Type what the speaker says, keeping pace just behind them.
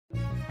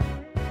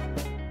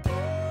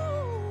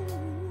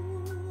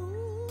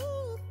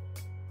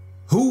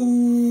Welcome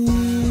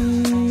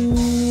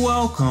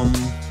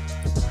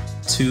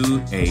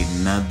to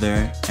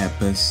another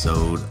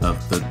episode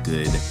of the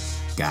Good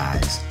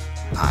Guys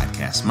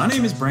Podcast. My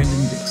name is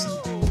Brandon Dixon.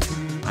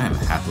 I am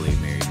a happily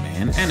married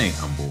man and a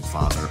humble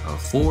father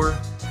of four.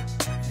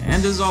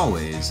 And as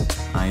always,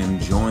 I am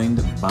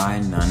joined by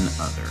none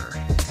other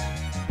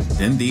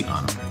than the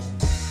Honorable,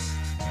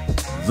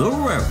 the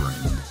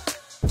Reverend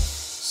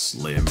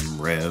Slim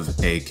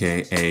Rev,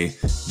 aka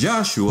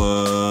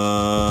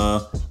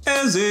Joshua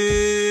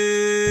Ezzy.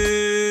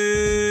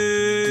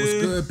 What's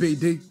good,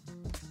 BD?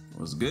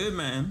 What's good,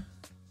 man?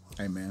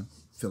 Hey, man.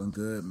 Feeling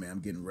good, man. I'm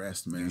getting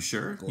rest, man. You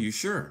sure? You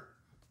sure?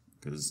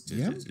 Because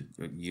Yeah.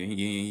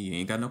 you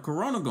ain't got no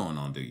corona going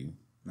on, do you?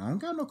 I don't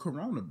got no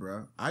corona,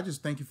 bro. I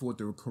just thank you for what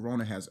the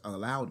corona has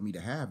allowed me to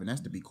have, and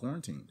that's to be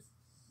quarantined.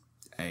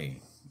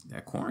 Hey,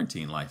 that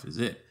quarantine life is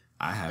it.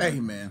 I haven't, Hey,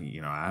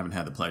 man. I haven't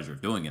had the pleasure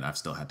of doing it. I've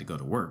still had to go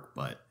to work,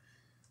 but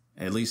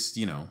at least,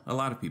 a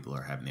lot of people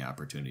are having the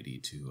opportunity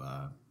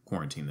to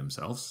quarantine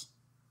themselves.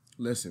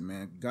 Listen,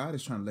 man. God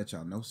is trying to let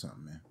y'all know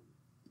something, man.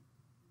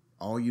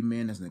 All you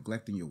men that's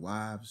neglecting your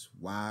wives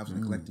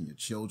neglecting your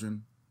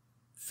children,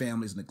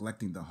 families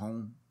neglecting the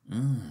home.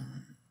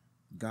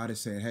 God is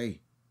saying,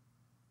 hey,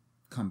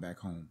 come back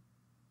home.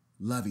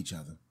 Love each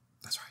other.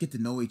 That's right. Get to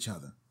know each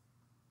other.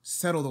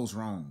 Settle those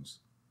wrongs.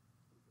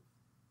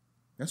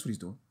 That's what he's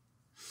doing.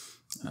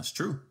 That's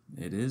true.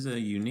 It is a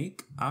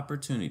unique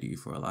opportunity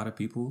for a lot of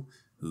people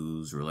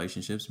whose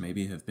relationships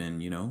maybe have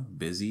been,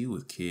 busy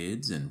with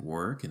kids and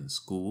work and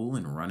school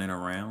and running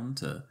around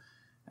to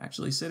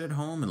actually sit at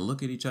home and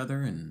look at each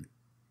other and,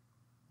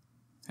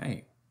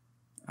 hey,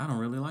 I don't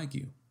really like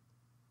you.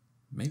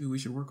 Maybe we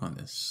should work on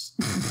this.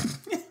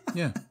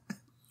 Yeah.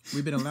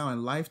 We've been allowing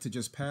life to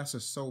just pass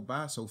us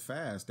by so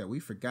fast that we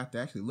forgot to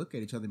actually look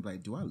at each other and be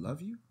like, do I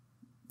love you?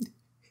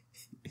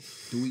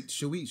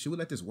 Should we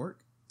let this work?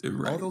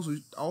 Right.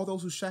 All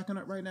those who shacking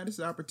up right now, this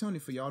is an opportunity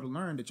for y'all to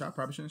learn that y'all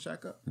probably shouldn't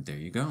shack up. There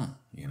you go.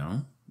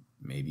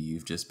 Maybe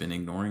you've just been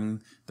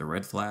ignoring the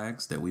red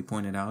flags that we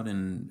pointed out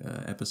in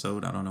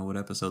episode. I don't know what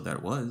episode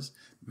that was.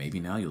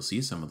 Maybe now you'll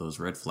see some of those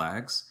red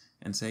flags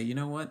and say, you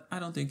know what? I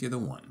don't think you're the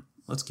one.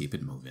 Let's keep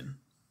it moving.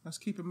 Let's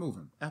keep it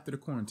moving after the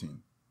quarantine.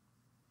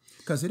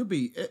 Because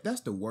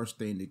that's the worst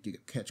thing to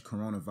catch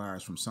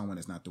coronavirus from someone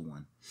that's not the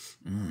one.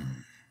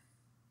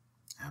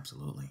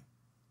 Absolutely.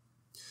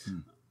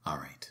 All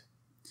right.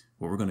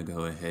 Well, we're going to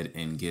go ahead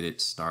and get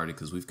it started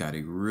because we've got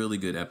a really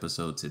good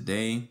episode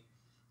today.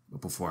 But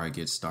before I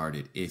get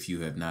started, if you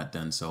have not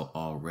done so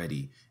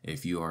already,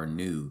 if you are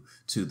new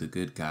to the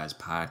Good Guys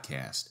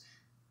Podcast,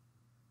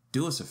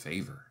 do us a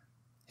favor.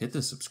 Hit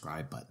the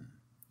subscribe button,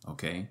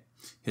 okay?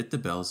 Hit the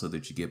bell so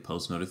that you get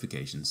post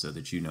notifications so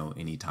that you know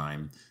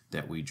anytime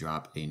that we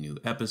drop a new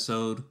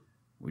episode.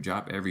 We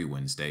drop every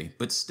Wednesday,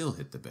 but still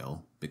hit the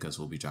bell because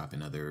we'll be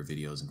dropping other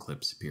videos and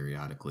clips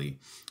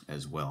periodically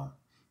as well.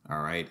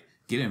 All right?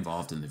 Get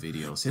involved in the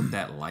videos. Hit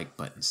that like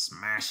button.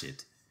 Smash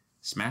it.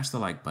 Smash the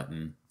like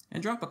button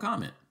and drop a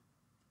comment.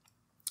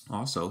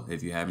 Also,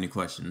 if you have any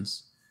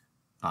questions,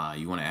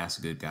 you want to ask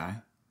a good guy,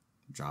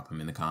 drop them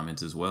in the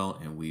comments as well,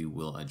 and we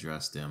will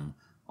address them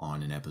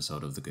on an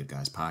episode of the Good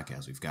Guys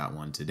Podcast. We've got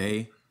one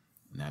today,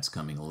 and that's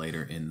coming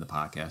later in the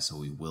podcast, so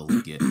we will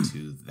get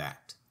to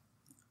that.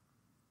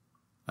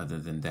 Other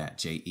than that,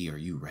 J.E., are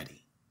you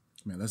ready?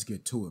 Man, let's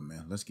get to it,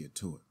 man. Let's get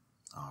to it.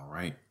 All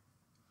right.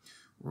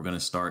 We're going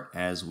to start,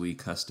 as we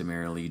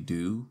customarily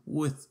do,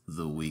 with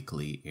the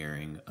weekly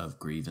airing of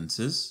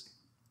grievances.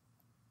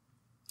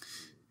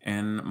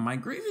 And my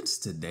grievance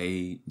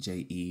today,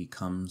 J.E.,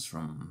 comes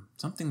from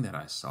something that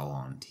I saw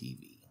on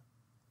TV.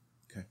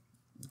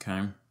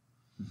 Okay?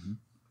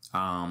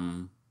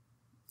 Mm-hmm.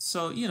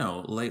 So,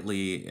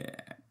 lately,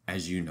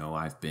 as you know,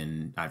 I've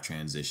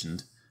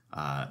transitioned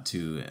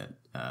to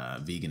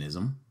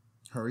veganism.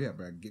 Hurry up,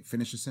 bro.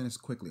 Finish your sentence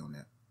quickly on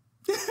that.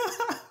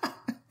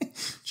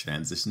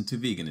 Transition to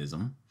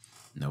veganism.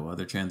 No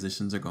other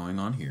transitions are going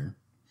on here.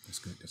 That's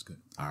good. That's good.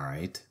 All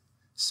right.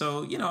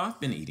 So,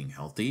 I've been eating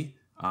healthy,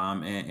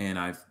 and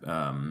I've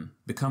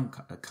become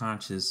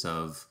conscious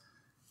of,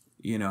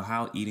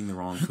 how eating the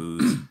wrong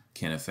foods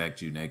can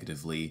affect you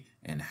negatively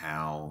and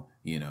how,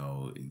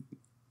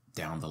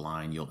 down the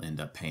line you'll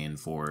end up paying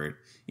for it.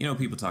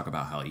 People talk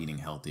about how eating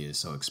healthy is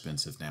so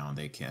expensive now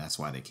and that's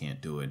why they can't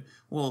do it.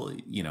 Well,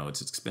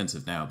 it's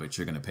expensive now, but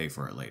you're going to pay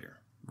for it later,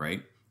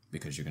 right?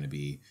 Because you're going to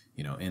be,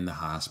 in the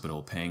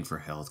hospital, paying for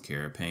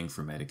healthcare, paying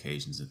for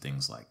medications and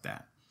things like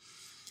that.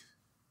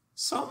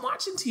 So I'm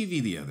watching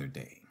TV the other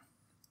day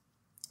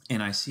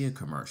and I see a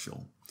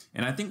commercial.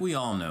 And I think we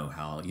all know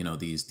how,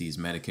 these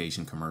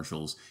medication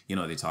commercials,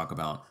 they talk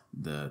about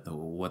the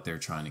what they're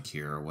trying to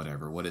cure or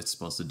whatever, what it's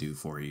supposed to do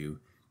for you.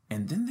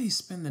 And then they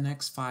spend the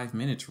next 5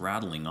 minutes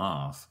rattling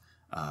off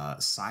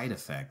side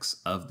effects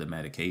of the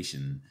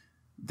medication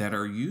that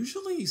are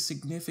usually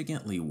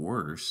significantly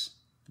worse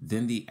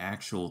than the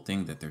actual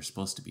thing that they're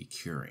supposed to be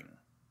curing.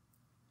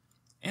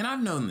 And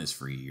I've known this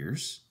for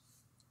years.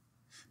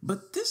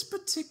 But this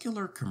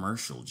particular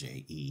commercial,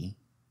 J.E.,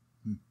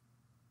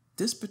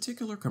 this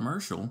particular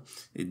commercial,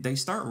 they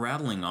start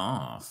rattling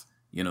off,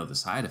 the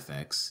side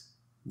effects.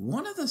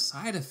 One of the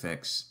side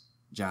effects,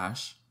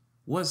 Josh,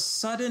 was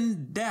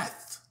sudden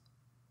death.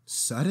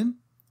 Sudden?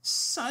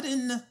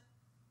 Sudden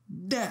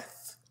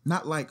death.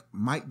 Not like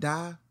might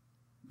die,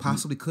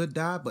 possibly could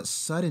die, but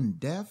sudden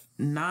death?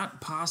 Not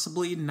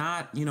possibly,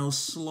 not,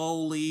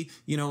 slowly,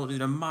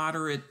 a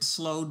moderate,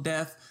 slow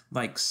death,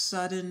 like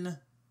sudden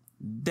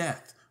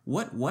death.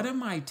 What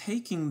am I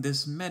taking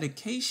this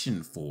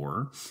medication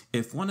for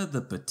if one of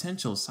the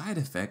potential side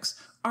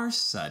effects are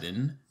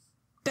sudden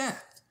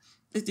death?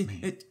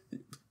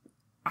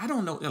 I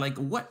don't know. Like,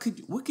 what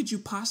could you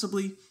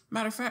possibly?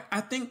 Matter of fact,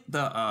 I think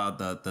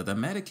the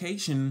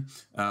medication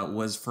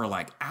was for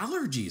like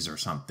allergies or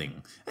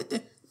something.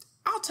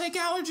 I'll take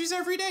allergies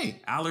every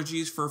day.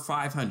 Allergies for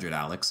 500,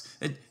 Alex.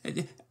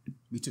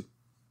 Me too.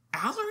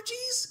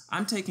 Allergies?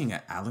 I'm taking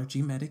an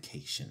allergy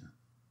medication.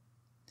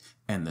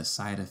 And the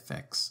side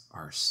effects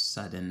are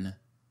sudden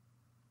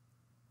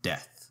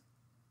death.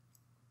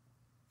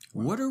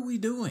 What are we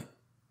doing?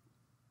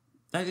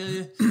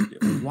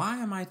 Why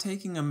am I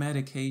taking a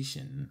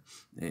medication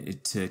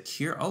to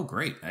cure? Oh,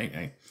 great!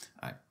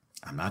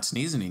 I'm not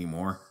sneezing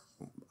anymore.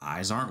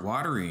 Eyes aren't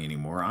watery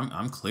anymore.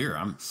 I'm clear.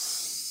 I'm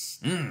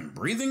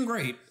breathing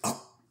great.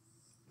 Oh,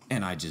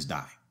 and I just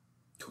die.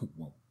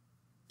 Whoa.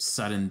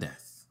 Sudden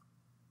death.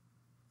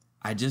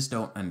 I just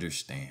don't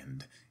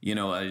understand.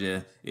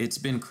 It's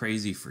been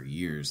crazy for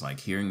years, like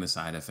hearing the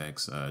side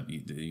effects,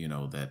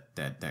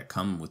 that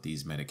come with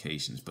these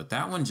medications. But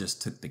that one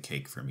just took the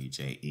cake for me,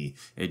 J.E.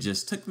 It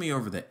just took me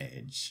over the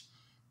edge.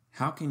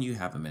 How can you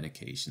have a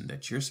medication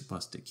that you're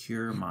supposed to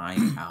cure my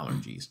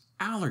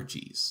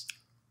allergies,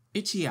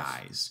 itchy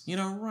eyes,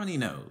 runny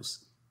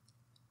nose?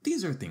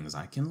 These are things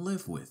I can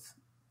live with.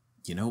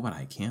 You know what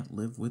I can't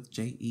live with,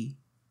 J.E.?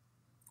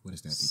 What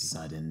is that, BD?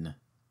 Sudden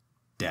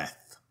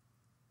death.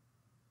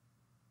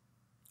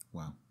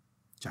 Wow.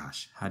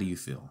 Josh, how do you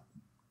feel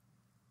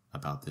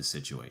about this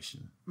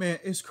situation? Man,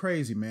 it's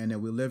crazy, man, that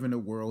we live in a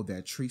world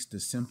that treats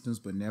the symptoms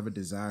but never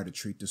desire to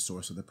treat the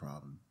source of the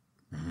problem.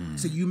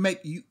 So you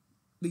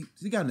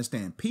gotta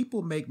understand,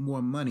 people make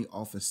more money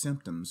off of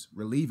symptoms,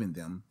 relieving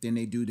them, than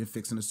they do than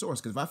fixing the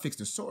source. Because if I fix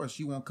the source,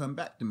 you won't come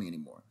back to me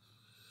anymore.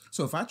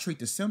 So if I treat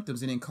the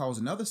symptoms and then cause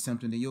another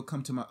symptom, then you'll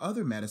come to my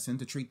other medicine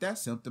to treat that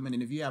symptom. And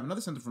then if you have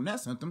another symptom from that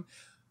symptom,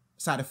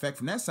 side effect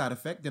from that side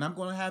effect, then I'm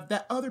going to have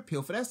that other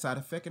pill for that side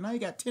effect. And now you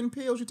got 10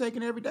 pills you're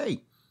taking every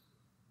day.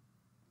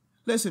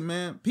 Listen,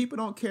 man, people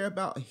don't care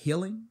about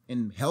healing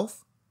and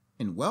health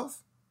and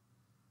wealth.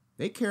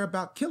 They care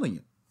about killing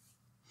you.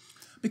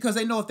 Because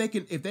they know if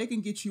they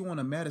can get you on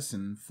a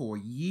medicine for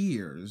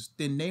years,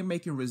 then they're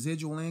making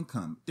residual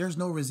income. There's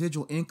no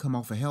residual income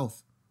off of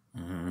health.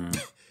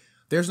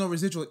 There's no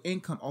residual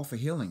income off of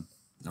healing.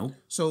 Nope.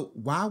 So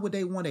why would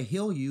they want to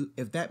heal you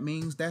if that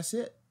means that's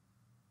it?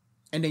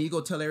 And then you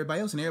go tell everybody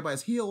else and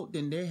everybody's healed,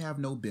 then they have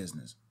no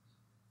business.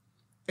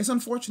 It's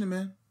unfortunate,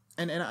 man.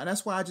 And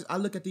that's why I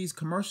look at these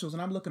commercials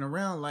and I'm looking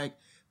around like,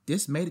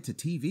 this made it to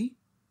TV?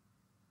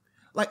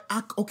 Like,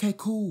 okay,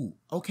 cool.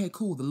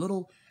 The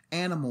little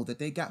animal that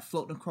they got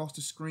floating across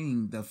the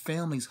screen, the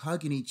families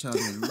hugging each other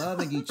and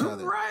loving each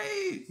other.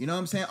 Right. You know what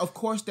I'm saying? Of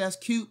course, that's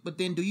cute. But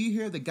then do you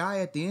hear the guy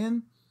at the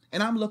end?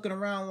 And I'm looking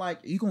around like,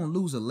 you going to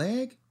lose a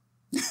leg?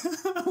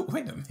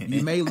 Wait a minute.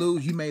 You may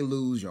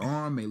lose your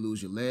arm, may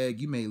lose your leg,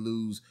 you may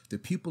lose the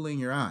pupil in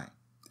your eye.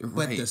 Right.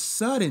 But the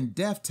sudden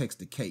death takes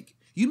the cake.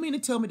 You mean to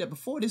tell me that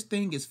before this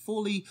thing is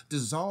fully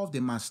dissolved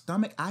in my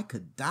stomach, I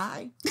could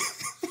die?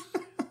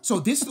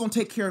 So this is going to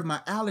take care of my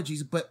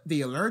allergies, but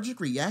the allergic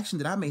reaction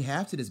that I may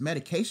have to this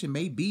medication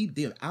may be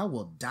that I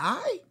will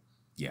die?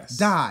 Yes.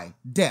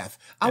 Death.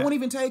 I won't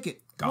even take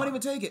it. Gone. I won't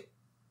even take it.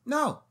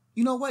 No.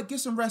 You know what?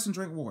 Get some rest and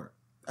drink water.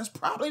 That's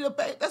probably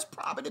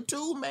the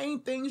two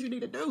main things you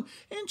need to do,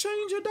 and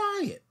change your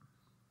diet.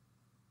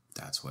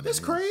 That's what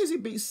it's crazy.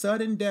 Be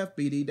sudden death,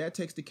 BD. That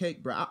takes the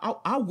cake, bro.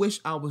 I wish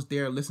I was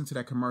there, listening to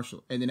that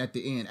commercial, and then at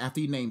the end,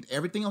 after you named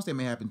everything else that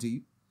may happen to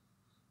you,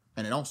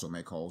 and it also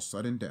may cause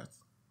sudden death.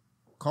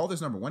 Call this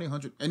number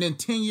 1-800, and then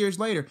 10 years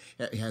later,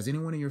 has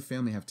anyone in your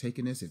family have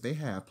taken this? If they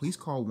have, please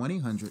call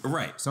 1-800.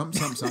 Right. Some.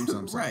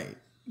 Right.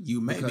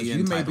 You may be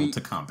entitled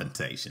to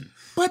compensation.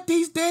 But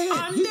he's dead.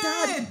 I'm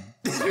dead.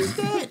 He's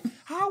dead.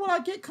 How will I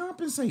get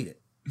compensated?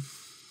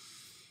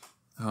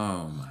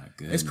 Oh my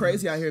goodness. It's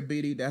crazy out here,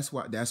 BD. That's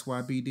why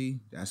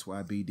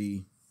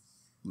BD.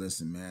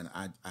 Listen, man,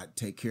 I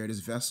take care of this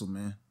vessel,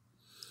 man.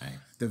 Hey.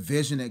 The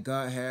vision that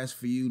God has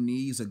for you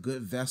needs a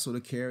good vessel to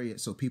carry it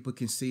so people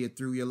can see it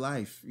through your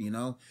life,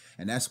 And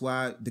that's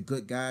why the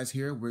good guys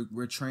here,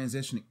 we're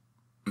transitioning.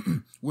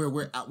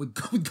 we're out. We're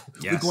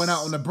going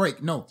out on a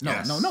break. No.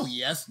 Yes,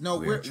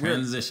 we're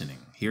transitioning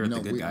here at the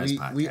Good Guys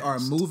Podcast. We are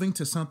moving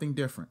to something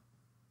different.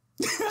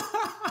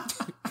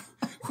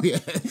 We are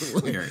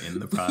in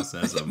the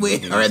process of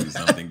moving to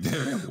something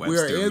different. We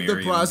are in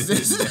the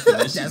process.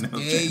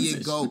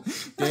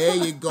 There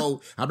you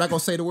go. I'm not gonna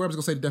say the word. I'm just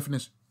gonna say the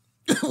definition.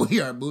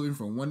 We are moving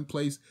from one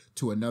place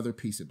to another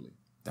peaceably.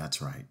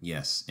 That's right.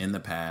 Yes. In the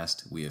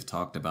past, we have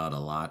talked about a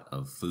lot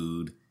of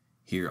food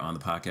here on the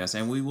podcast,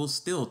 and we will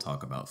still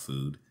talk about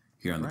food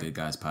here on the Good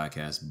Guys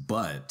podcast,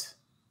 but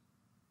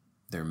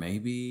there may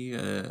be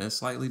a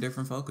slightly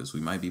different focus.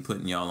 We might be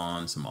putting y'all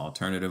on some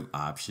alternative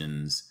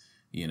options,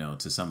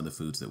 to some of the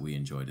foods that we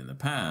enjoyed in the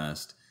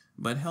past,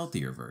 but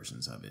healthier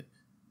versions of it.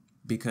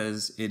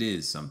 Because it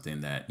is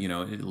something that,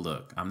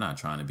 look, I'm not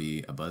trying to be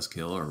a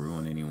buzzkill or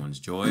ruin anyone's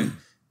joy.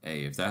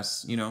 Hey, if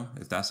that's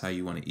how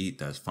you want to eat,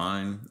 that's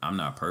fine. I'm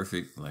not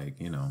perfect,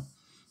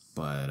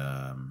 but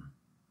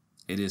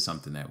it is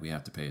something that we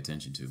have to pay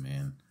attention to,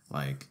 man.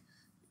 Like,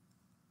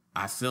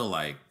 I feel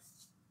like,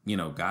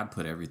 God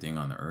put everything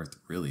on the earth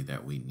really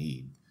that we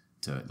need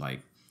to,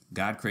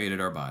 God created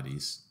our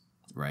bodies,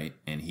 right?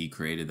 And he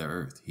created the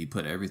earth. He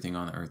put everything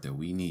on the earth that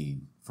we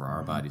need for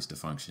our bodies to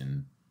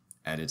function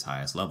at its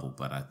highest level.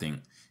 But I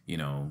think,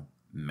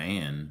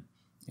 man,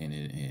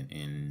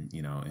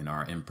 in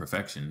our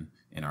imperfection,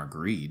 in our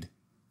greed,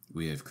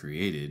 we have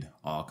created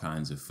all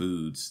kinds of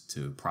foods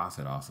to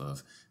profit off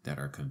of that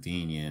are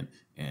convenient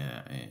and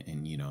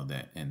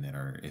that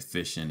are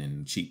efficient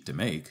and cheap to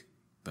make,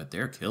 but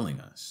they're killing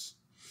us.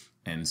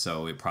 And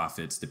so it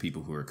profits the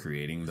people who are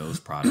creating those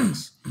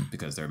products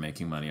because they're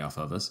making money off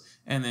of us.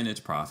 And then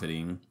it's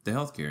profiting the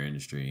healthcare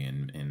industry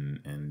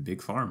and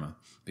big pharma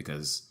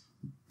because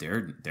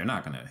they're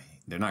not gonna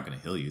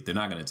heal you. They're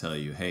not gonna tell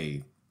you,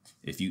 hey,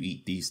 if you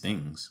eat these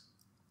things,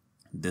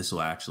 this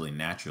will actually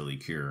naturally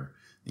cure,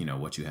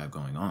 what you have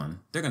going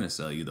on. They're gonna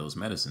sell you those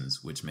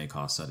medicines, which may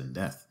cause sudden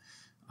death.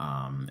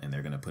 And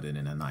they're gonna put it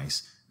in a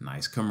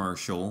nice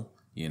commercial.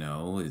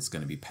 It's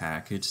going to be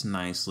packaged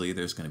nicely.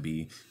 There's going to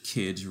be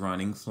kids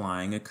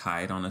flying a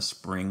kite on a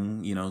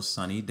spring,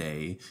 sunny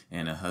day,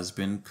 and a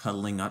husband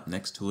cuddling up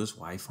next to his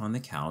wife on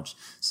the couch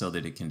so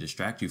that it can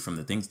distract you from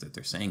the things that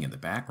they're saying in the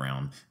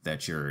background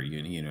that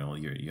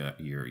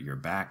your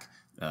back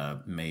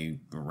may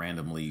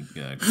randomly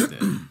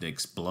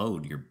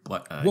explode your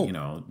butt, I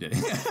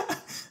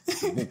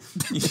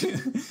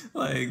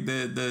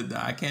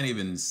can't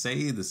even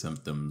say the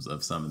symptoms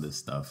of some of this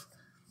stuff.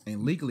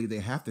 And legally they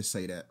have to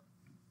say that.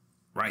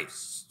 Right.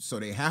 So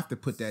they have to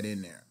put that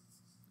in there.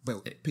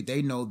 But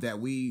they know that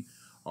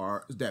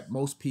that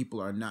most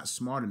people are not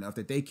smart enough,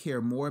 that they care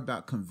more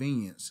about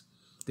convenience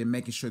than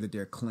making sure that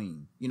they're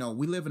clean.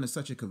 We live in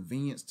such a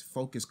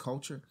convenience-focused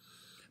culture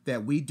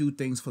that we do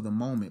things for the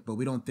moment, but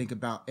we don't think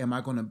about, am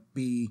I going to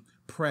be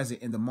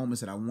present in the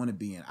moments that I want to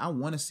be in? I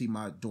want to see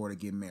my daughter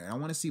get married. I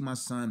want to see my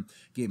son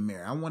get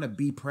married. I want to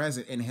be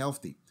present and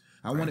healthy.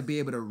 I want to be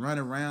able to run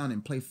around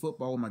and play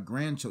football with my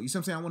grandchildren. You see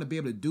what I'm saying? I want to be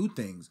able to do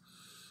things.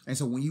 And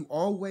so when you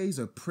always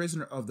a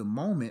prisoner of the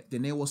moment,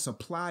 then they will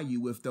supply you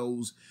with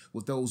those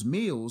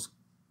meals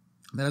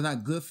that are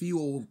not good for you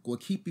or will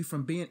keep you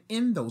from being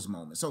in those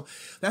moments. So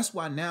that's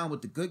why now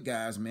with the Good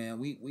Guys, man,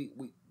 we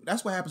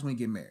that's what happens when you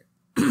get married.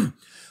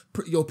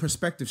 Your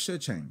perspective should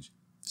change.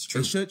 It's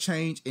true. It should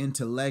change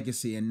into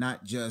legacy and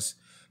not just,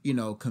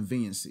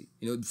 conveniency,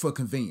 for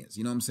convenience.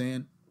 You know what I'm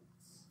saying?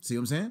 See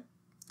what I'm saying?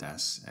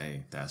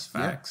 That's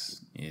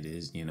facts. Yeah. It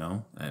is,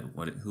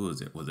 who is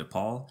it? Was it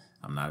Paul?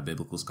 I'm not a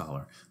biblical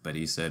scholar, but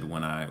he said,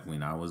 when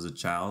I was a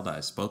child,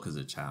 I spoke as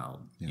a child.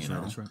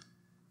 That's right.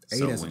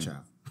 So as a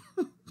child.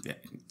 Yeah,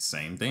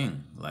 same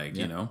thing.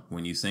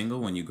 When you single,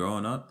 when you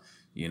growing up,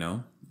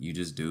 you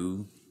just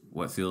do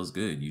what feels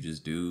good. You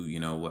just do,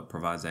 what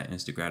provides that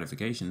instant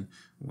gratification.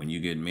 When you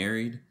get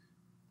married,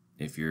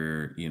 if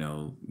you're,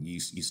 you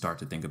start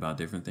to think about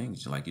different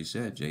things. Like you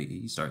said, J.E.,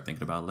 you start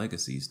thinking about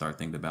legacy. You start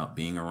thinking about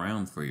being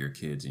around for your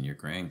kids and your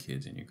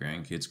grandkids and your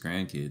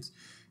grandkids.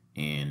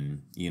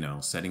 And,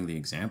 setting the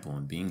example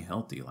and being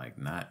healthy,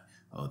 not,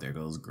 oh, there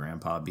goes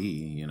Grandpa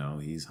B,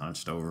 he's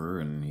hunched over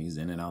and he's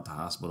in and out the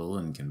hospital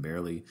and can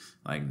barely,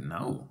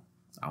 no,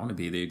 I want to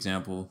be the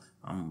example.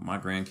 My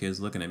grandkids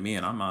looking at me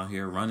and I'm out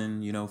here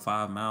running,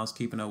 5 miles,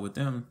 keeping up with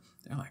them.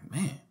 They're like,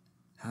 man,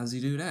 how does he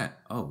do that?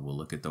 Oh, well,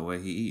 look at the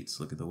way he eats.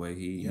 Look at the way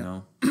he,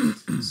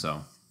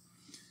 So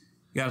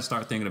you got to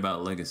start thinking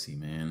about legacy,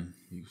 man.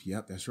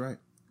 Yep, that's right.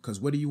 Because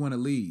what do you want to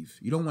leave?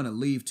 You don't want to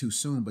leave too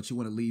soon, but you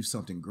want to leave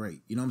something great.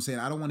 You know what I'm saying?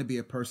 I don't want to be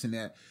a person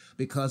that,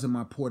 because of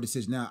my poor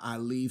decision now, I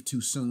leave too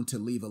soon to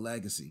leave a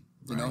legacy.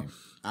 You know,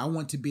 I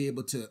want to be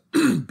able to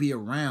be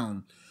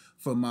around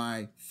for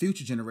my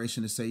future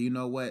generation to say, you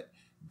know what?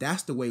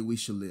 That's the way we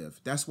should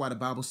live. That's why the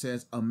Bible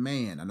says a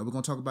man, I know we're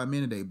going to talk about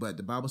men today, but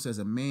the Bible says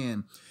a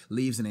man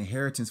leaves an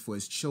inheritance for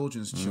his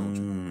children's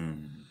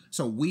children.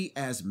 So we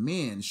as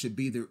men should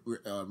be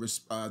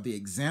the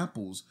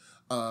examples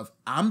of,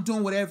 I'm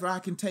doing whatever I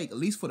can take, at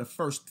least for the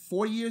first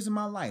 40 years of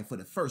my life. For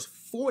the first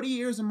 40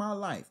 years of my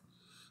life,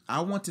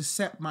 I want to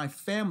set my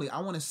family,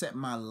 I want to set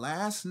my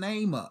last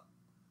name up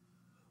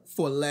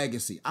for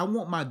legacy. I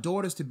want my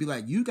daughters to be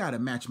like, you got to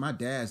match my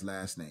dad's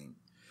last name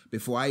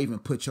before I even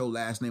put your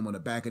last name on the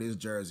back of this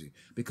jersey.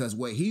 Because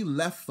what he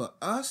left for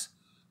us,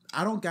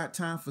 I don't got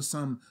time for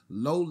some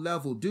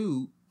low-level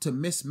dude to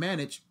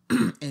mismanage.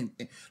 and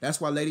that's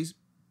why, ladies,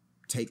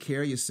 take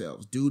care of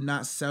yourselves. Do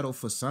not settle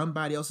for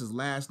somebody else's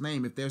last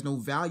name if there's no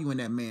value in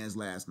that man's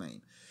last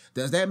name.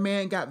 Does that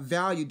man got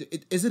value?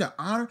 Is it an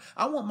honor?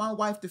 I want my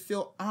wife to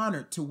feel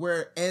honored to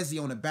wear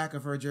Ezzy on the back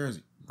of her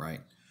jersey.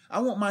 Right. I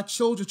want my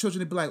children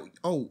to be like,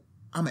 oh,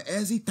 I'm an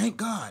Ezzy. Thank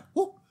God.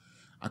 Woo.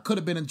 I could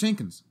have been a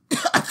Jenkins.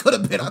 I could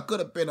have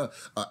been a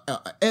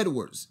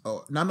Edwards.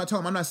 Oh, no, I'm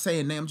not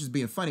saying name. I'm just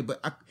being funny.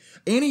 But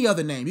any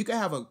other name, you can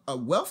have a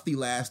wealthy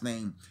last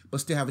name, but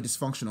still have a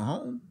dysfunctional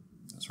home.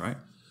 That's right.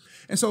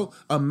 And so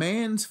a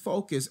man's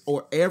focus,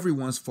 or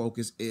everyone's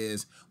focus,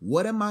 is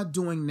what am I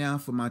doing now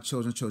for my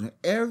children's children?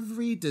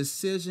 Every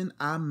decision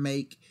I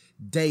make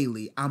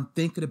daily, I'm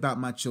thinking about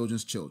my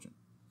children's children.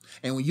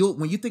 And when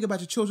you think about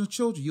your children's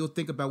children, you'll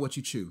think about what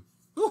you chew.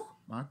 Ooh,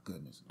 my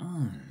goodness.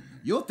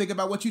 You'll think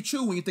about what you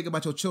chew when you think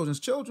about your children's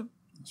children.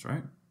 That's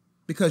right.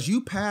 Because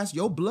you pass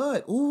your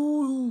blood.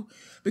 Ooh,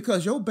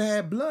 because your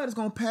bad blood is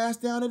going to pass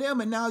down to them.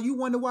 And now you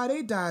wonder why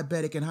they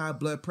diabetic and high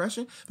blood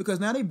pressure.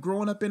 Because now they've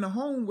grown up in a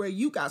home where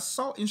you got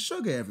salt and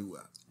sugar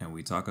everywhere. And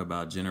we talk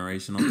about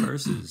generational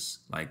curses.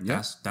 Like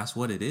that's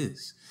what it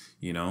is.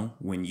 You know,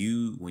 when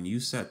you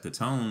set the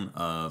tone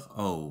of,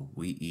 oh,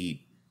 we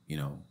eat, you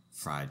know,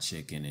 fried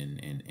chicken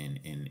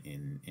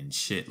and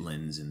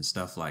chitlins and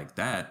stuff like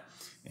that.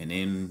 And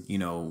then, you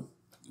know,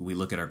 we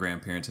look at our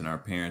grandparents and our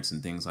parents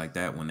and things like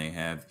that when they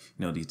have,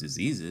 you know, these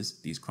diseases,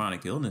 these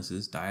chronic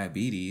illnesses,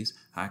 diabetes,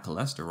 high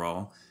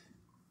cholesterol,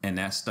 and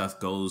that stuff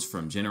goes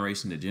from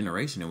generation to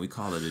generation, and we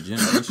call it a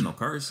generational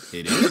curse.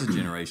 It is a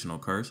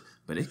generational curse,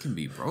 but it can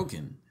be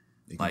broken.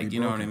 Like, you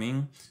know what I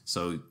mean?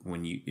 So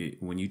when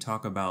you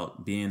talk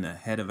about being the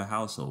head of a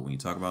household, when you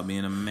talk about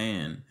being a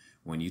man,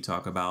 when you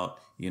talk about,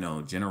 you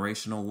know,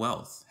 generational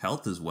wealth,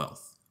 health is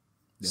wealth.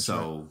 That's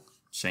so right.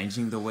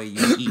 Changing the way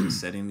you eat,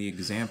 setting the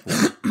example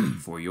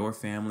for your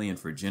family and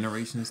for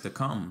generations to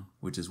come,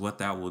 which is what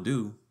that will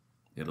do.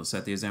 It'll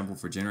set the example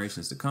for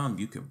generations to come.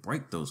 You can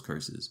break those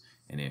curses,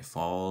 and it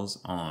falls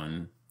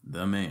on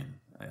the man.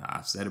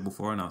 I've said it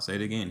before, and I'll say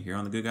it again here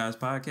on the Good Guys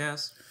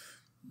podcast.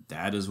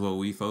 That is what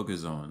we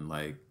focus on.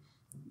 Like,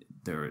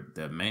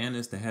 the man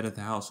is the head of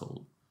the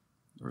household.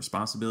 The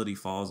responsibility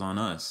falls on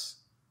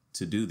us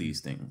to do these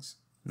things.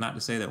 Not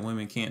to say that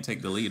women can't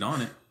take the lead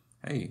on it.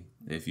 Hey,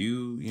 if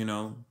you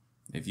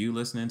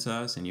listening to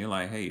us and you're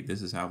like, hey,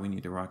 this is how we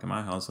need to rock in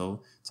my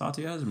household, talk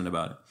to your husband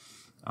about it.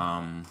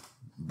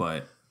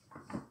 But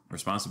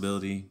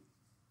responsibility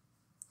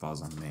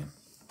falls on the man.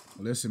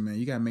 Listen, man,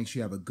 you got to make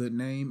sure you have a good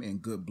name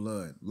and good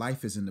blood.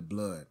 Life is in the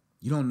blood.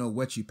 You don't know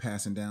what you're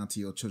passing down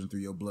to your children through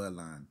your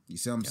bloodline. You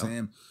see what I'm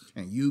saying?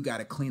 And you got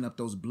to clean up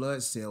those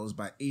blood cells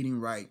by eating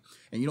right.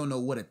 And you don't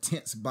know what a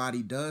tense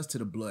body does to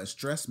the blood.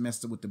 Stress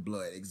messes with the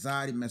blood.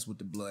 Anxiety messes with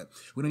the blood.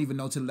 We don't even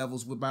know to the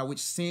levels by which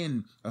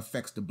sin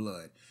affects the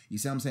blood. You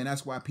see what I'm saying?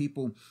 That's why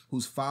people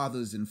whose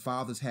fathers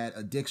had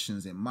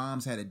addictions and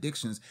moms had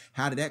addictions,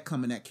 how did that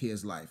come in that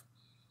kid's life?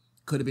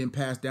 Could have been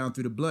passed down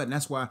through the blood. And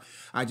that's why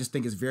I just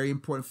think it's very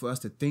important for us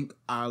to think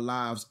our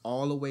lives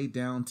all the way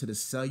down to the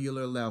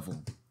cellular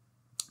level.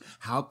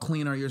 How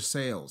clean are your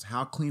cells?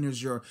 How clean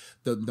is the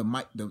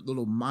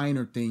little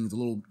minor things,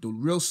 the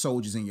real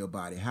soldiers in your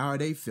body? How are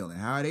they feeling?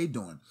 How are they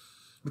doing?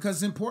 Because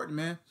it's important,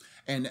 man.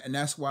 And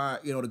that's why,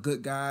 you know, the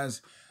Good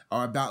Guys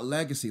are about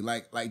legacy,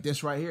 like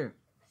this right here.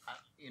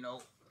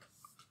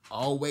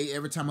 Always,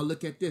 every time I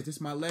look at this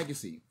is my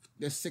legacy.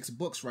 There's 6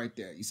 books right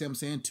there. You see what I'm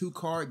saying? 2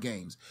 card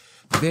games,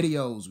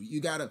 videos. You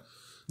gotta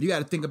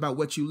think about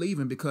what you're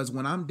leaving, because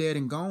when I'm dead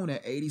and gone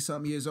at 80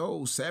 something years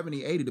old,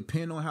 70, 80,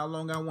 depending on how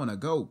long I want to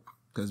go.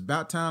 Because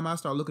about time I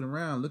start looking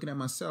around, looking at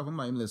myself, I'm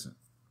like, listen,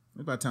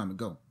 it's about time to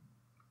go.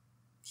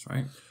 That's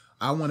right.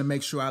 I want to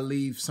make sure I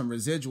leave some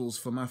residuals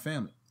for my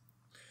family.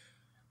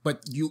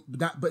 But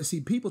see,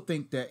 people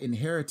think that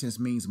inheritance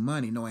means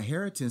money. No,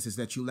 inheritance is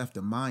that you left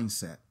a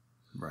mindset.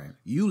 Right.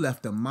 You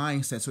left a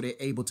mindset so they're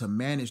able to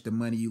manage the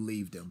money you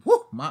leave them.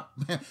 Woo, man,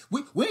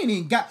 we ain't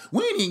even got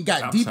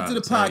deep into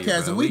the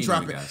podcast, and we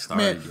drop it,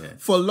 man.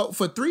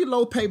 For 3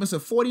 low payments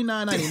of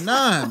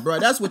 $49.99, bro.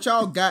 That's what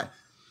y'all got.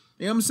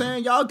 You know what I'm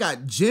saying? Y'all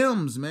got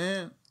gems,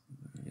 man.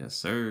 Yes,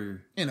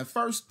 sir. In the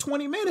first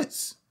 20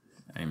 minutes.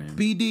 Amen.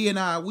 BD and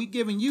I, we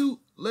giving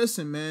you,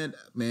 listen, man,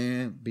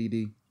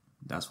 BD.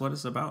 That's what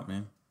it's about,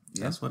 man.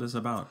 Yeah. That's what it's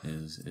about,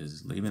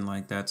 is leaving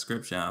like that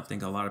scripture. I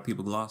think a lot of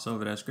people gloss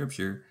over that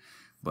scripture,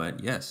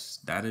 but yes,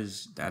 that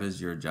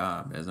is your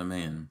job as a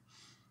man,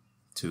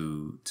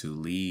 to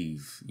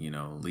leave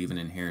an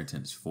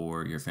inheritance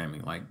for your family.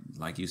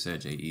 Like you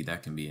said, J.E.,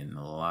 that can be in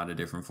a lot of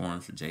different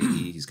forms. For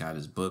J.E., he's got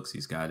his books,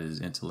 he's got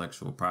his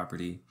intellectual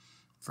property.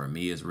 For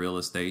me, it's real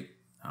estate.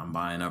 I'm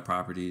buying up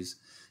properties,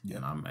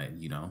 and I'm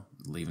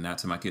leaving that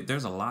to my kid.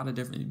 There's a lot of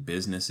different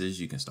businesses.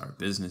 You can start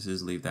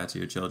businesses, leave that to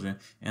your children.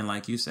 And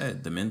like you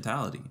said, the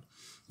mentality,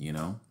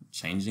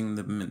 changing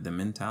the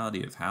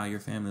mentality of how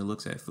your family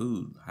looks at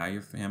food, how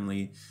your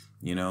family,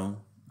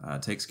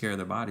 takes care of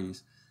their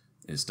bodies,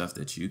 is stuff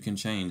that you can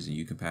change and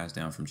you can pass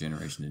down from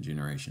generation to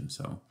generation.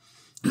 So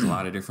there's a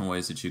lot of different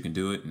ways that you can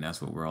do it, and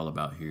that's what we're all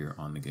about here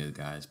on the Good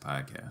Guys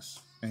podcast.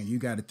 And you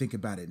got to think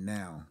about it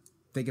now.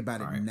 Think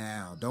about it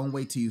now. Don't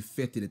wait till you're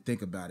 50 to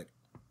think about it.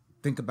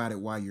 Think about it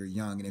while you're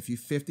young. And if you're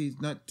 50,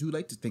 it's not too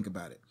late to think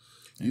about it.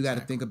 You got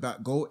to think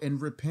about, go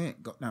and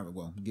repent. Go, not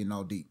well, I'm getting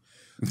all deep.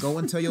 Go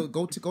and tell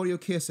go to your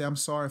kids, say, I'm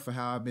sorry for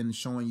how I've been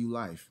showing you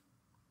life.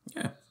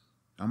 Yeah.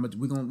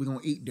 We're gonna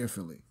eat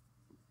differently.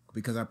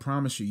 Because I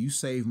promise you, you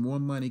save more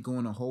money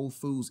going to Whole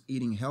Foods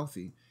eating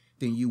healthy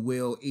than you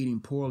will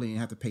eating poorly and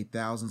have to pay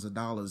thousands of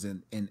dollars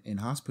in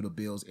hospital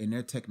bills, and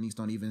their techniques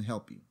don't even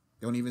help you.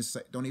 Don't even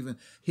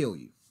heal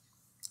you.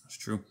 That's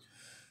true.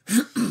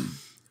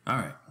 All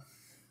right.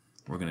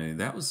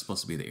 That was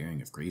supposed to be the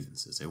airing of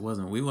grievances.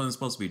 We wasn't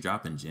supposed to be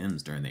dropping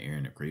gems during the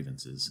airing of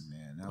grievances.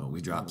 Man,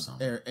 we dropped some.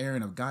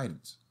 Airing of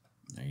guidance.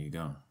 There you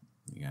go.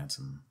 You got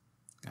some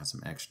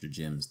extra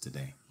gems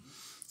today.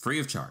 Free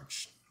of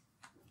charge.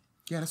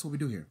 Yeah, that's what we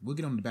do here. We'll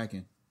get on the back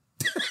end.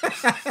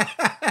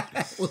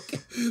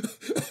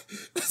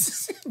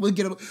 we'll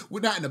get them. We're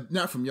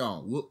not from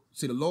y'all. We'll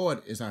see. The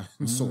Lord is our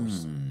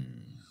source.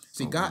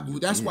 See, God.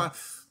 That's why.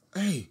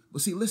 Hey, well,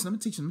 see. Listen.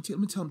 Let me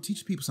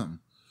teach people something.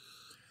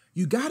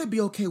 You got to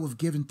be okay with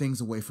giving things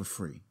away for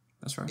free.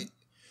 That's right.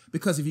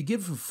 Because if you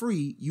give it for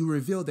free, you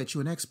reveal that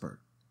you're an expert.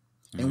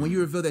 And when you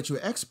reveal that you're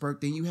an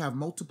expert, then you have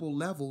multiple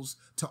levels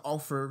to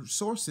offer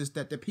sources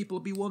that the people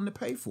will be willing to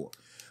pay for.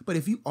 But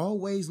if you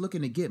always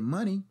looking to get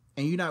money,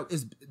 and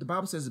the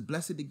Bible says it's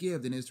blessed to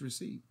give than it is to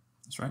receive.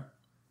 That's right.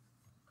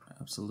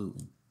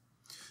 Absolutely.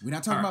 We're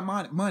not talking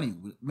about money.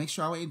 Make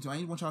sure I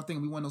ain't want y'all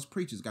thinking we one of those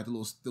preachers got the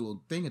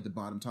little thing at the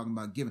bottom talking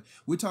about giving.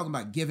 We're talking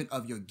about giving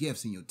of your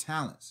gifts and your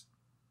talents.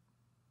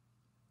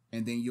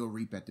 And then you'll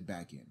reap at the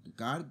back end.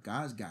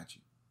 God's got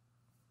you.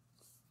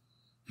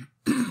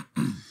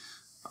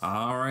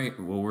 All right.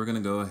 Well, we're going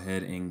to go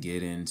ahead and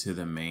get into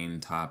the main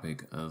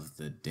topic of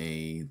the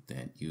day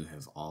that you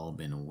have all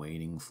been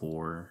waiting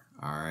for.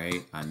 All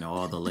right. I know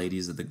all the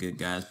ladies of the Good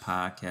Guys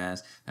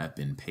podcast have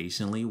been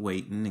patiently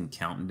waiting and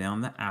counting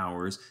down the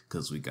hours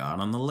because we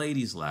got on the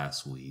ladies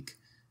last week.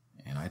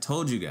 And I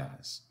told you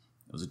guys,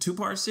 it was a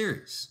 2-part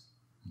series.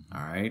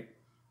 All right.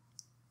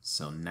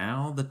 So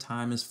now the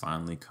time has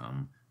finally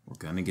come. We're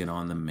going to get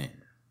on the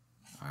men.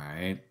 All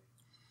right.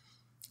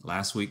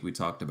 Last week, we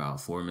talked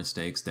about 4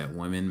 mistakes that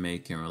women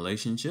make in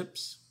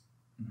relationships.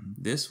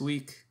 This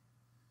week,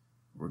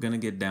 we're going to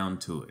get down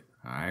to it.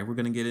 All right. We're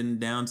going to get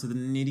down to the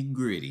nitty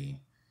gritty.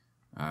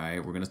 All right.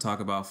 We're going to talk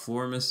about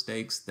 4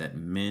 mistakes that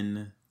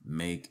men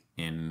make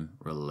in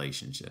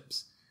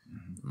relationships.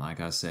 Like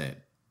I said,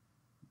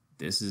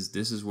 this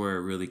is where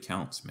it really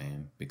counts,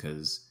 man,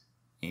 because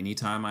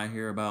anytime I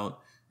hear about,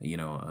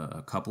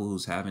 a couple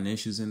who's having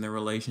issues in their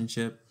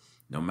relationship,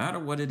 no matter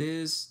what it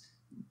is,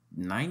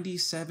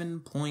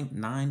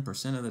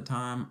 97.9% of the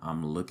time,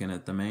 I'm looking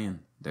at the man.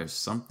 There's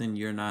something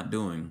you're not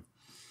doing.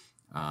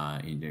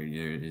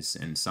 It's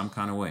in some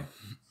kind of way.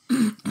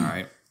 All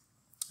right.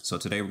 So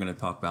today we're going to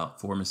talk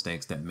about 4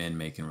 mistakes that men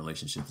make in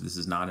relationships. This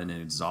is not an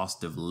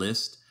exhaustive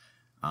list.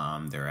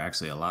 There are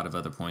actually a lot of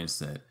other points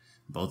that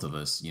both of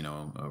us,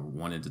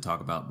 wanted to talk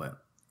about, but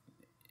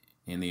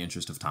in the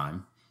interest of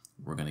time,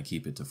 we're going to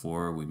keep it to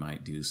 4. We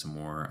might do some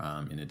more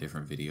in a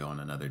different video on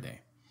another day.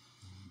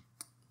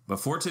 But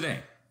for today,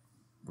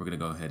 we're going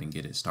to go ahead and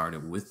get it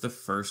started with the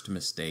first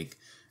mistake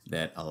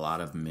that a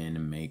lot of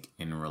men make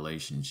in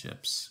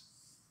relationships.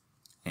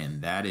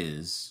 And that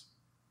is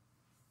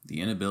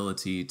the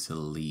inability to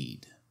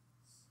lead.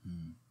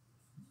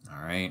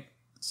 All right.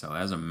 So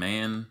as a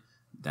man,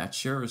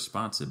 that's your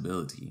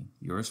responsibility.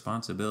 Your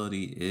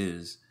responsibility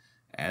is,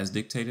 as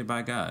dictated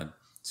by God,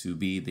 to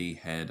be the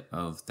head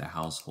of the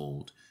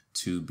household,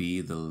 to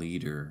be the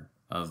leader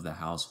of the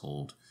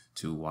household,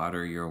 to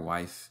water your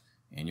wife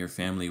and your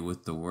family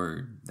with the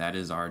word. That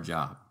is our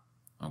job.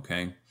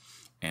 Okay.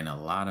 And a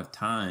lot of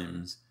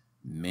times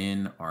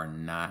men are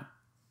not,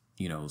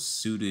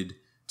 suited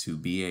to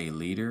be a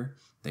leader.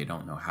 They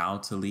don't know how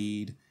to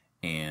lead,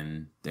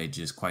 and they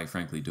just quite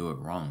frankly do it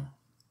wrong.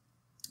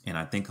 And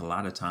I think a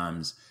lot of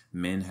times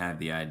men have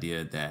the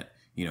idea that,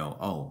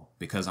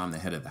 because I'm the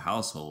head of the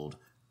household,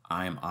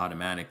 I am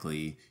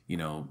automatically,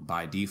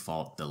 by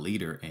default, the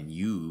leader, and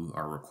you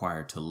are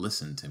required to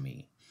listen to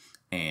me.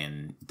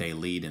 And they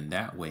lead in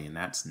that way, and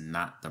that's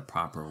not the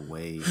proper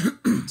way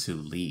to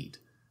lead.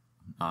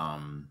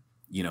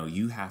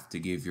 You have to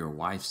give your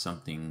wife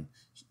something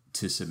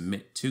to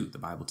submit to. The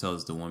Bible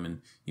tells the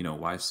woman,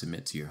 wives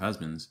submit to your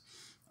husbands.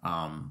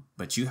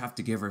 But you have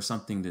to give her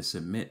something to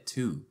submit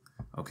to.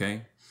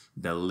 Okay.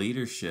 The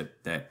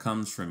leadership that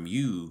comes from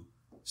you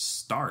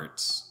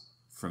starts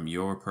from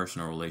your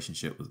personal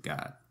relationship with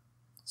God.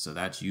 So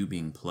that's you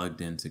being plugged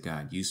into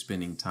God, you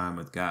spending time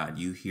with God,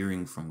 you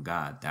hearing from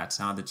God. That's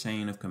how the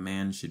chain of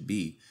command should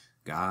be.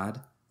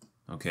 God,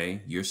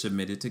 okay, you're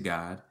submitted to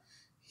God.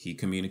 He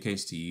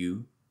communicates to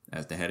you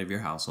as the head of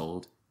your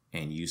household,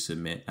 and you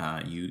submit,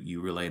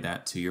 you relay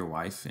that to your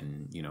wife,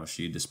 and,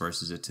 she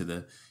disperses it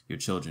to your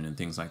children and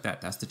things like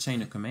that. That's the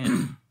chain of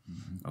command.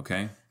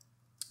 Okay.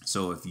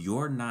 So if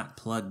you're not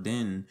plugged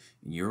in,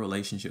 and your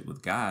relationship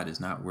with God is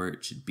not where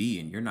it should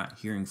be, and you're not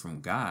hearing from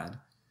God,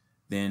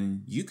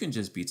 then you can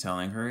just be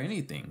telling her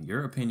anything.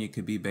 Your opinion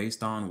could be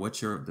based on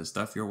the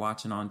stuff you're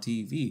watching on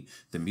TV,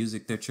 the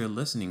music that you're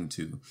listening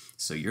to.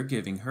 So you're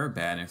giving her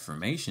bad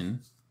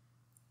information,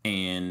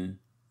 and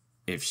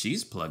if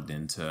she's plugged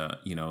into,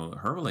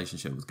 her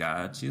relationship with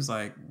God, she's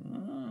like,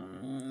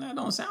 that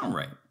don't sound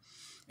right.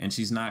 And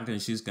she's not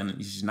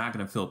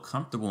gonna feel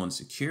comfortable and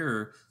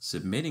secure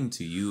submitting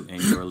to you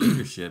and your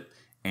leadership,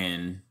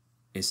 and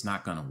it's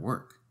not gonna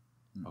work.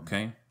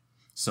 Okay.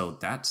 So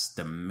that's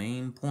the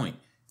main point.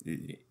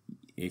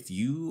 If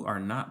you are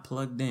not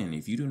plugged in,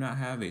 if you do not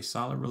have a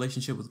solid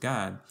relationship with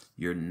God,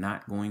 you're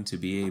not going to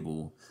be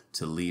able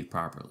to lead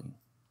properly.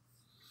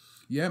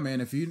 Yeah,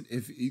 man. If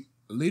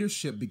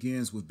leadership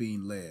begins with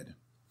being led.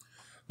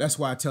 That's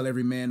why I tell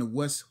every man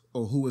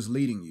who is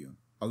leading you.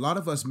 A lot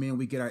of us men,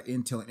 we get our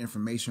intel and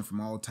information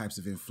from all types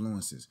of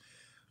influences.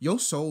 Your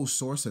sole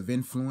source of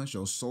influence,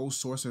 your sole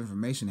source of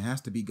information has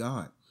to be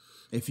God.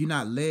 If you're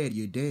not led,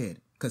 you're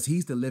dead, because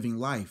he's the living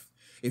life.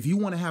 If you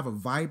want to have a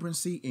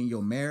vibrancy in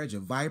your marriage, a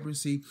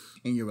vibrancy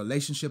in your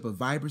relationship, a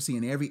vibrancy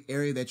in every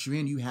area that you're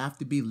in, you have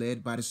to be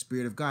led by the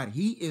Spirit of God.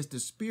 He is the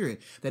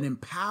Spirit that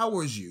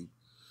empowers you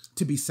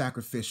to be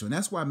sacrificial. And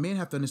that's why men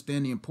have to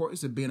understand the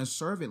importance of being a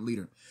servant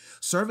leader.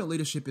 Servant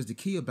leadership is the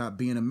key about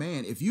being a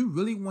man. If you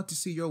really want to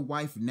see your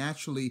wife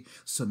naturally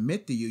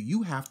submit to you,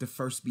 you have to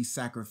first be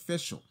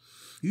sacrificial.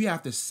 You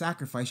have to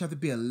sacrifice. You have to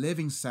be a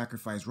living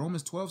sacrifice.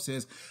 Romans 12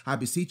 says, I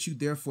beseech you,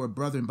 therefore,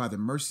 brethren, by the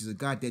mercies of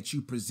God, that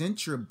you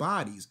present your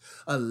bodies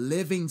a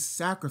living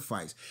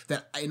sacrifice.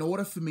 That in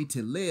order for me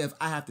to live,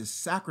 I have to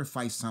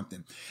sacrifice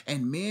something.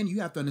 And men,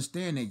 you have to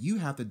understand that you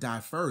have to die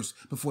first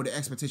before the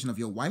expectation of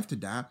your wife to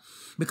die.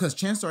 Because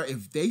chances are,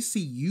 if they see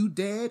you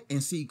dead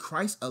and see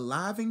Christ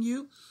alive in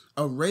you,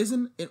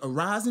 arising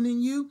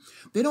in you,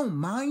 they don't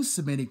mind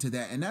submitting to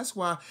that. And that's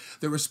why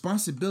the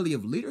responsibility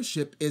of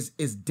leadership is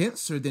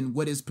denser than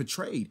what is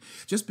portrayed.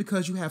 Just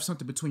because you have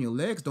something between your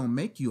legs don't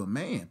make you a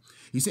man.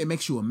 You say it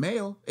makes you a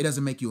male, it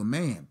doesn't make you a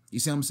man. You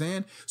see what I'm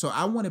saying? So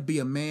I want to be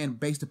a man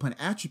based upon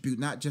attribute,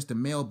 not just a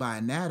male by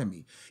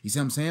anatomy. You see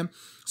what I'm saying?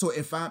 So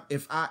if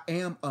I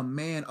am a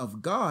man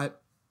of God,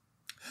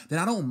 then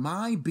I don't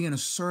mind being a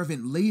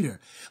servant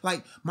leader.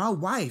 Like my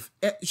wife,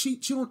 she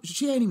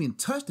ain't even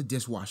touched the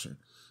dishwasher.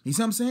 You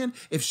see what I'm saying?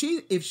 If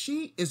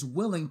she is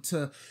willing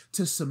to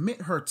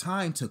submit her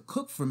time to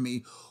cook for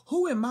me,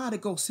 who am I to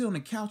go sit on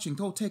the couch and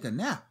go take a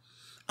nap?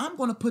 I'm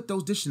going to put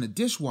those dishes in the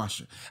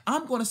dishwasher.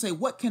 I'm going to say,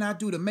 what can I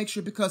do to make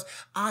sure? Because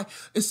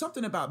it's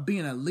something about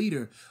being a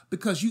leader,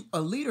 because a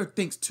leader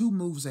thinks 2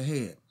 moves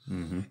ahead.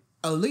 Mm-hmm.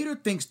 A leader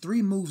thinks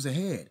 3 moves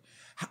ahead.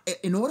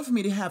 In order for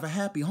me to have a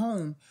happy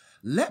home,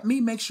 let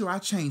me make sure I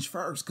change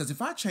first. Because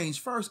if I change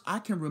first, I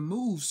can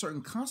remove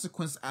certain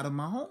consequences out of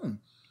my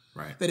home.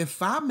 Right. That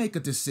if I make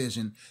a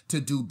decision to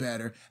do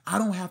better, I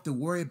don't have to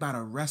worry about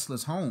a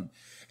restless home.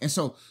 And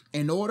so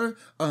in order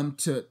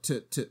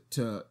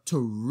to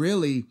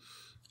really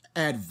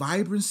add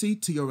vibrancy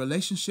to your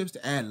relationships,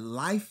 to add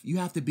life, you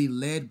have to be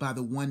led by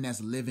the one that's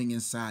living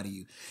inside of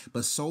you.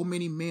 But so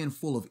many men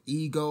full of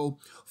ego,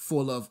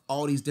 full of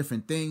all these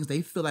different things,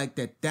 they feel like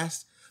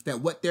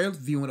that what their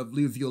view of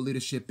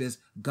leadership is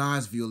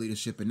God's view of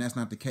leadership, and that's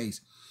not the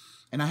case.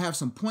 And I have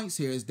some points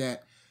here is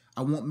that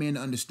I want men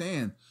to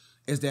understand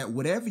is that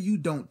whatever you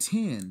don't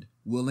tend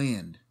will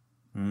end.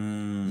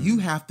 You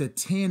have to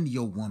tend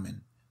your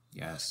woman.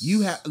 Yes.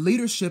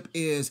 Leadership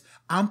is,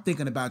 I'm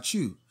thinking about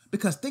you.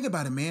 Because think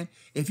about it, man.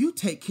 If you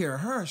take care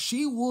of her,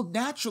 she will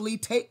naturally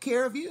take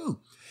care of you.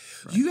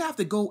 Right. You have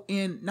to go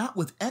in not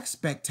with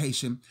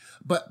expectation,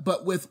 but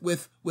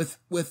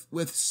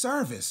with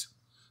service.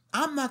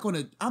 I'm not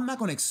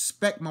gonna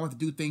expect my wife to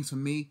do things for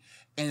me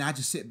and I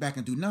just sit back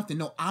and do nothing.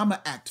 No, I'ma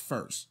act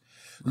first.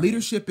 Right.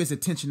 Leadership is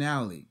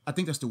intentionality. I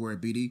think that's the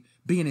word, BD.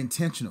 Being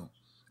intentional.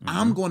 Mm-hmm.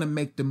 I'm going to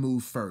make the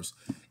move first.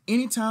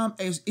 Anytime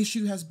an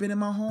issue has been in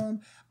my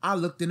home, I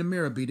looked in the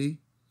mirror, BD.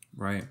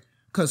 Right.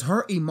 Because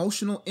her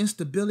emotional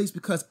instability is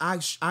because I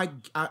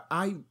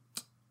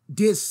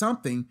did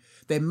something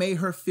that made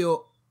her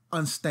feel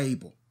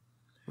unstable.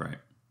 Right.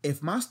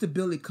 If my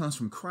stability comes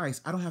from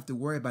Christ, I don't have to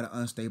worry about an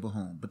unstable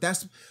home. But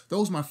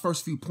those are my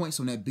first few points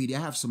on that, BD. I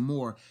have some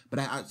more, but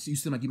you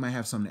seem like you might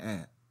have something to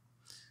add.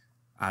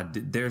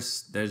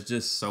 There's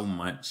just so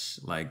much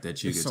like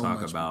that you could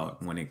talk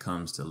about when it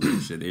comes to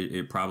leadership.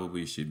 It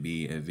probably should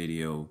be a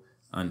video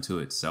unto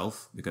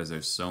itself because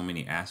there's so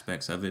many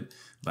aspects of it.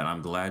 But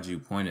I'm glad you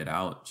pointed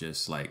out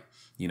just like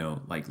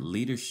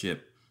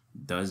leadership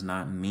does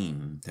not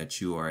mean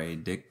that you are a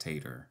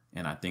dictator.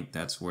 And I think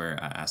that's where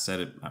I said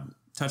it, I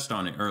touched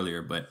on it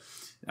earlier, but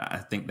I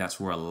think that's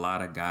where a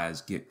lot of guys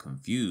get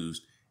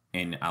confused.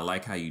 And I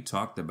like how you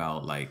talked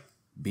about like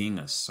being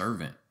a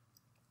servant.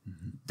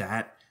 Mm-hmm.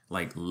 That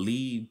like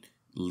lead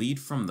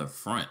from the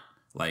front.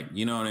 Like,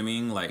 you know what I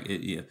mean? Like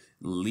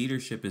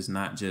leadership is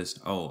not just,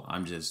 oh,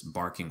 I'm just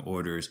barking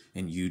orders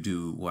and you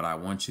do what I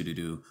want you to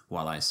do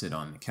while I sit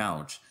on the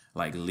couch.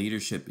 Like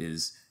leadership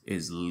is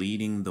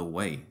leading the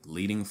way,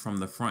 leading from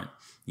the front.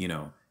 You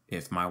know,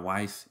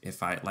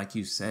 like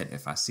you said,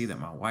 if I see that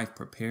my wife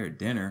prepared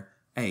dinner,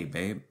 hey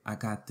babe, I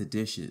got the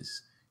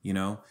dishes. You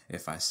know,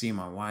 if I see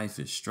my wife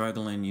is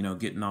struggling, you know,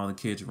 getting all the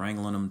kids,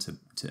 wrangling them to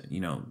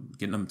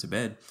getting them to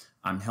bed,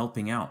 I'm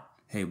helping out.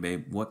 hey,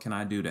 babe, what can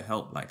I do to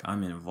help? Like,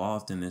 I'm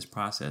involved in this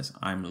process.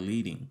 I'm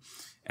leading.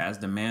 As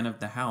the man of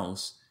the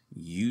house,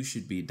 you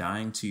should be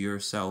dying to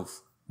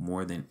yourself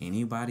more than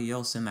anybody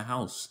else in the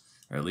house.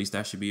 Or at least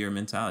that should be your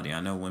mentality.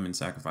 I know women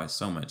sacrifice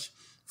so much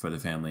for the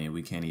family, and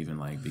we can't even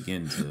like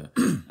begin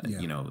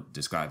to,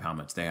 describe how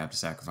much they have to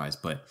sacrifice.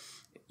 But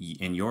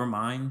in your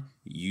mind,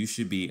 you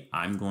should be,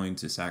 I'm going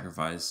to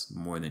sacrifice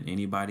more than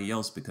anybody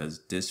else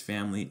because this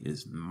family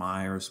is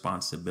my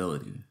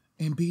responsibility.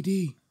 And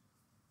BD,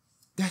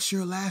 that's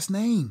your last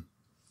name.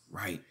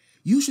 Right.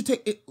 You should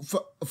take it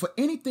for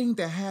anything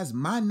that has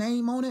my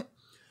name on it.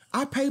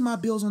 I pay my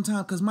bills on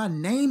time because my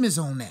name is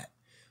on that.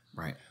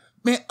 Right.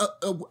 Man,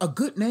 a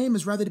good name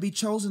is rather to be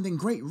chosen than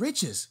great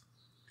riches.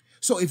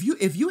 So if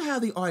you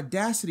have the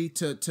audacity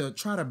to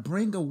try to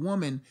bring a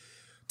woman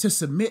to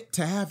submit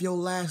to have your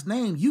last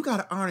name, you got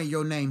to honor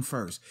your name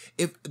first.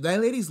 If that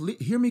ladies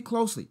hear me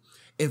closely,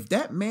 if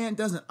that man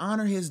doesn't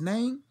honor his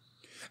name,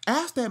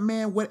 ask that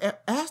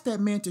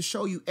man to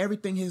show you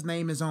everything his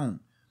name is on,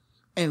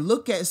 and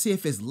look at see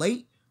if it's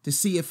late, to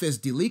see if it's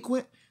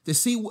delinquent, to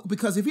see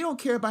because if you don't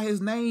care about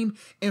his name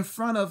in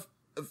front of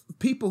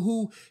people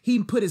who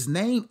he put his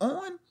name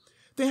on,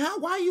 then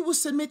why you would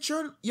submit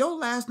your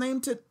last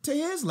name to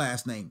his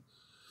last name?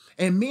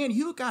 And men,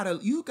 you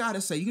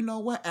gotta say, you know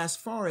what? As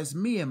far as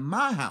me and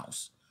my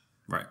house,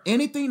 right,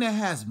 anything that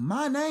has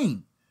my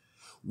name,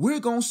 we're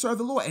gonna serve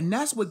the Lord, and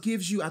that's what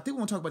gives you. I think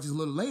we're gonna talk about this a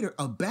little later.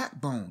 A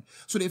backbone,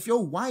 so that if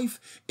your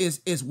wife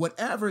is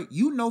whatever,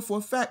 you know for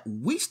a fact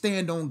we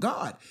stand on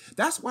God.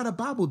 That's why the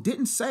Bible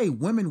didn't say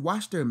women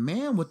watch their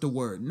man with the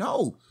word.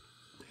 No.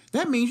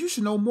 That means you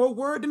should know more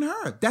word than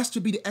her. That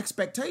should be the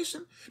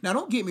expectation. Now,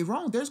 don't get me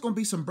wrong. There's going to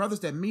be some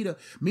brothers that meet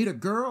a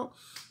girl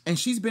and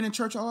she's been in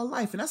church all her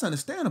life, and that's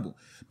understandable.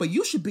 But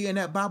you should be in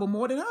that Bible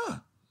more than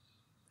her.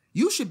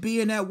 You should be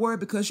in that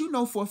word because you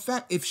know for a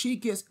fact if she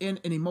gets in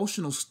an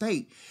emotional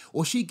state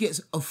or she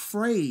gets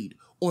afraid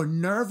or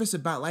nervous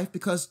about life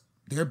because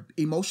they're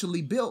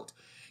emotionally built,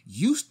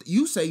 you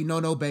say,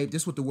 no, babe,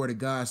 this is what the word of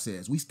God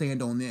says. We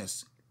stand on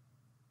this.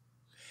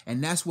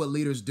 And that's what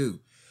leaders do.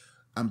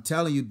 I'm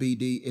telling you,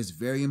 BD, it's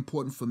very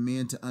important for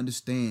men to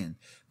understand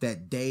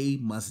that they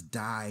must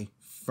die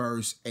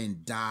first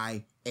and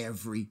die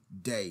every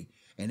day.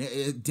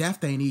 And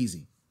death ain't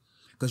easy.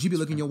 Because you be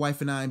looking at your wife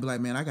and I and be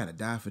like, man, I got to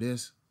die for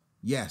this.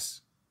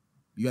 Yes.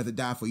 You have to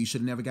die for it. You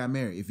should have never got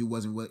married if you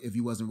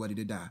wasn't ready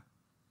to die.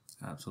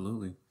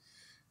 Absolutely.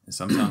 And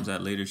sometimes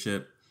that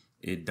leadership,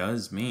 it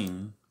does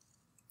mean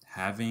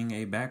having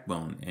a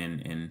backbone.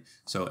 And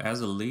so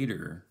as a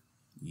leader,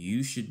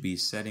 you should be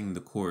setting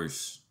the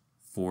course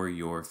for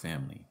your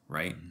family,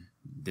 right? Mm-hmm.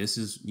 This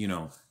is,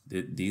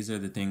 these are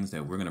the things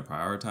that we're going to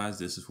prioritize.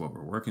 This is what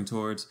we're working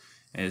towards.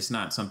 And it's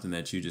not something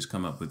that you just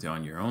come up with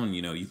on your own.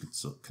 You can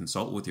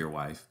consult with your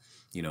wife,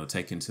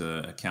 take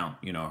into account,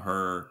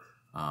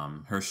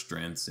 her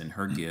strengths and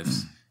her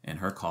gifts and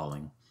her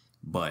calling.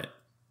 But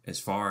as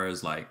far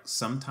as like,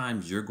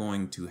 sometimes you're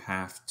going to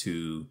have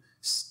to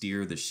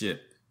steer the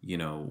ship,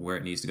 where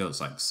it needs to go.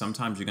 It's like,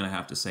 sometimes you're going to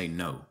have to say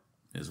no.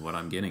 Is what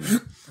I'm getting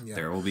at. Yeah.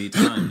 There will be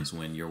times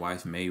when your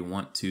wife may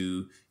want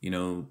to,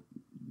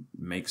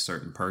 make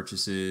certain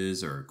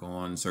purchases or go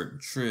on certain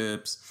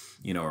trips,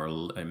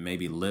 or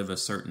maybe live a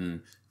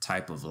certain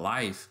type of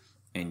life.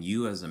 And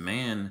you as a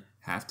man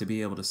have to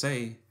be able to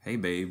say, hey,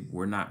 babe,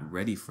 we're not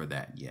ready for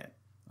that yet.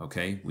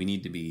 Okay. We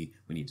need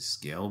to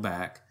scale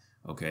back.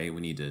 Okay. We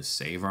need to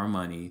save our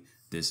money.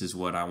 This is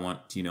what I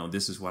want.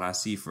 This is what I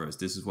see for us.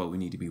 This is what we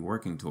need to be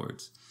working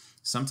towards.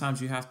 Sometimes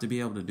you have to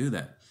be able to do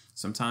that.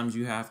 Sometimes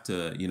you have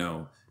to,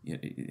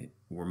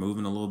 we're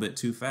moving a little bit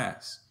too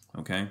fast.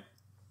 Okay.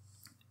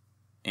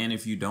 And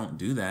if you don't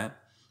do that,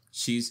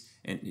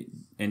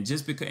 and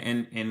just because,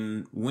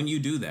 and when you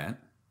do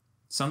that,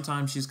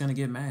 sometimes she's going to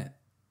get mad,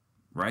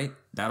 right?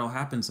 That'll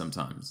happen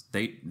sometimes.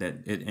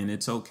 And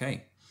it's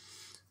okay.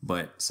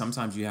 But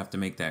sometimes you have to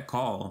make that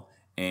call,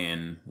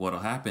 and what'll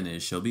happen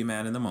is she'll be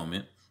mad in the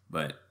moment,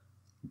 but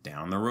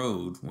down the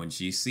road when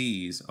she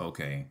sees,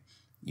 okay,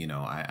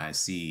 I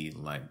see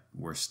like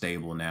we're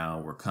stable now.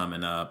 We're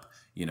coming up.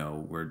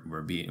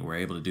 We're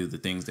able to do the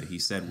things that he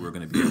said we're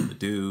going to be able to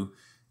do.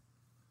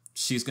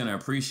 She's going to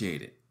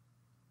appreciate it.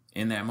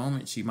 In that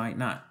moment, she might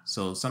not.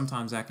 So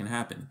sometimes that can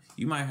happen.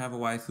 You might have a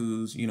wife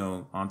who's,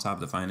 on top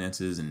of the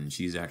finances and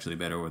she's actually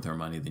better with her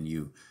money than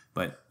you.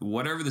 But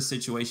whatever the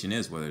situation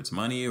is, whether it's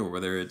money or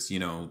whether it's,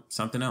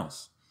 something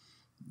else,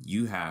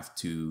 you have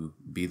to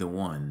be the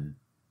one.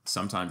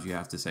 Sometimes you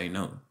have to say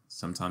no.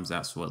 Sometimes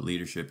that's what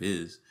leadership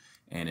is.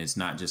 And it's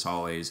not just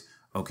always,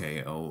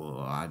 okay,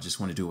 I just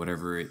want to do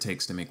whatever it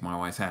takes to make my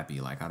wife happy.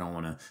 Like, I don't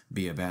want to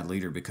be a bad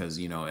leader because,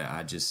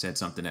 I just said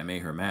something that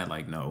made her mad.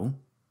 Like, no.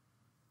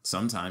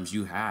 Sometimes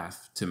you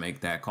have to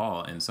make that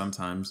call, and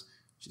sometimes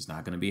she's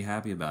not going to be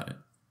happy about it.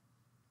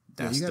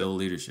 That's still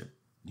leadership.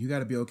 You got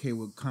to be okay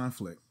with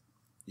conflict.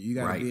 You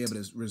got to be able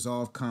to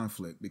resolve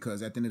conflict,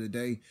 because at the end of the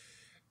day,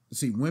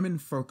 see, women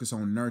focus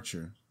on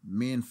nurture,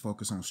 men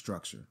focus on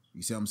structure.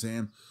 You see what I'm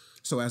saying?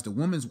 So as the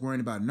woman's worrying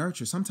about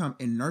nurture, sometimes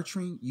in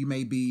nurturing, you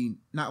may be,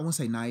 not I won't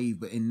say naive,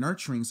 but in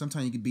nurturing,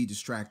 sometimes you can be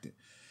distracted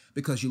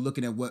because you're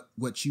looking at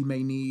what you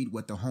may need,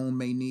 what the home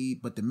may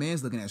need, but the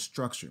man's looking at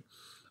structure.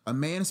 A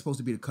man is supposed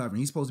to be the covering.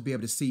 He's supposed to be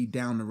able to see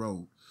down the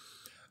road.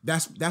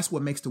 That's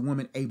what makes the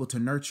woman able to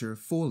nurture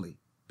fully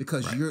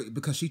because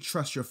because she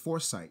trusts your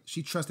foresight.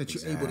 She trusts that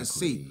you're able to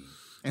see.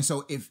 And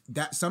so if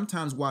that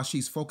sometimes while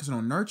she's focusing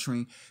on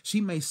nurturing, she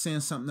may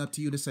send something up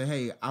to you to say,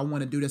 hey, I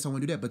want to do this, I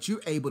want to do that. But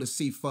you're able to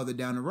see further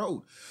down the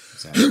road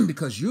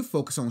because you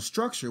focus on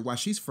structure while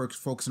she's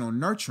focusing on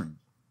nurturing.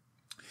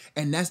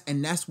 And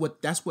that's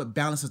what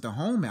balances the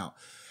home out.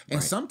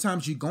 And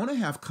sometimes you're going to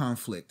have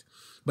conflict,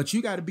 but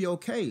you got to be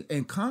okay.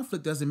 And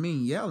conflict doesn't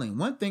mean yelling.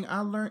 One thing I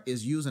learned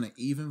is using an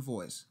even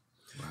voice.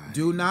 Right.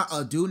 Do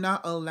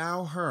not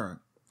allow her.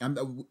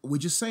 We're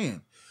just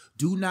saying,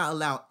 do not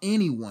allow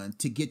anyone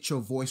to get your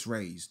voice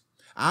raised.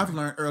 I've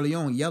learned early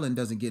on, yelling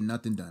doesn't get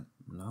nothing done.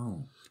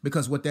 No.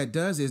 Because what that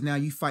does is now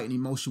you fighting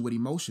emotion with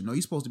emotion. No,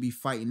 you're supposed to be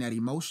fighting that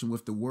emotion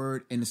with the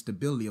word and the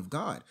stability of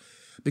God.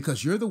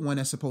 Because you're the one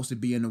that's supposed to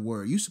be in the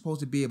word. You're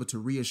supposed to be able to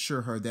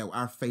reassure her that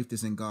our faith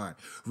is in God.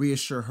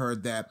 Reassure her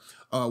that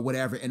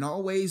whatever. And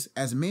always,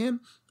 as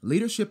men,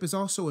 leadership is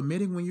also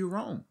admitting when you're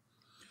wrong.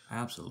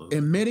 Absolutely.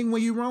 Admitting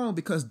when you're wrong,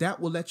 because that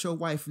will let your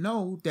wife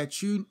know that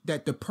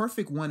the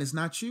perfect one is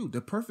not you.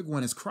 The perfect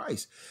one is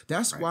Christ.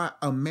 That's why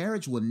a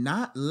marriage will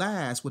not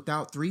last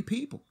without 3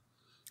 people.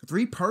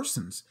 3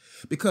 persons,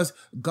 because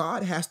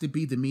God has to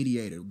be the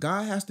mediator.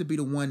 God has to be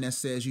the one that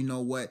says, you know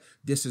what,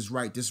 this is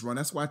right, this is wrong.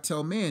 That's why I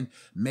tell men,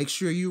 make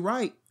sure you're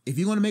right. If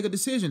you're going to make a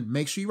decision,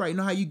 make sure you're right. You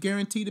know how you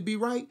guarantee to be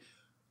right?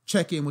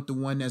 Check in with the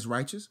one that's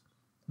righteous,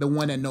 the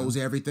one that knows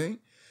everything.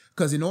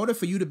 Because in order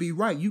for you to be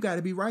right, you got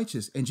to be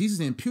righteous. And Jesus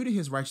imputed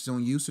his righteousness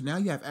on you. So now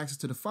you have access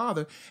to the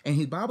Father. And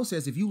his Bible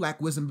says if you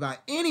lack wisdom about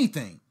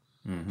anything,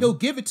 he'll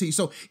give it to you.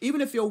 So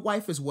even if your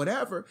wife is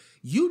whatever,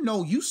 you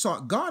know you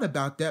sought God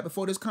about that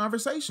before this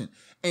conversation.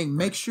 And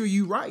make sure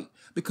you're right.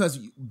 Because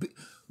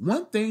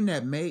one thing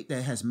that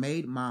has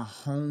made my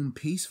home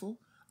peaceful,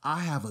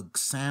 I have a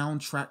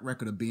sound track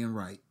record of being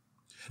right.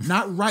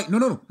 Not right.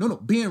 No.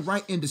 Being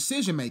right in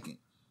decision making.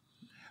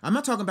 I'm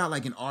not talking about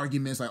like in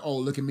arguments, like, oh,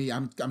 look at me,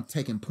 I'm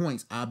taking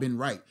points. I've been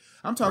right.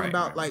 I'm talking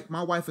about like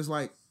my wife is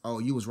like, oh,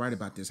 you was right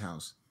about this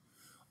house.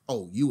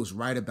 Oh, you was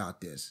right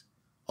about this.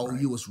 Oh,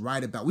 you was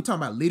right about. We're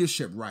talking about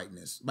leadership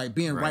rightness, like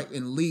being right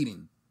in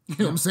leading. You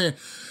know what I'm saying?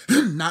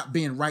 Not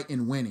being right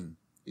in winning.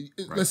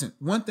 Listen,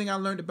 one thing I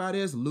learned about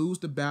is lose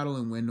the battle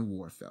and win the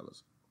war,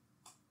 fellas.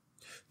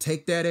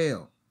 Take that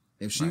L.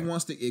 If she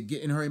wants to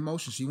get in her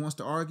emotions, she wants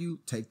to argue,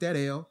 take that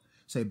L.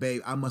 Say,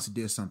 babe, I must have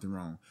did something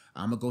wrong.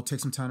 I'm going to go take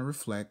some time to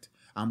reflect.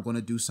 I'm going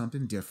to do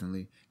something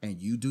differently. And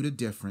you do the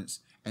difference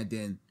and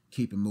then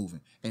keep it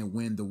moving and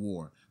win the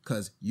war.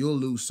 Because you'll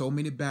lose so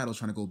many battles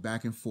trying to go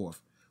back and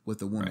forth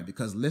with a woman. Right.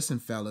 Because listen,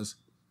 fellas,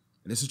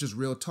 this is just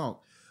real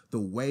talk.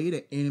 The way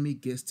the enemy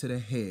gets to the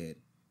head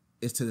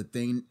is to the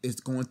thing, it's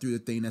going through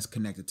the thing that's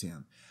connected to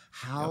him.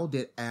 How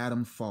did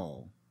Adam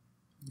fall?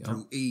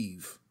 Through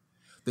Eve.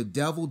 The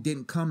devil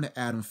didn't come to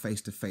Adam face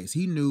to face.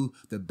 He knew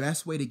the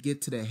best way to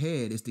get to the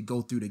head is to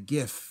go through the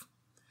gift.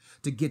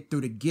 To get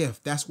through the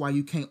gift. That's why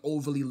you can't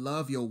overly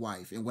love your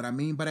wife. And what I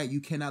mean by that,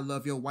 you cannot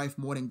love your wife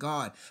more than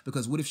God.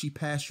 Because what if she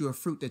passed you a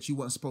fruit that you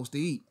weren't supposed to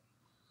eat?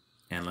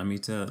 And let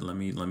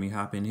me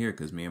hop in here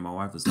because me and my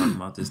wife was talking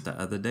about this the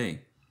other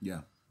day.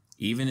 Yeah.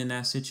 Even in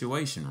that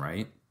situation,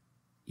 right?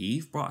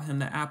 Eve brought him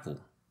the apple.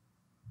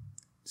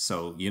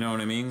 So, you know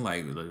what I mean?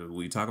 Like,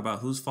 we talk about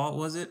whose fault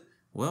was it?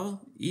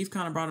 Well, Eve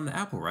kind of brought him the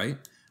apple, right?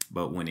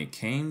 But when it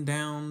came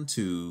down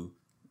to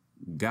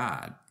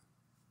God,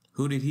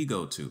 who did he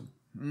go to?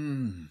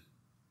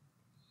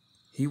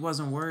 He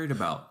wasn't worried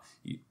about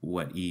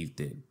what Eve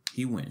did.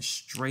 He went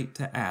straight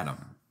to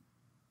Adam.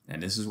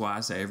 And this is why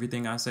I say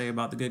everything I say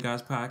about the Good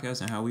Guys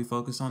podcast and how we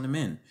focus on the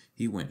men.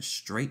 He went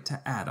straight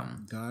to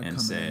Adam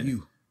and said,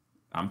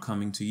 I'm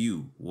coming to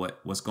you.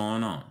 What's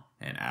going on?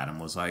 And Adam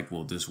was like,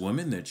 well, this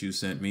woman that you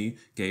sent me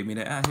gave me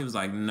the apple. He was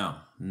like, no.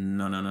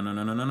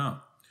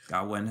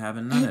 God wasn't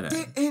having none of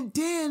that. And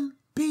then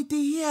BD,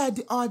 he had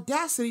the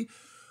audacity.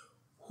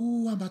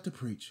 Ooh, I'm about to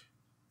preach.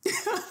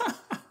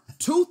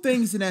 2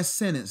 things in that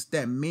sentence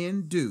that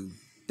men do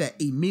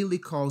that immediately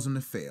cause them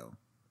to fail.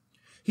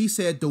 He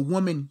said, the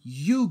woman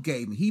you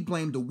gave me. He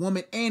blamed the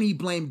woman and he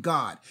blamed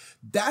God.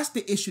 That's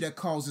the issue that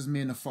causes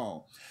men to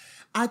fall.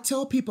 I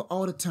tell people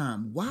all the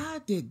time, why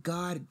did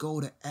God go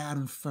to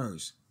Adam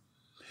first?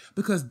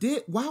 Because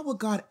why would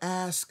God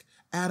ask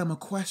Adam a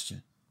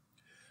question?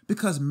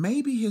 Because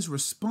maybe his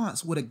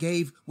response would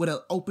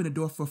have opened the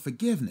door for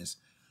forgiveness.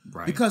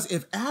 Right. Because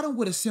if Adam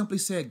would have simply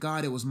said,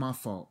 God, it was my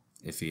fault.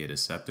 If he had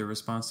accepted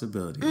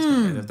responsibility as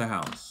the head of the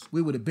house,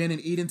 we would have been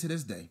in Eden to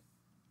this day.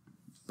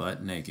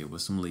 Butt naked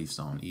with some leaves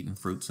on, eating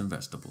fruits and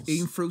vegetables.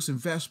 Eating fruits and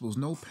vegetables,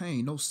 no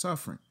pain, no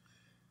suffering.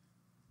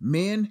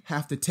 Men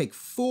have to take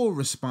full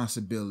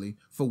responsibility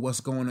for what's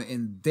going on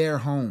in their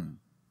home.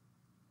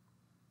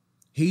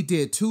 He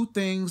did two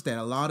things that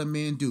a lot of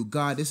men do.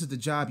 God, this is the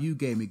job you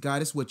gave me.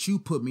 God, this is what you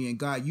put me in.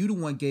 God, you the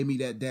one gave me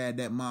that dad,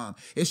 that mom.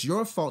 It's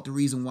your fault, the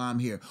reason why I'm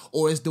here.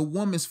 Or it's the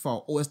woman's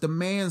fault. Or it's the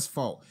man's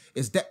fault.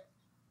 It's that.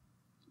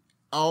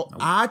 Oh, nope.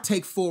 I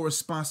take full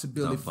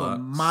responsibility for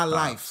my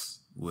life.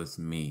 With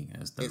me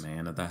as the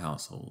man of the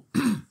household.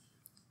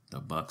 The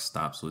buck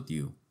stops with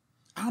you.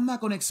 I'm not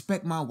going to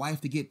expect my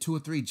wife to get 2 or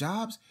 3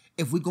 jobs.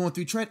 If we're going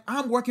through trade,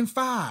 I'm working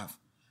 5.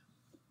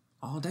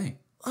 All day.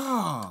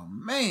 Oh,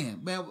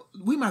 man.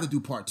 We might have to do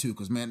part 2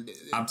 because, man.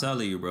 I'm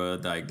telling you, bro,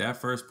 like that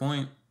first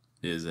point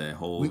is a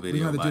whole video. We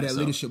have to do that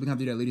leadership. We're going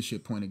to do that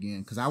leadership point again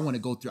because I want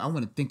to go through, I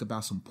want to think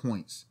about some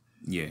points.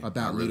 Yeah, about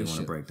I really leadership.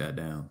 Want to break that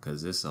down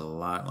because it's a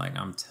lot. Like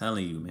I'm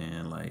telling you,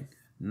 man, like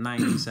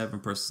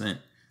 97%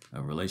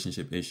 of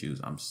relationship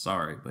issues, I'm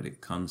sorry, but it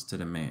comes to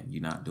the man.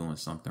 You're not doing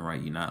something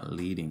right. You're not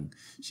leading.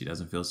 She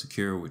doesn't feel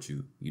secure with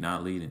you. You're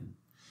not leading.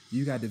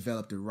 You got to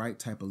develop the right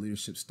type of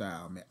leadership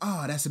style, man.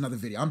 Oh, that's another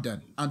video. I'm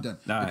done. All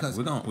right, because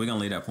we're gonna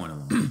leave that point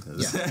alone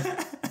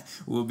because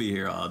we'll be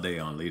here all day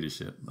on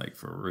leadership, like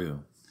for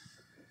real.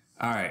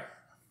 All right,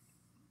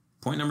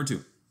 point number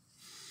 2.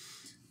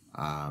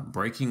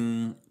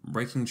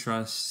 Breaking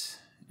trust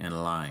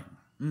and lying.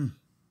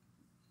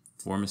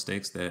 4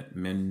 mistakes that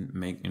men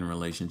make in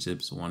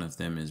relationships. One of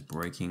them is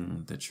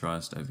breaking the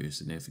trust of your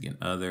significant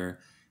other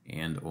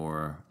and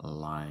or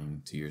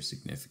lying to your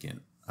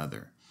significant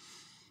other.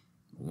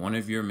 One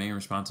of your main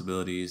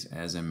responsibilities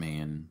as a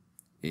man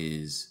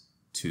is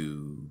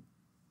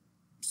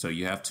so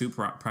you have 2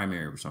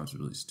 primary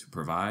responsibilities: to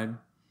provide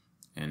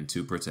and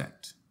to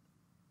protect,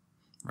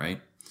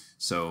 right?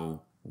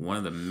 So one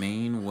of the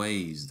main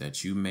ways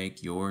that you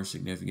make your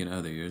significant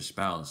other, your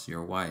spouse,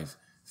 your wife,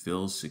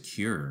 feel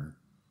secure,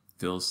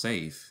 feel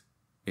safe,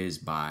 is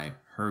by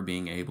her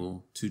being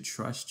able to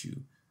trust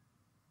you,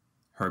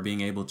 her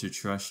being able to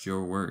trust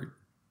your word.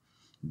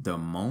 The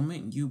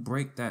moment you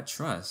break that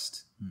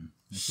trust,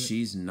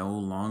 she's no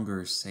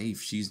longer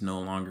safe. She's no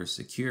longer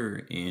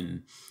secure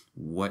in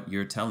what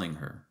you're telling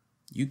her.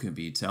 You could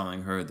be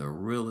telling her the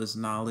realest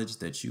knowledge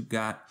that you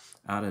got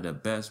out of the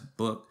best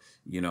book.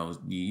 You know,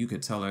 you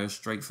could tell her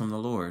straight from the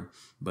Lord.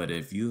 But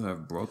if you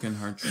have broken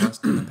her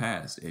trust in the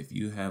past, if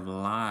you have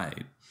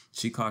lied,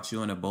 she caught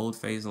you in a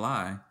bold-faced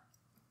lie,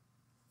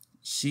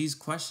 she's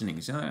questioning.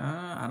 She's like,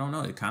 I don't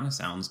know. It kind of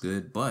sounds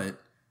good,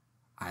 but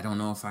I don't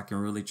know if I can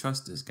really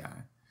trust this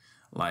guy.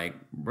 Like,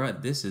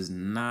 bruh, this is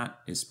not,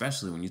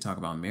 especially when you talk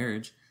about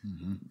marriage,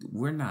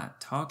 we're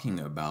not talking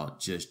about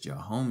just your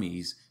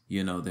homies,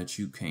 you know, that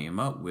you came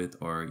up with,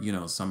 or, you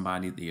know,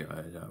 somebody,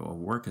 a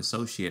work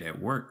associate at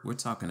work. We're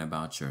talking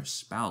about your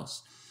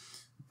spouse.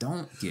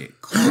 Don't get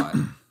caught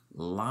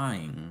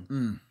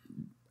lying.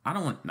 I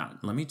don't want,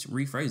 let me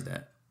rephrase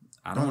that.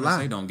 I don't want to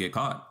say don't get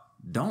caught.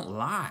 Don't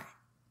lie.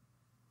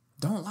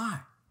 Don't lie.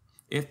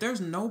 If there's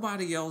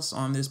nobody else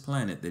on this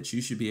planet that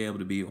you should be able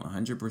to be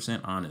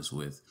 100% honest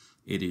with,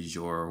 it is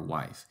your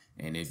wife.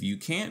 And if you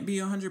can't be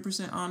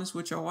 100% honest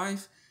with your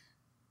wife,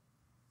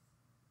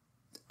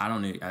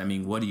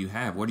 what do you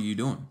have? What are you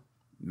doing?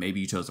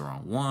 Maybe you chose the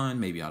wrong one.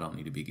 Maybe I don't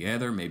need to be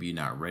together. Maybe you're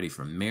not ready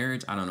for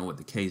marriage. I don't know what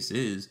the case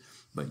is,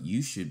 but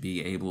you should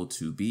be able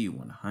to be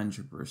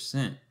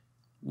 100%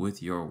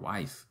 with your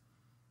wife.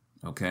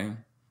 Okay?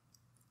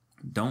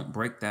 Don't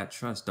break that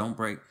trust. Don't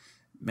break,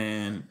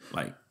 man,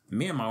 like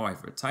me and my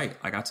wife are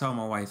tight. Like I tell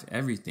my wife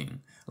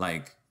everything.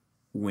 Like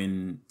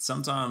when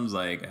sometimes,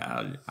 like,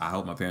 I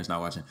hope my parents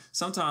not watching.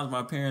 Sometimes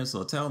my parents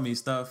will tell me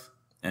stuff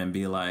and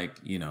be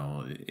like,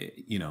 don't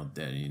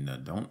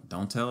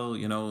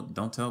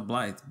tell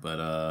Blythe,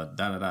 but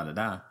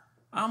da.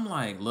 I'm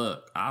like,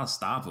 look, I'll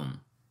stop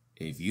him.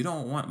 If you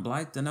don't want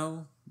Blythe to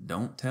know,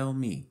 don't tell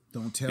me.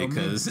 Don't tell me.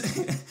 Because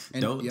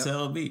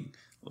tell me.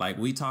 Like,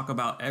 we talk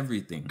about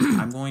everything.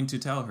 I'm going to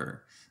tell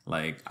her.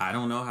 Like, I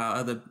don't know how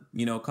other,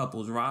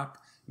 couples rock.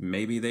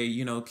 Maybe they,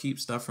 keep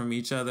stuff from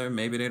each other.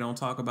 Maybe they don't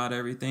talk about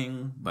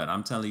everything. But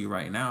I'm telling you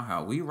right now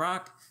how we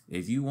rock.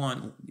 If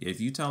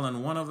you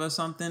telling one of us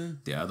something,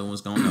 the other one's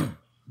going to know.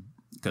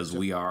 Because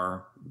we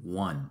are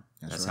one.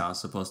 That's right. How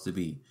it's supposed to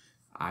be.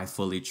 I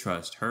fully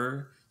trust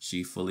her.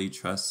 She fully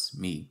trusts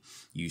me.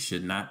 You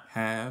should not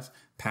have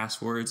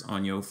passwords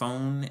on your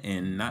phone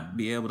and not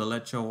be able to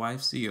let your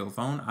wife see your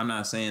phone. I'm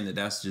not saying that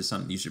that's just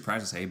something you should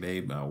practice. Hey,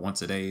 babe,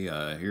 once a day,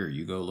 here,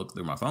 you go look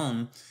through my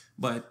phone.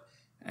 But,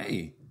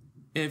 hey,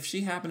 if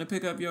she happened to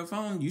pick up your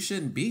phone, you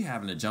shouldn't be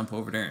having to jump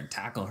over there and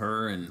tackle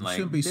her and you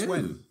shouldn't be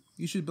sweating.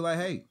 You should be like,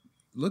 hey,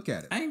 look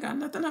at it. I ain't got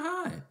nothing to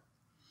hide.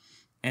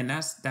 And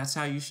that's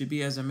how you should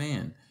be as a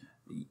man.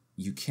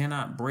 You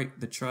cannot break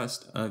the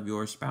trust of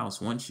your spouse.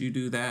 Once you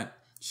do that,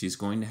 she's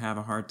going to have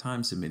a hard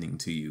time submitting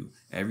to you.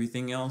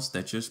 Everything else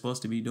that you're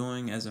supposed to be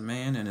doing as a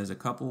man and as a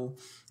couple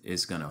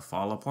is going to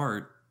fall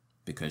apart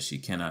because she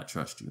cannot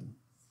trust you.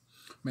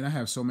 Man, I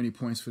have so many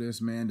points for this,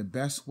 man. The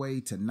best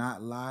way to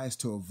not lie is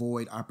to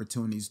avoid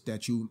opportunities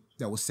that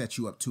will set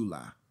you up to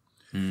lie.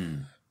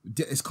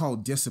 It's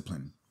called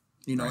discipline.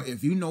 Right.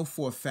 If you know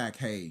for a fact,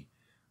 hey,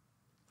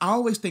 I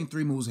always think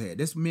 3 moves ahead.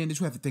 This you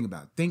have to think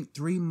about. Think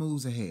 3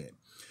 moves ahead.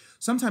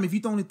 sometimes if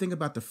you only think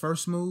about the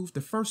first move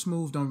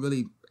don't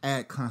really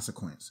add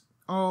consequence.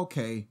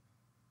 Okay,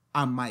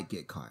 I might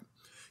get caught.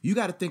 You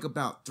got to think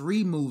about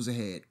 3 moves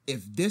ahead.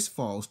 If this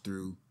falls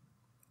through,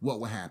 what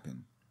will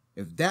happen?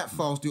 If that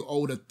falls through,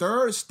 the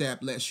third step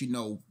lets you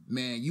know,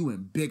 man, you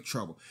in big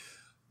trouble.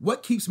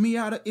 What keeps me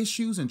out of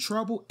issues and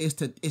trouble is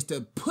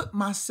to put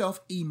myself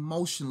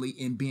emotionally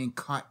in being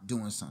caught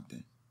doing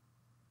something.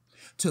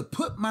 To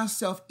put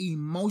myself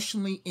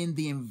emotionally in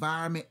the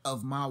environment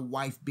of my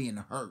wife being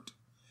hurt.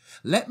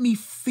 Let me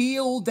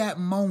feel that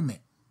moment.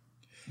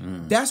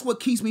 That's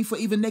what keeps me from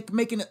even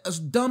making a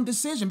dumb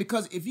decision.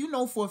 Because if you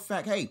know for a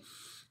fact, hey,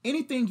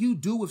 anything you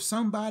do with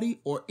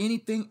somebody or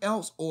anything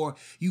else, or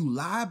you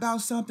lie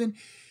about something,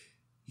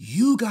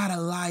 you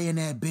gotta lie in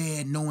that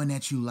bed knowing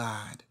that you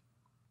lied.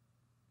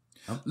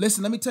 Oh.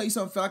 Listen, let me tell you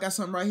something, Phil. I got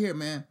something right here,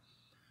 man.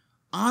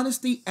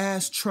 Honesty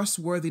adds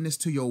trustworthiness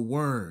to your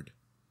word.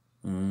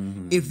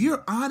 Mm-hmm. If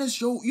you're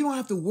honest, you don't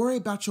have to worry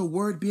about your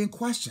word being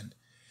questioned.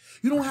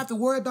 You don't have to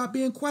worry about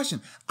being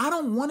questioned. I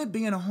don't want to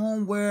be in a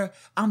home where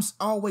I'm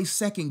always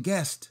second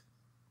guessed.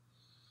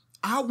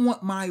 I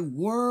want my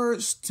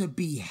words to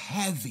be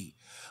heavy,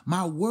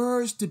 my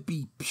words to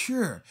be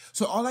pure.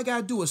 So all I got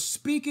to do is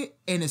speak it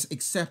and it's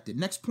accepted.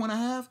 Next point I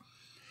have,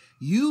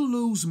 you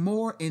lose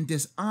more in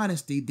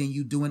dishonesty than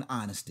you do in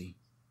honesty.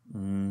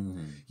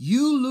 Mm-hmm.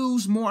 You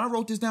lose more. I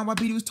wrote this down while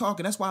BD was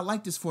talking. That's why I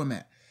like this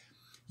format.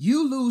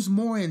 You lose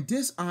more in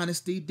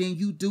dishonesty than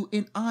you do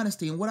in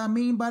honesty. And what I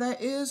mean by that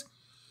is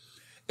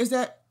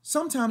that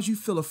sometimes you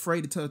feel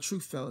afraid to tell the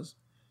truth, fellas.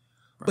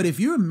 Right. But if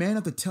you're a man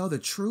enough to tell the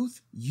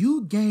truth,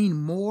 you gain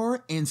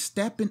more in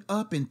stepping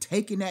up and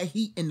taking that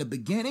heat in the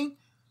beginning.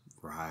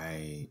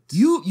 Right.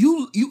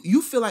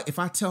 You feel like if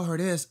I tell her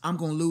this, I'm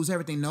going to lose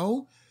everything.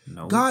 No.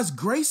 God's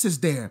grace is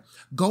there.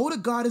 Go to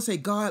God and say,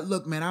 God,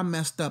 look, man, I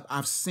messed up.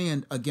 I've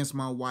sinned against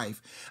my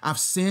wife. I've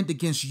sinned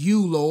against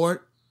you,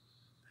 Lord.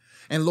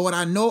 And Lord,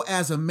 I know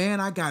as a man,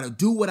 I got to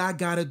do what I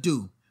got to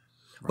do.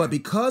 Right. But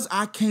because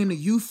I came to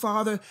you,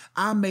 Father,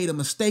 I made a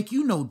mistake.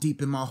 You know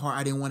deep in my heart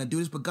I didn't want to do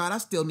this, but God, I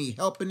still need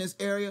help in this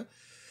area.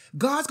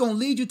 God's going to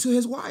lead you to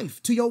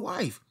your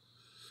wife.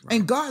 Right.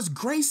 And God's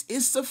grace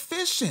is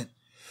sufficient.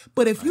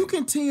 But if you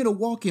continue to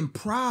walk in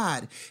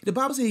pride, the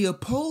Bible says he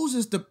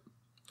opposes the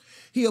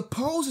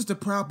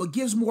proud, but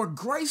gives more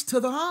grace to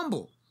the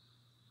humble.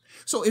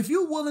 So if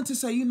you're willing to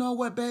say, you know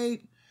what,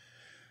 babe,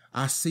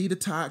 I see the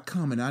tide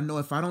coming. I know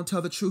if I don't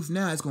tell the truth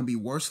now, it's going to be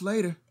worse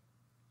later.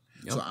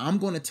 Yep. So I'm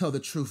going to tell the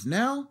truth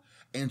now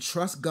and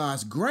trust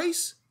God's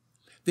grace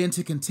than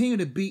to continue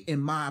to be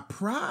in my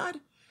pride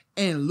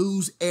and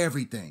lose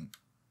everything.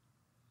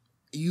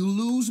 You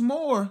lose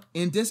more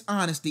in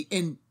dishonesty,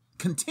 in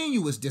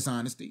continuous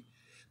dishonesty,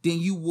 than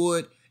you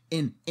would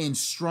in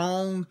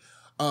strong,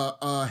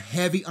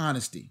 heavy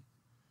honesty.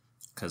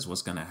 Because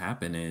what's going to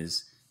happen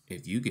is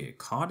if you get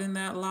caught in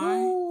that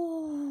lie,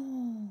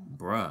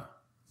 bruh,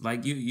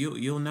 like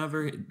you'll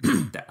never.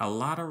 A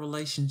lot of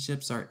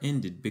relationships are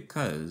ended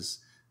because,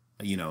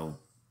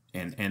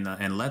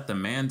 and let the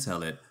man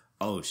tell it.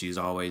 Oh, she's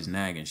always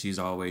nagging. She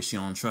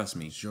don't trust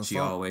me. She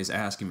always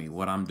asking me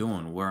what I'm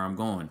doing, where I'm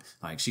going.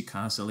 Like she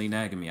constantly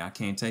nagging me. I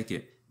can't take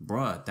it,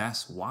 bruh.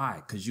 That's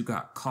why, because you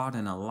got caught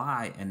in a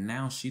lie, and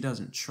now she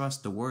doesn't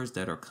trust the words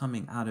that are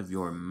coming out of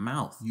your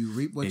mouth. You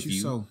reap what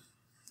you sow.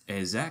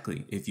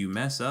 Exactly. If you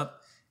mess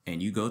up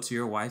and you go to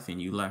your wife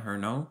and you let her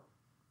know.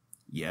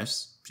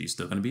 Yes, she's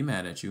still going to be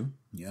mad at you.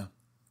 Yeah.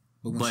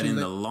 But in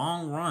the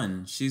long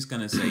run, she's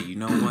going to say, you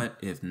know what?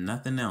 If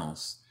nothing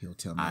else, he'll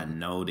tell me. I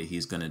know that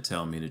he's going to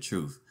tell me the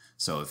truth.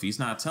 So if he's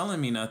not telling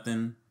me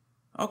nothing,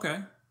 okay.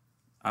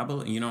 I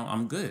believe,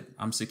 I'm good.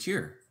 I'm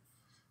secure.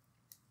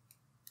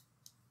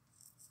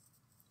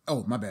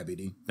 Oh, my bad,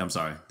 BD. I'm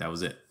sorry. That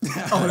was it.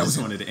 I just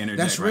wanted to interject.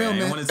 That's real,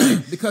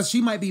 man. Because she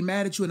might be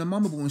mad at you in a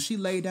moment, but when she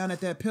lay down at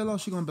that pillow,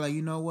 she's going to be like,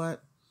 you know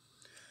what?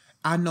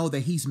 I know that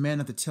he's man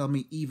enough to tell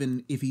me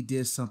even if he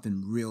did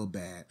something real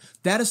bad.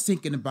 That is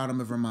thinking in the bottom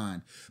of her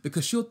mind.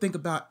 Because she'll think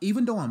about,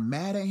 even though I'm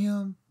mad at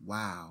him,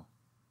 wow,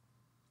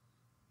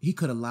 he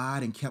could have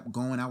lied and kept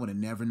going. I would have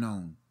never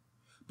known.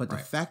 But the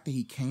fact that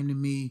he came to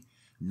me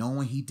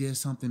knowing he did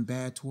something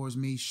bad towards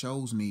me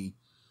shows me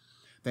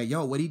that,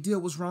 what he did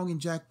was wrong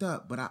and jacked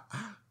up. But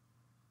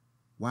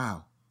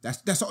wow.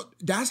 That's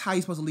how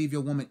you're supposed to leave your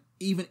woman,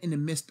 even in the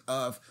midst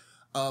of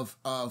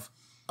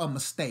a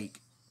mistake.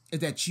 Is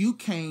that you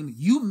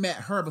met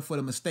her before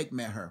the mistake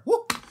met her.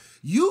 Woo!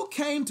 You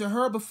came to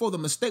her before the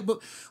mistake, but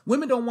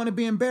women don't want to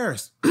be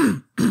embarrassed.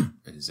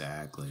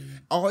 Exactly.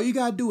 All you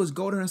got to do is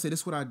go to her and say,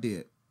 this is what I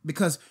did.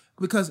 Because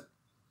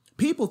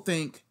people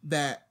think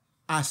that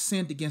I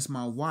sinned against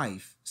my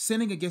wife.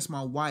 Sinning against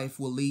my wife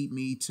will lead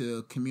me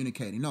to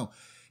communicating. No,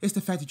 it's the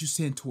fact that you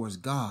sin towards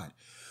God.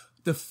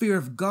 The fear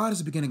of God is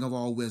the beginning of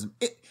all wisdom.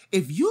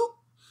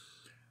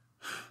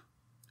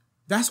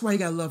 That's why you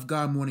got to love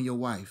God more than your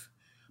wife.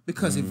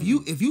 Because if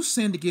you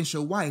sinned against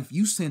your wife,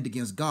 you sinned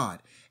against God.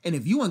 And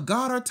if you and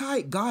God are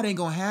tight, God ain't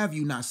going to have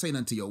you not say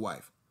nothing to your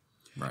wife.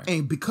 Right.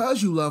 And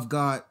because you love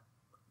God,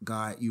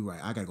 you're right.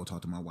 I got to go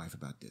talk to my wife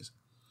about this.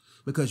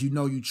 Because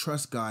you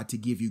trust God to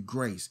give you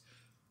grace.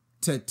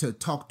 to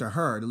talk to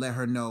her, to let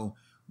her know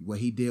what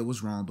he did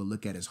was wrong, but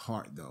look at his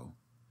heart, though.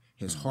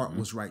 His heart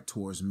was right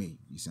towards me.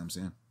 You see what I'm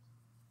saying?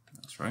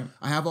 That's right.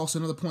 I have also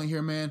another point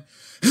here, man.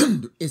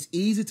 It's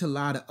easy to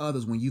lie to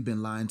others when you've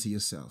been lying to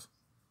yourself.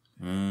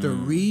 The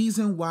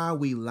reason why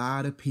we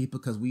lie to people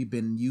because we've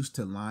been used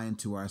to lying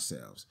to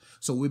ourselves.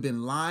 So we've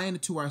been lying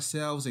to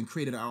ourselves and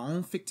created our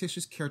own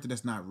fictitious character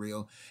that's not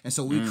real. And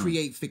so we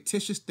create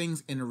fictitious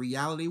things in the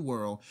reality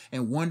world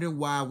and wonder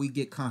why we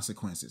get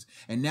consequences.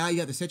 And now you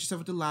have to set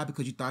yourself up to lie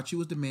because you thought you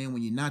was the man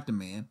when you're not the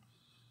man.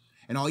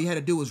 And all you had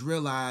to do was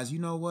realize, you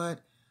know what?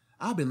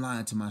 I've been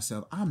lying to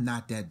myself. I'm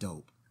not that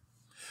dope.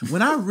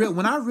 When I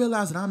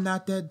realized that I'm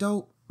not that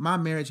dope, my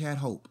marriage had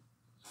hope.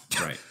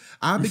 Right.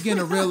 I began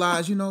to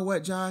realize, you know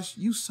what, Josh?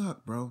 You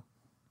suck, bro.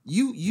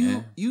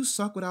 You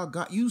suck without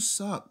God. You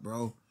suck,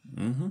 bro.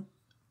 Mm-hmm.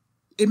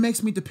 It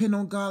makes me depend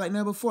on God like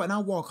never before. And I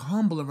walk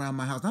humble around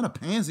my house. Not a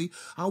pansy.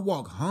 I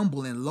walk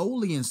humble and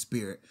lowly in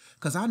spirit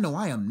because I know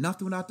I am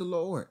nothing without the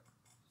Lord.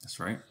 That's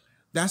right.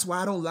 That's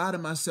why I don't lie to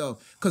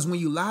myself. Because when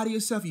you lie to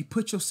yourself, you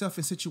put yourself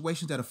in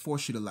situations that'll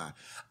force you to lie.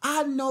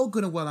 I know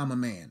good and well I'm a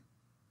man.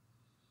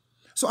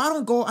 So I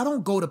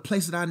don't go to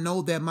places that I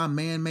know that my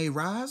man may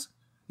rise.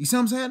 You see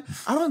what I'm saying?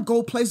 I don't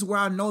go places where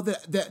I know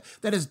that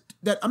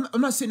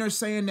I'm not sitting there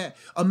saying that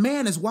a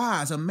man is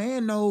wise. A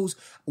man knows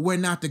where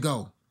not to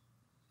go.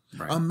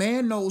 Right. A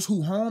man knows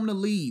who home to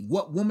leave,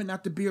 what woman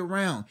not to be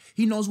around.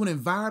 He knows what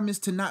environments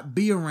to not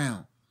be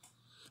around.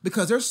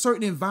 Because there's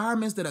certain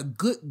environments that a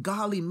good,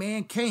 godly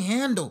man can't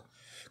handle.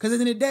 Because at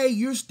the end of the day,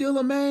 you're still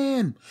a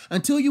man.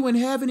 Until you in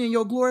heaven in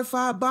your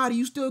glorified body,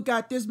 you still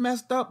got this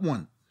messed up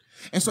one.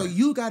 And so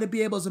you got to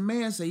be able as a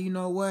man say, you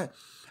know what?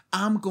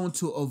 I'm going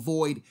to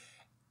avoid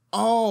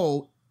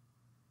all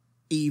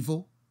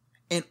evil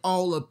and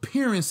all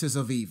appearances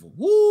of evil.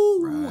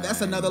 Woo! Right.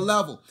 That's another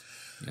level.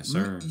 Yes,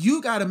 sir.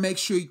 You got to make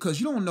sure, because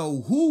you don't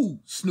know who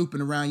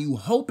snooping around you,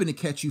 hoping to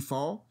catch you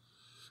fall.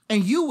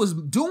 And you was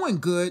doing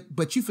good,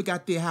 but you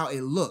forgot how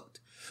it looked.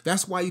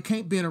 That's why you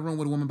can't be in a room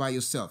with a woman by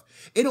yourself.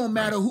 It don't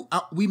matter who.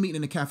 We meet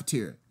in the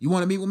cafeteria. You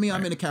want to meet with me?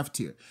 I'm in the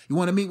cafeteria. You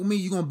want to meet with me?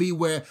 You're going to be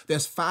where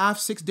there's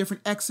 5-6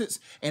 different exits,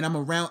 and I'm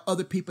around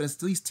other people that's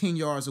at least 10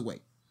 yards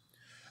away.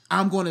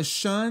 I'm going to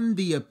shun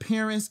the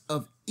appearance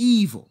of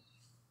evil.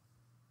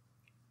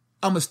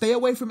 I'm going to stay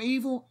away from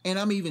evil, and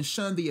I'm even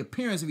shun the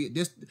appearance of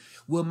it.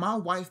 Will my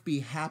wife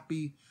be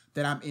happy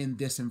that I'm in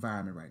this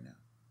environment right now?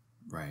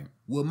 Right.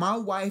 Will my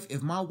wife,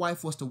 if my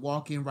wife was to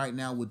walk in right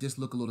now, would this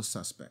look a little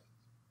suspect?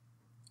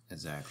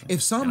 Exactly.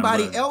 If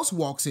somebody else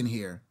walks in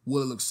here,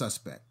 will it look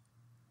suspect?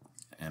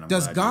 And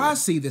does God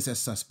see this as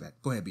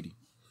suspect? Go ahead, BD.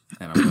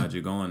 And I'm glad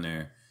you're going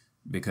there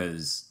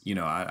because,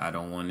 I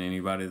don't want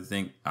anybody to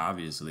think,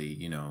 obviously,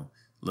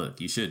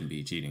 look, you shouldn't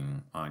be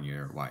cheating on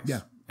your wife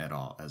at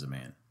all as a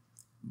man.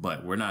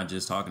 But we're not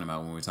just talking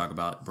about, when we talk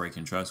about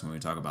breaking trust, when we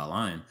talk about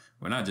lying,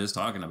 we're not just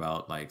talking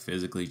about like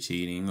physically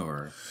cheating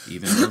or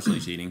even emotionally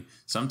cheating.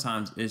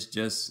 Sometimes it's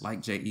just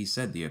like J.E.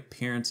 said, the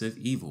appearance of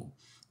evil.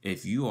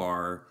 If you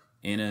are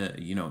in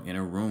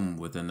a room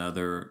with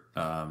another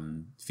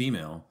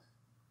female,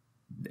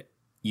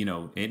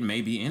 it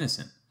may be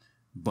innocent.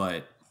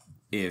 But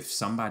if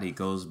somebody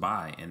goes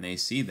by and they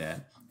see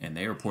that and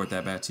they report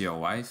that back to your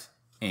wife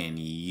and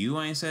you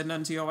ain't said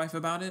nothing to your wife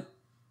about it,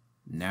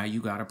 now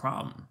you got a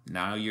problem.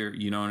 Now you're,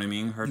 you know what I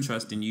mean? Her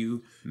trust in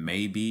you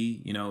may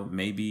be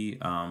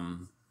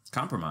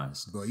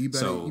compromised. Well, you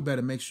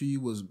better make sure you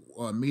was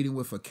meeting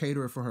with a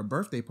caterer for her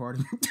birthday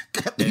party.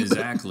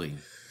 Exactly.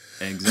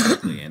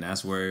 And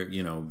that's where,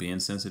 being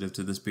sensitive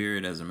to the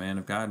spirit as a man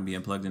of God and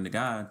being plugged into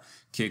God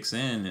kicks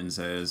in and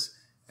says,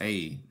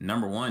 hey,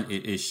 number one,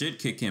 it should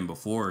kick in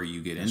before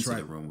you get into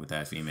the room with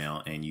that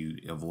female and you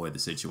avoid the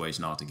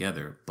situation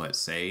altogether. But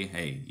say,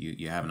 hey,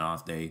 you have an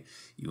off day,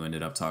 you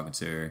ended up talking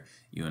to her,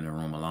 you in the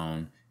room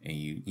alone, and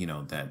you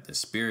know that the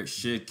spirit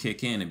should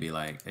kick in and be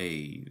like,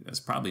 hey, that's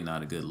probably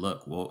not a good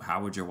look. Well,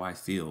 how would your wife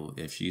feel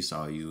if she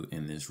saw you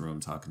in this room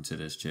talking to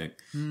this chick,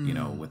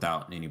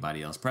 without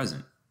anybody else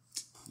present?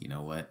 You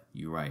know what?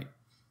 You're right.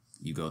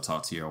 You go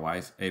talk to your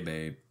wife. Hey,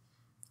 babe,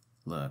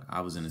 look, I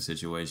was in a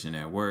situation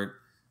at work.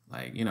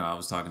 Like, I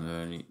was talking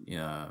to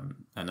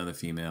another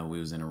female.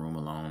 We was in a room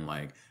alone.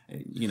 Like,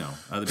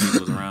 other people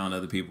was around.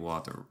 Other people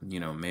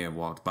may have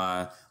walked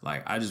by.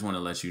 Like, I just want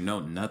to let you know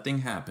nothing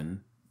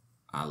happened.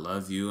 I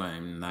love you.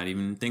 I'm not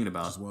even thinking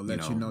about. Just want to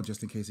let you know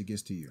just in case it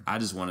gets to you. I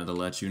just wanted to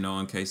let you know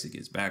in case it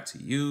gets back to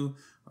you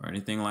or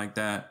anything like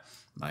that.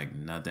 Like,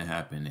 nothing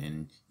happened.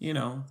 And,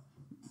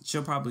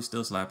 she'll probably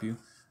still slap you.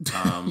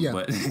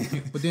 But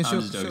then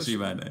she'll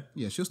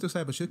still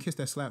slap, but she'll kiss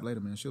that slap later,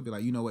 man. She'll be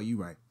like, you know what, you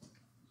right.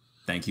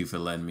 Thank you for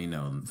letting me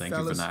know. Thank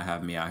you for not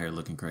having me out here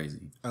looking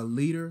crazy. A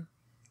leader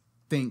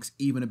thinks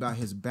even about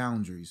his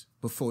boundaries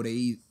before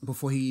he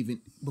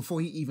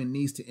even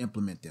needs to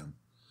implement them.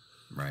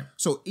 Right.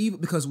 So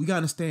even because we gotta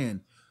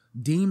understand,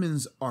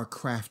 demons are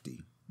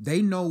crafty.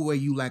 They know where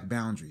you lack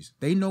boundaries.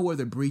 They know where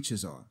the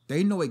breaches are.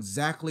 They know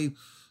exactly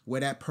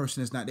where that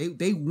person is not.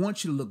 They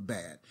want you to look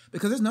bad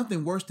because there's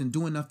nothing worse than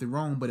doing nothing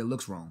wrong, but it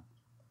looks wrong.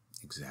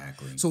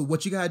 Exactly. So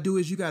what you got to do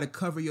is you got to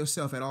cover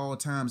yourself at all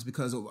times,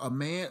 because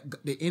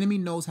the enemy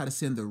knows how to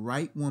send the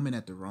right woman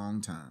at the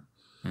wrong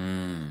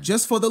time.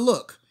 Just for the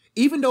look.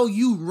 Even though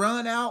you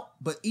run out,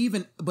 but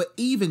even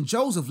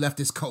Joseph left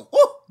his coat.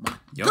 Oh my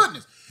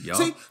goodness.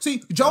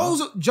 See,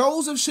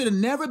 Joseph should have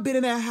never been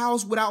in that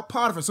house without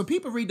Potiphar. So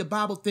people read the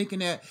Bible thinking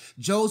that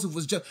Joseph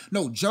was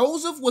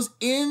Joseph was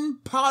in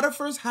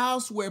Potiphar's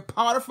house where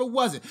Potiphar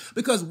wasn't.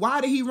 Because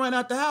why did he run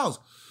out the house?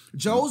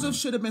 Joseph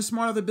should have been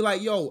smart enough to be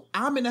like, yo,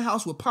 I'm in the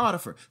house with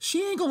Potiphar.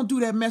 She ain't gonna do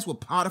that mess with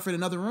Potiphar in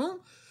another room.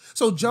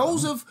 So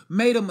Joseph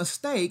made a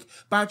mistake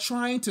by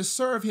trying to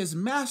serve his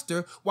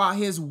master while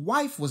his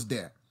wife was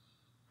there.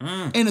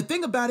 And the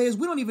thing about it is,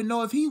 we don't even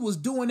know if he was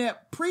doing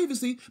that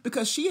previously,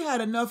 because she had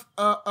enough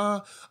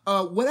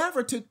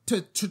whatever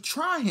to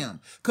try him,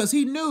 because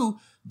he knew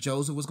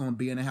Joseph was going to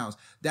be in the house.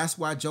 That's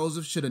why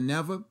Joseph should have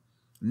never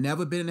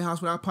been in the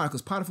house without Potiphar,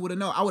 because Potiphar would have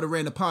known. I would have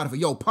ran to Potiphar.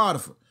 Yo,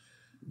 Potiphar.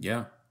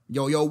 Yeah.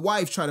 Yo, your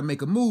wife tried to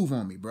make a move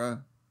on me,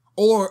 bruh.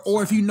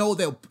 Or if you know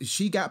that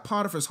she got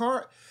Potiphar's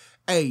heart,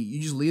 hey,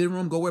 you just leave the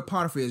room, go where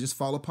Potiphar is, just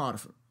follow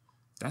Potiphar.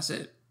 That's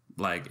it.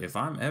 Like, if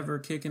I'm ever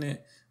kicking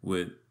it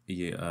with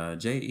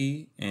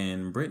J.E.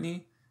 and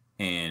Brittany,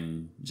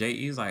 and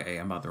J.E.'s like, hey,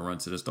 I'm about to run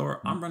to the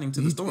store, I'm running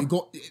to the store. I'm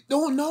going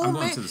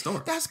man. to the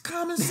store. That's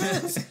common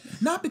sense.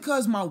 Not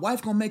because my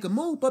wife gonna make a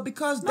move, but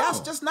because that's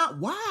just not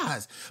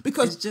wise.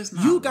 Because it's just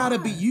not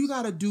you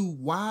gotta do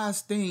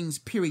wise things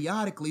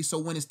periodically, so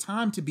when it's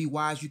time to be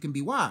wise, you can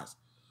be wise.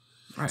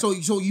 Right. So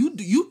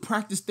you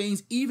practice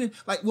things even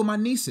like with my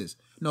nieces.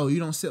 No, you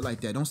don't sit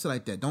like that. Don't sit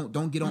like that.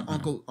 Don't get on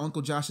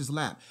Uncle Josh's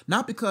lap.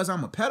 Not because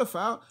I'm a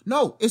pedophile.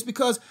 No, it's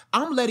because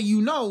I'm letting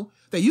you know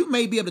that you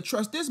may be able to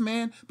trust this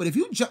man, but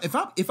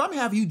if I'm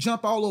having you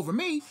jump all over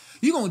me,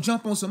 you're gonna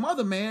jump on some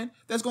other man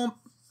that's gonna.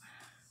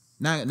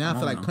 Now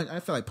I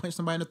feel like punch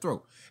somebody in the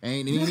throat. It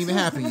ain't even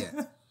happened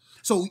yet.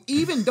 So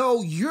even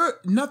though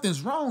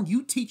nothing's wrong,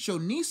 you teach your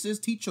nieces,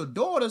 teach your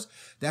daughters,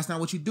 that's not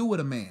what you do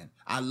with a man.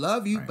 I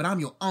love you, but I'm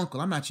your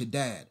uncle. I'm not your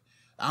dad.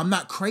 I'm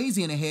not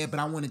crazy in the head, but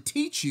I want to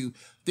teach you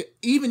that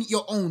even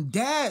your own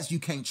dads you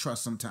can't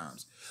trust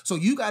sometimes. So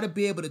you got to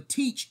be able to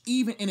teach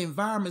even in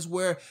environments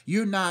where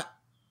you're not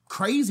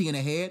crazy in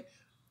the head,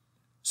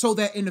 so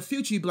that in the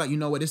future you be like, you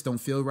know what, this don't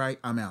feel right,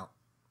 I'm out.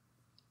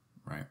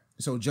 Right.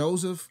 So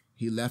Joseph,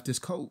 he left his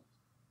coat.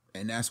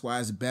 And that's why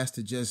it's best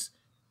to just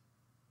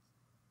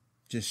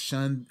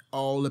shun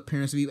all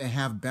appearance of evil and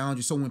have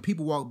boundaries. So when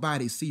people walk by,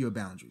 they see your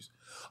boundaries.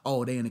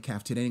 Oh, they in the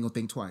cafeteria, they ain't gonna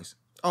think twice.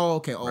 Oh,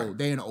 okay. Oh, right.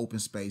 They in an open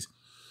space.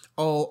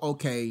 Oh,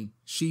 okay,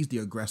 she's the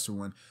aggressor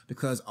one.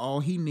 Because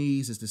all he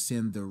needs is to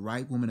send the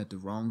right woman at the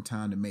wrong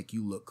time to make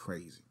you look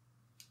crazy.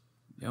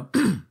 Yep.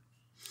 All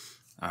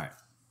right.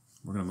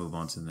 We're going to move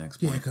on to the next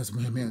point. Yeah, because,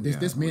 man,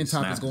 this men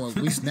talk is going,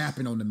 we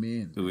snapping on the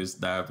men. We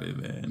snapping,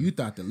 man. You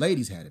thought the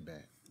ladies had it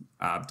bad.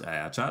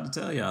 I tried to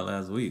tell y'all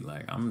last week,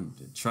 like,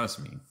 trust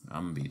me,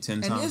 I'm going to be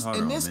 10 times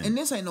harder on men. And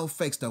this ain't no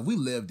fake stuff. We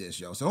live this,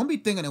 yo. So don't be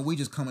thinking that we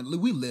just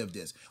we live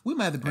this. We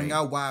might have to bring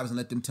our wives and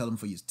let them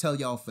tell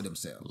y'all for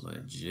themselves.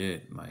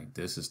 Legit. Like,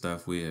 this is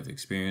stuff we have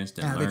experienced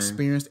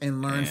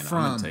and learned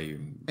from.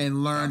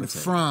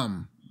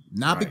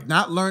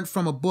 Not learned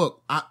from a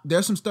book.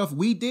 There's some stuff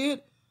we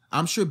did.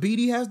 I'm sure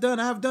BD has done.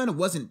 I've done. It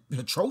wasn't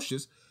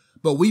atrocious,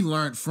 but we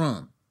learned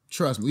from.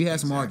 Trust me, we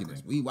had some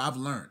arguments. I've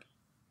learned.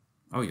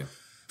 Oh, yeah.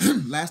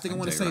 Last thing I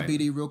want to say, right.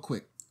 BD, real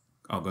quick.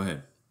 Oh, go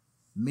ahead.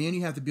 Men,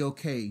 you have to be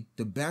okay.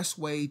 The best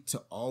way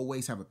to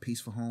always have a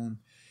peaceful home,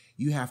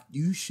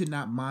 you should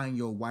not mind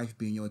your wife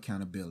being your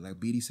accountability.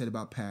 Like BD said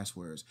about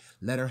passwords,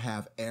 let her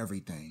have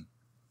everything.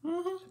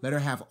 Mm-hmm. Let her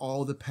have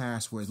all the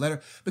passwords.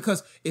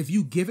 Because if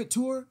you give it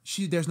to her,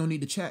 there's no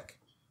need to check.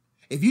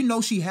 If you know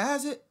she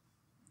has it,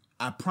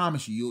 I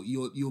promise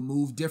you'll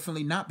move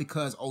differently. Not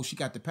because she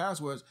got the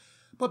passwords,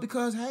 but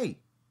because hey.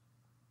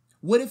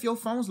 What if your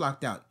phone's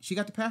locked out? She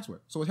got the password,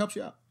 so it helps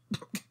you out.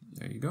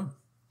 There you go.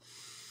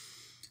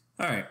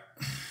 All right.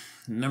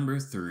 Number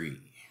 3.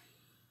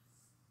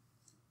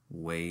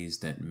 Mistakes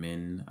that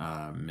men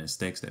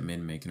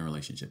make in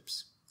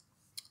relationships.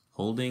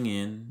 Holding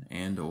in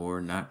and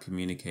or not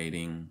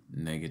communicating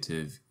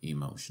negative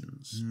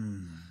emotions.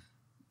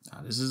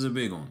 Now, this is a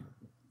big one.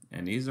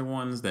 And these are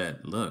ones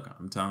that, look,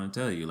 I'm trying to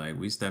tell you, like,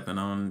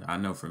 I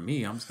know for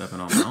me, I'm stepping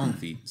on my own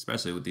feet,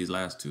 especially with these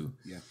last 2.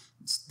 Yeah.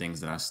 It's things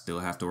that I still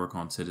have to work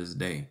on to this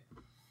day.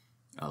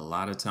 A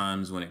lot of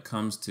times when it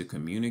comes to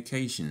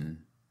communication,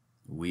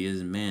 we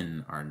as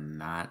men are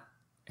not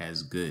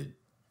as good.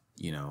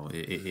 You know,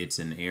 it's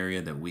an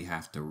area that we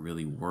have to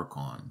really work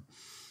on.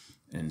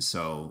 And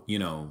so,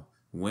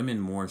 women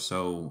more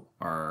so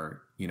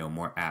are,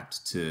 more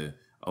apt to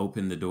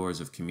open the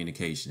doors of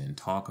communication and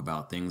talk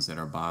about things that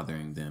are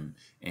bothering them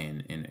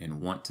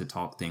and want to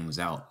talk things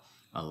out.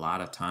 A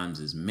lot of times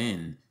as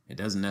men, it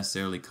doesn't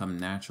necessarily come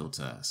natural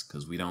to us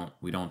because we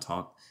don't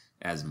talk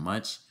as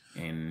much,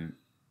 and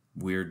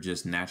we're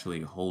just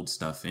naturally hold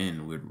stuff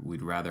in.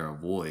 We'd rather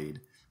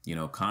avoid,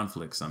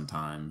 conflict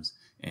sometimes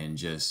and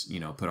just,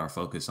 put our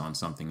focus on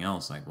something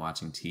else like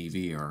watching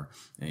TV or,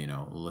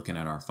 looking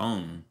at our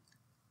phone.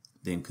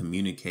 than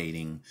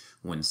communicating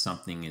when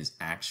something is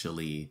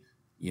actually,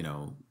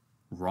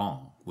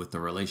 wrong with the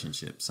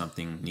relationship.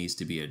 Something needs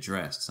to be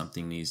addressed.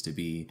 Something needs to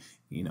be,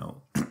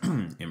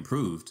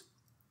 improved.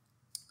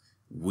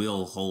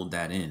 We'll hold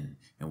that in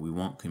and we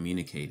won't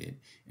communicate it.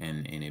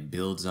 And it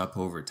builds up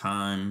over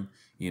time.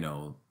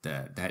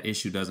 That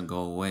issue doesn't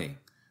go away.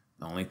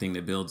 The only thing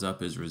that builds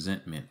up is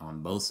resentment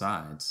on both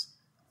sides,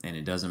 and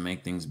it doesn't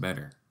make things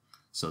better.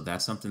 So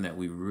that's something that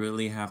we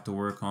really have to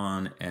work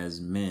on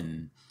as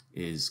men,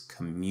 is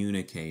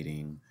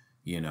communicating,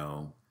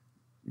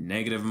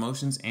 negative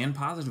emotions and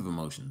positive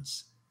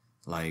emotions.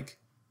 Like,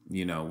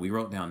 we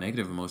wrote down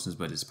negative emotions,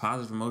 but it's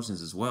positive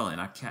emotions as well. And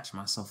I catch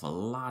myself a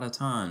lot of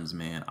times,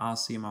 man. I'll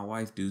see my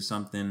wife do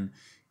something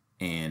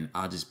and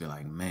I'll just be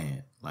like,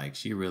 man, like,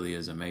 she really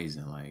is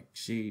amazing. Like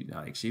she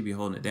be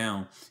holding it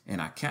down.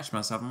 And I catch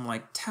myself, I'm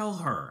like, tell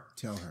her.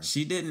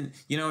 She didn't,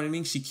 you know what I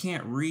mean? She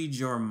can't read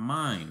your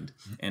mind.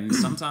 And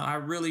sometimes I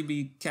really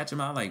be catching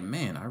my, like,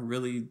 man, I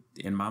really,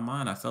 in my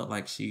mind, I felt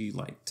like she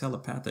like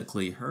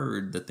telepathically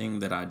heard the thing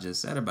that I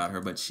just said about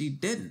her, but she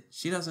didn't.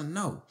 She doesn't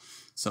know.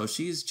 So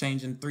she's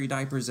changing 3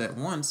 diapers at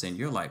once, and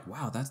you're like,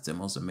 wow, that's the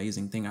most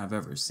amazing thing I've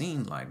ever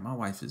seen. Like, my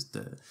wife is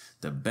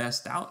the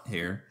best out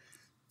here.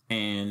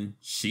 And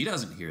she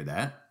doesn't hear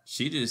that.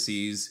 She just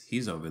sees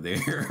he's over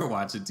there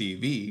watching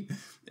TV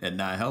and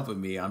not helping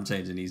me. I'm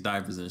changing these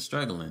diapers and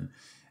struggling,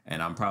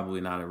 and I'm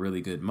probably not a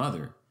really good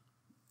mother.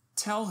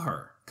 Tell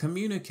her,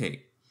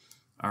 communicate.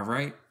 All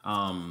right.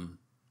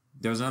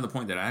 There's another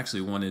point that I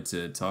actually wanted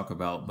to talk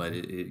about, but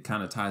it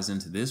kind of ties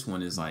into this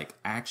one, is like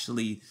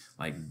actually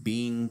like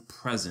being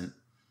present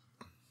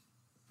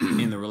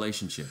in the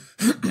relationship.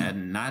 That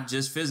not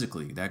just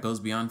physically, that goes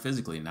beyond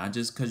physically. Not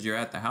just because you're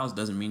at the house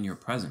doesn't mean you're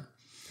present.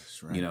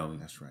 That's right.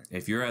 That's right.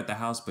 If you're at the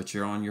house, but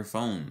you're on your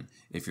phone,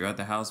 if you're at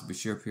the house,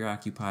 but you're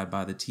preoccupied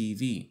by the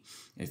TV,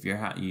 if you're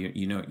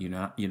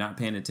not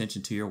paying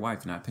attention to your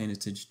wife, you're not paying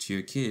attention to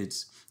your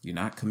kids, you're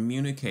not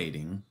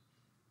communicating,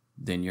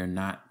 then you're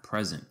not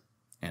present.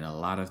 And a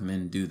lot of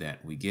men do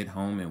that. We get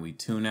home and we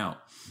tune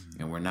out,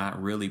 and we're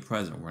not really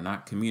present. We're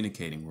not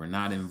communicating. We're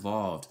not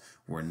involved.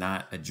 We're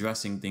not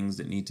addressing things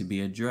that need to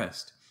be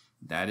addressed.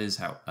 That is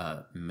how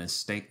a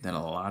mistake that a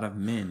lot of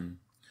men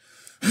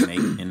make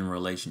in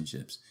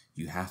relationships.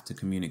 You have to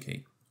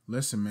communicate.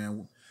 Listen,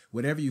 man,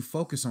 whatever you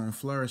focus on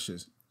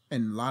flourishes.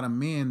 And a lot of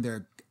men,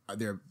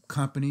 their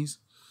companies,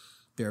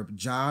 their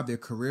job, their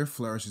career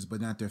flourishes,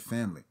 but not their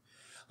family.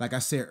 Like I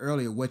said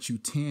earlier, what you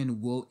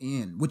tend will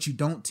end. What you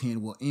don't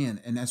tend will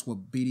end. And that's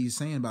what BD is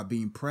saying about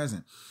being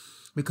present.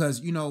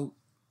 Because,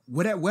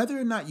 whether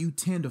or not you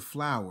tend a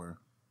flower,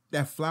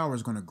 that flower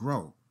is going to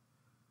grow.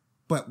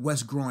 But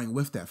what's growing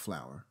with that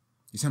flower?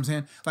 You see what I'm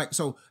saying? Like,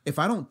 so if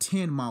I don't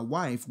tend my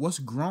wife, what's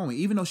growing?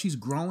 Even though she's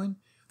growing,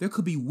 there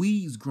could be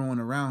weeds growing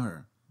around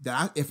her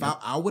that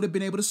I would have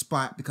been able to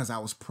spot because I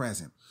was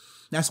present.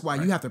 That's why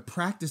you have to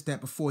practice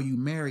that before you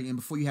marry and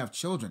before you have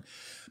children,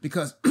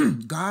 because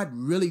God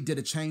really did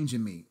a change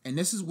in me. And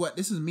this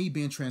is me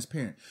being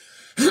transparent.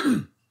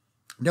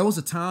 There was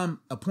a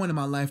point in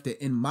my life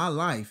that in my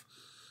life,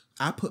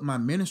 I put my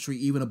ministry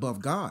even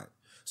above God.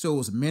 So it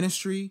was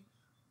ministry,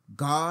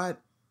 God,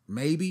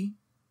 maybe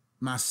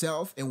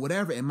myself and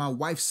whatever. And my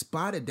wife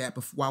spotted that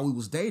while we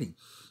was dating.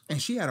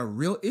 And she had a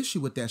real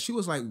issue with that. She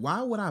was like,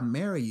 why would I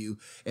marry you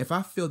if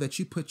I feel that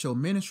you put your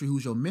ministry,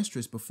 who's your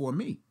mistress, before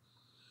me?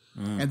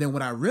 And then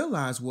what I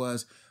realized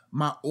was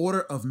my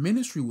order of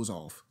ministry was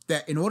off.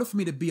 That in order for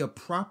me to be a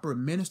proper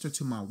minister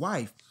to my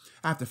wife,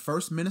 I have to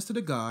first minister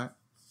to God,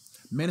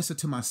 minister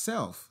to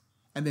myself,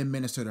 and then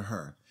minister to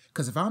her.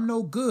 Because if I'm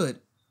no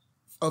good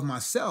of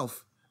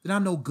myself, then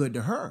I'm no good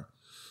to her.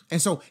 And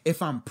so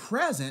if I'm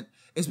present,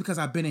 it's because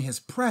I've been in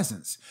his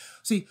presence.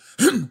 See,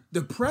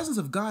 the presence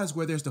of God is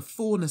where there's the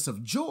fullness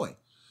of joy.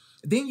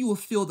 Then you will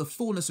feel the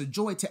fullness of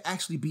joy to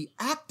actually be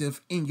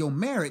active in your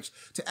marriage,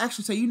 to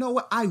actually say, you know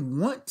what? I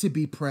want to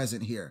be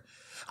present here.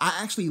 I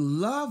actually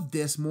love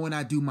this more than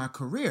I do my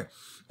career.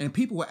 And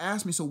people will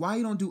ask me, so why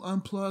you don't do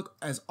unplug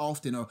as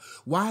often? Or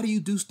why do you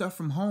do stuff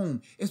from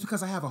home? It's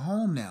because I have a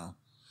home now.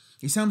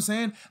 You see what I'm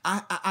saying?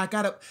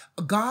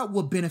 God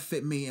will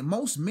benefit me. And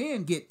most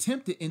men get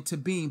tempted into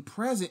being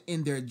present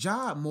in their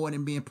job more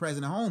than being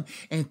present at home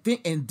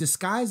and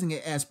disguising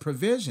it as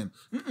provision.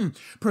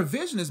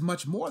 Provision is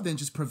much more than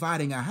just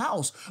providing a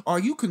house. Are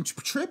you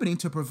contributing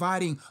to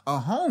providing a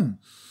home?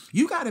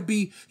 You got to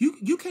be,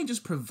 you can't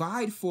just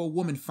provide for a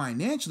woman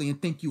financially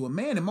and think you a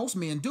man. And most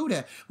men do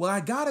that. Well, I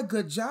got a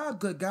good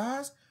job, good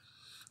guys.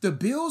 The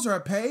bills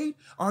are paid.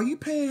 Are you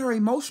paying her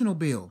emotional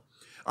bill?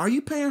 Are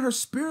you paying her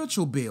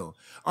spiritual bill?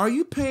 Are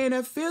you paying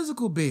her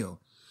physical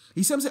bill?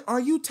 You see what I'm saying? Are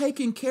you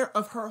taking care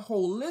of her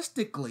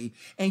holistically?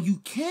 And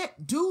you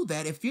can't do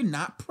that if you're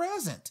not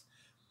present.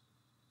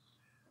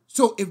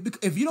 So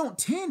if you don't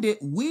tend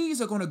it, weeds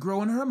are going to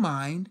grow in her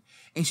mind,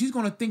 and she's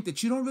going to think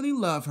that you don't really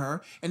love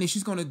her, and then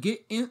she's going to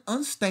get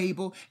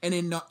unstable, and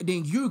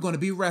then you're going to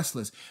be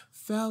restless.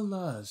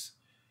 Fellas,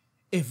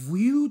 if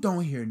you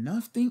don't hear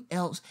nothing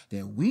else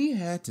that we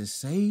had to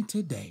say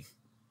today,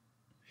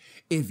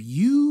 if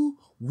you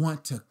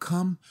want to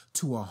come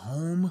to a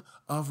home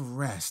of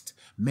rest.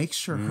 Make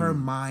sure her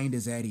mind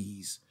is at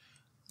ease.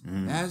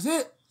 That's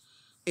it.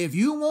 If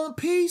you want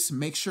peace,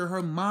 make sure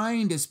her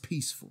mind is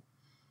peaceful.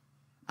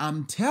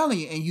 I'm telling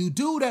you, and you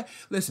do that.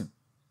 Listen,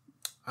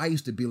 I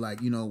used to be like,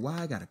 why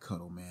I gotta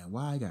cuddle, man?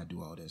 Why I gotta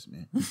do all this,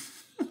 man?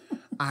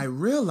 I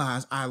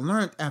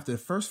learned after the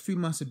first few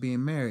months of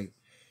being married,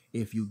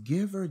 if you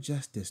give her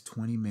just this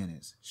 20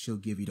 minutes, she'll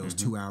give you those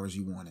 2 hours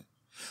you wanted.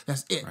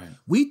 That's it. Right.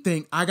 We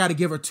think I got to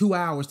give her 2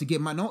 hours to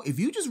get no, if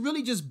you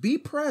just be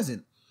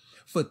present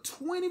for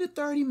 20 to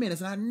 30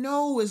 minutes, and I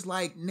know it's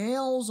like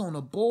nails on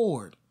a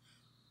board,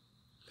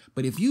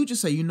 but if you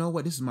just say, you know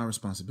what, this is my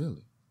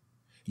responsibility,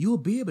 you'll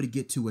be able to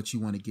get to what you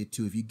want to get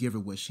to if you give her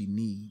what she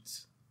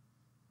needs.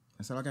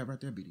 That's all I got right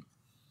there, BD.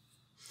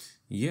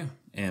 Yeah,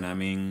 and I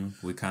mean,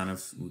 we kind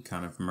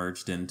of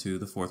merged into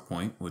the fourth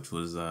point, which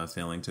was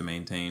failing to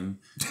maintain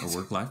a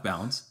work-life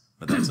balance,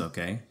 but that's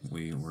okay.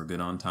 We're good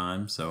on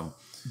time, so.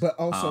 But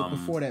also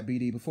before that,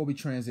 BD, before we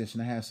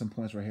transition, I have some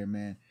points right here,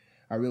 man.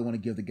 I really want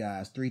to give the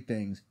guys 3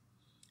 things.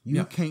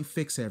 You can't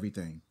fix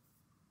everything,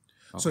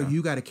 so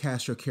you got to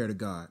cast your care to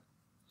God.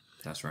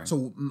 That's right.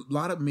 So a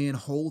lot of men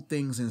hold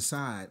things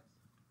inside,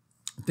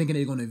 thinking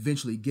they're going to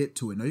eventually get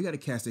to it. No, you got to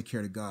cast their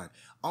care to God.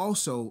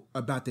 Also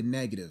about the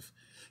negative.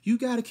 You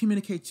got to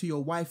communicate to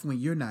your wife when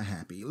you're not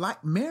happy.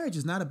 Like, marriage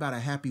is not about a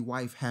happy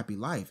wife, happy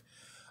life.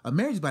 A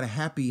marriage is about a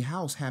happy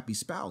house, happy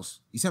spouse.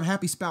 You see, a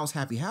happy spouse,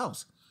 happy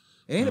house.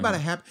 It ain't about a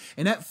happy.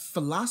 And that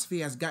philosophy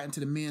has gotten to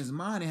the man's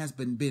mind. It has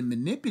been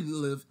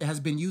manipulative. It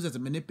has been used as a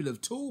manipulative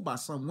tool by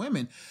some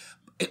women,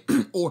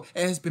 or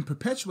it has been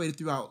perpetuated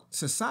throughout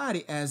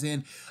society, as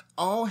in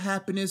all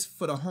happiness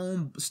for the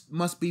home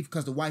must be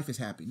because the wife is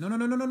happy.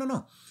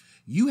 No.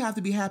 You have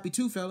to be happy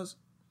too, fellas.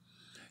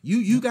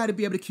 You got to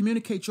be able to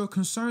communicate your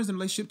concerns in a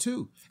relationship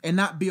too, and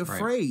not be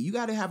afraid. Right. You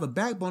got to have a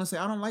backbone and say,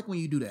 I don't like when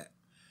you do that.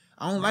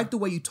 I don't like the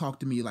way you talk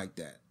to me like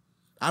that.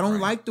 I don't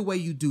like the way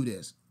you do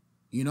this.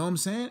 You know what I'm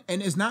saying?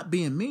 And it's not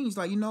being mean. It's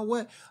like, you know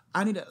what?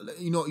 I need to,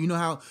 you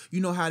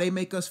know how they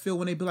make us feel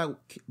when they be like,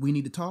 we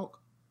need to talk.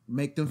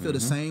 Make them feel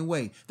the same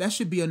way. That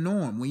should be a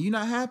norm. When you're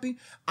not happy,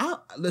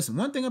 listen,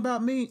 one thing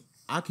about me,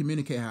 I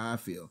communicate how I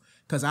feel,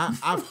 because I've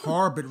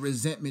harbored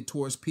resentment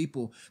towards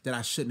people that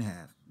I shouldn't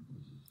have.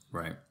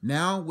 Right.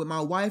 Now with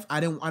my wife, I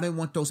didn't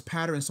want those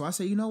patterns. So I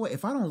say, you know what?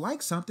 If I don't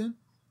like something,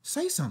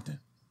 say something.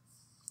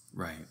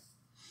 Right.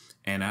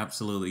 And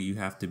absolutely, you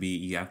have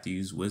to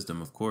use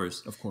wisdom, of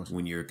course,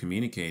 when you're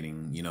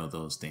communicating,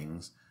 those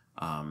things.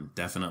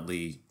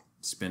 Definitely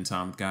spend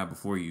time with God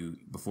before you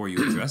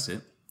address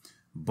it.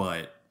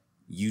 But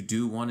you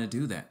do want to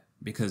do that,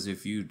 because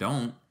if you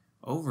don't,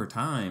 over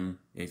time,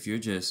 if you're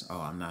just,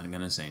 I'm not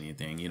going to say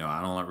anything,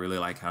 I don't really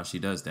like how she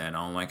does that. I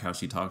don't like how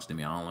she talks to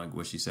me. I don't like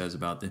what she says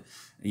about the,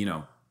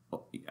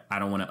 I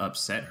don't want to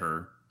upset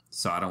her,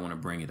 so I don't want to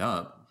bring it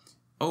up.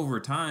 Over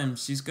time,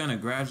 she's going to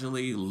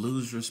gradually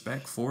lose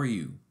respect for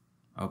you.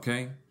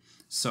 Okay.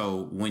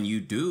 So when you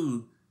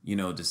do,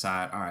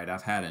 decide, all right,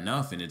 I've had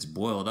enough, and it's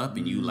boiled up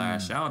and you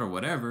lash out or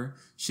whatever,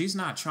 she's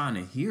not trying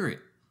to hear it,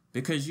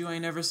 because you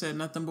ain't never said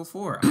nothing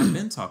before. I've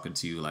been talking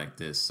to you like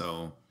this.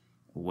 So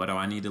what do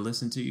I need to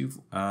listen to you?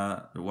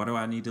 What do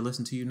I need to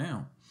listen to you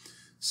now?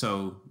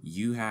 So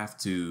you have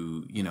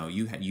to,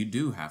 you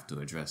do have to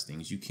address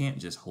things. You can't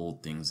just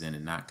hold things in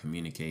and not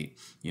communicate,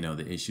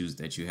 the issues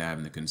that you have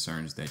and the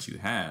concerns that you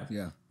have.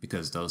 Yeah.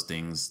 Because those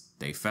things,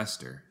 they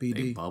fester. BD,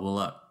 they bubble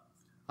up.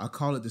 I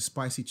call it the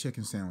spicy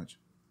chicken sandwich.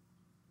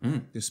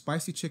 The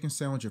spicy chicken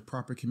sandwich of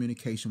proper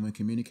communication when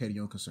communicating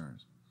your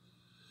concerns.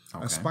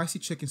 Okay. A spicy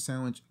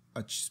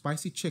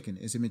chicken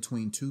is in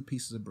between 2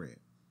 pieces of bread.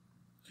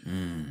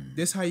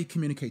 This is how you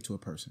communicate to a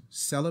person.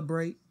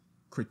 Celebrate,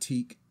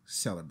 critique,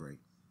 celebrate.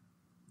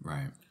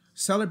 Right.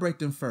 Celebrate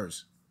them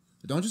first.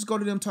 Don't just go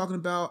to them talking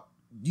about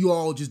you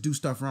all just do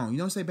stuff wrong. You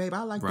don't say, babe,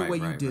 I like the way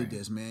you did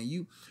this, man.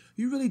 You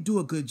really do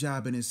a good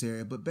job in this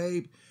area. But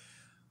babe,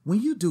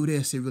 when you do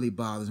this, it really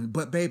bothers me.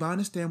 But babe, I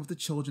understand with the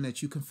children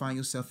that you can find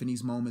yourself in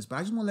these moments, but I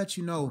just want to let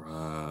you know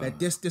that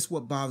this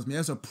what bothers me.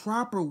 There's a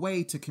proper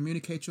way to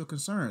communicate your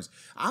concerns.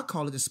 I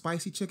call it the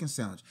spicy chicken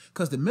sandwich,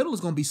 because the middle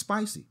is going to be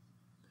spicy,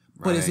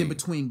 but it's in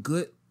between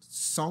good,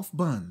 soft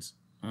buns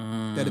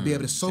that'll be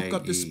able to soak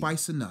up the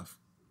spice enough.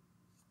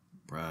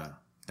 Bruh,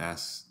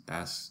 that's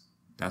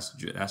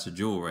a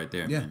jewel right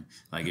there, man.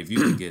 Like, if you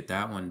can get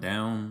that one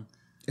down,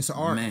 it's an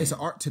art. Man, it's an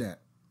art to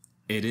that.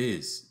 It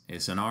is.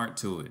 It's an art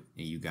to it.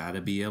 And you got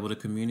to be able to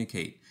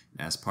communicate.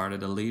 That's part of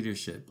the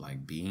leadership,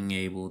 like being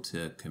able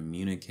to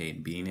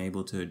communicate, being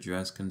able to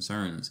address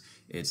concerns.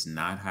 It's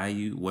not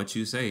what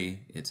you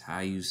say, it's how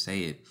you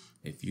say it.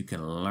 If you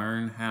can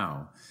learn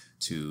how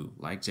to,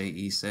 like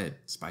J.E. said,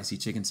 spicy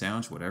chicken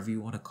sandwich, whatever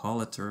you want to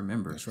call it, to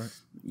remember. That's right.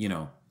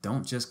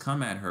 Don't just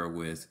come at her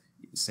with,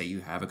 say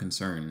you have a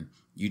concern,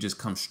 you just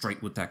come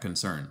straight with that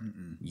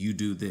concern. You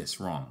do this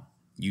wrong.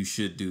 You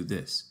should do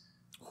this.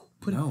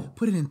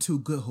 Put it in 2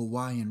 good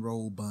Hawaiian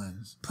roll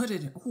buns. Put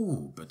it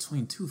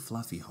between 2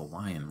 fluffy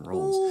Hawaiian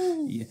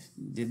rolls. Yeah,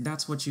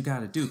 that's what you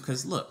got to do.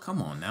 Because look,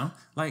 come on now,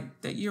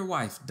 like that, your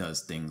wife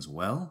does things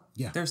well.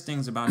 Yeah. There's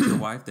things about your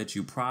wife that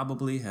you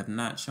probably have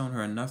not shown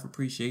her enough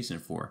appreciation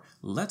for.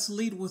 Let's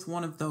lead with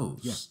one of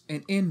those. Yeah.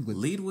 And end with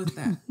lead with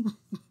that,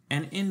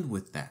 and end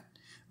with that.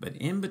 But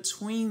in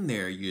between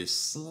there, you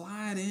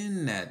slide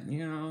in that,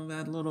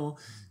 that little.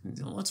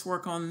 Let's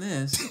work on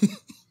this.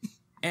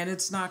 And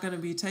it's not going to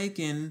be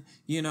taken,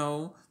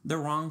 the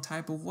wrong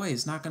type of way.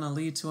 It's not going to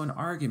lead to an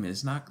argument.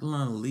 It's not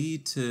going to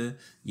lead to,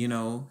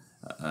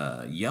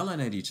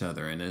 yelling at each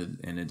other in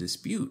a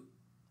dispute.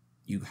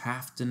 You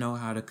have to know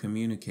how to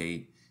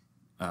communicate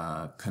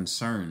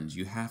concerns.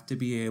 You have to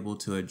be able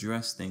to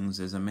address things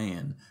as a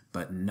man,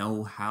 but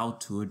know how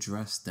to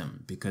address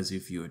them. Because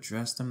if you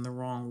address them the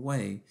wrong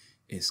way,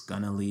 it's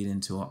going to lead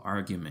into an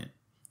argument,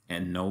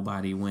 and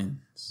nobody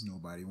wins.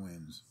 Nobody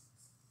wins.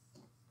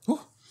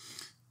 Whew.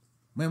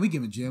 Man, we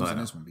giving gems on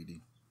this one,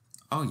 BD.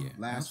 Oh, yeah.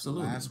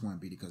 Absolutely. Last one,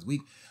 BD, because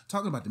we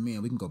talking about the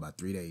men, we can go about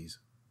 3 days.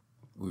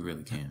 We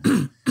really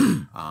can.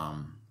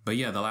 But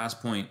yeah, the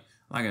last point,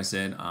 like I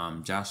said,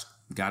 Josh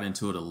got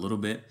into it a little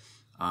bit,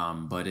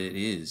 but it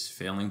is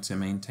failing to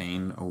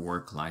maintain a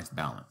work-life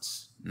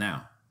balance.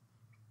 Now,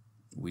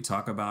 we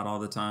talk about all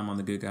the time on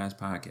the Good Guys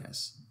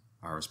podcast,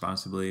 our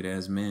responsibility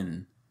as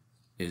men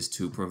is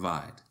to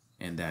provide,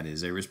 and that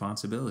is a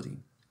responsibility.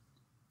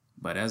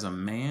 But as a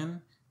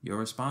man, your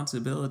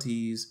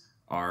responsibilities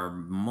are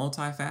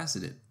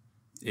multifaceted.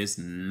 It's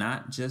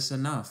not just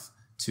enough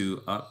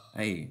to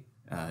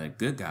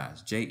Good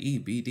Guys,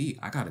 JEBD,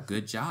 I got a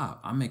good job.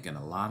 I'm making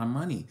a lot of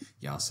money.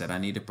 Y'all said I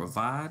need to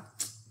provide.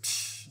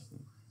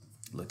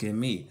 Look at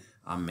me.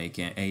 I'm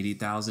making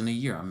 $80,000 a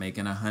year. I'm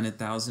making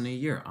 $100,000 a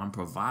year. I'm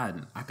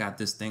providing. I got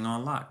this thing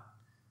on lock.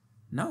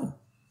 No.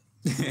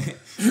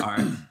 All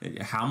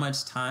right. How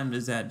much time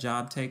does that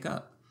job take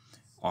up?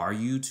 Are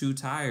you too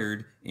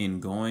tired in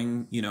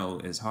going,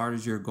 as hard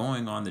as you're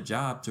going on the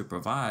job to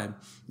provide?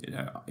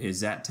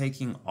 Is that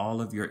taking all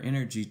of your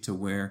energy to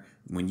where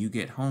when you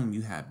get home,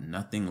 you have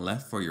nothing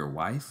left for your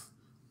wife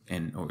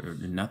or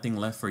nothing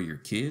left for your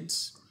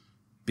kids?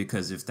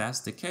 Because if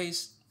that's the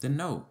case, then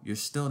no, you're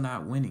still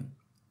not winning.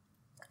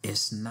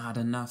 It's not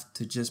enough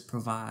to just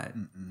provide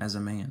as a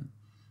man.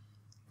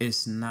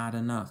 It's not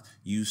enough.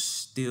 You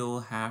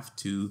still have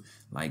to,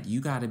 you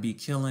got to be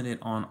killing it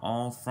on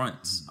all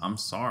fronts. I'm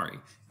sorry.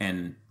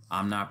 And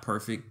I'm not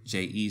perfect.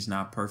 JE's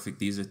not perfect.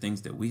 These are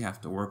things that we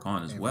have to work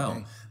on as well.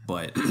 Day.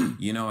 But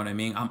you know what I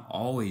mean? I'm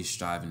always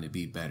striving to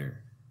be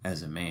better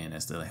as a man,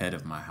 as the head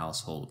of my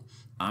household.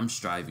 I'm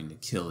striving to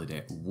kill it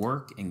at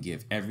work and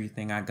give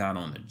everything I got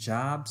on the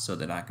job so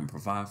that I can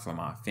provide for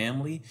my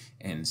family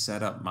and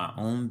set up my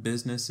own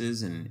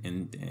businesses and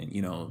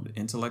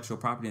intellectual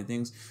property and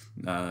things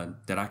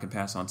that I can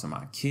pass on to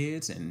my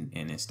kids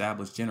and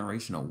establish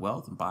generational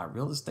wealth and buy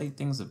real estate,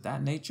 things of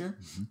that nature.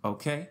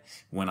 Okay.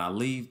 When I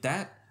leave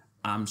that,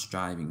 I'm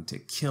striving to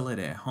kill it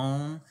at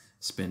home,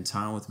 spend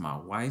time with my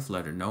wife,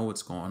 let her know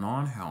what's going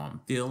on, how I'm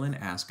feeling,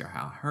 ask her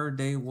how her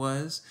day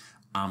was.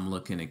 I'm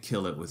looking to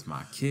kill it with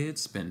my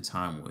kids, spend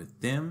time with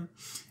them,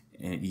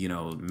 and,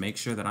 make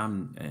sure that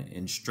I'm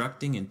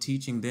instructing and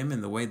teaching them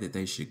in the way that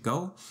they should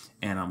go.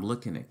 And I'm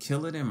looking to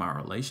kill it in my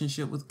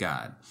relationship with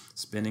God,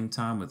 spending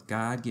time with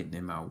God, getting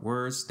in my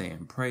words,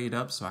 staying prayed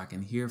up so I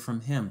can hear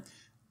from him.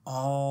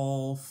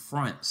 All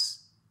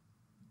fronts,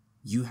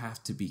 you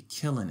have to be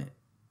killing it.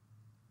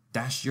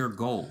 That's your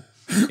goal.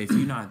 If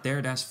you're not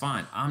there, that's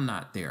fine. I'm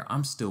not there.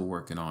 I'm still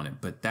working on it.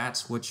 But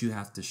that's what you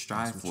have to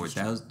strive for.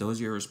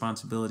 Those are your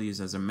responsibilities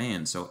as a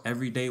man. So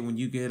every day when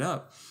you get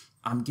up,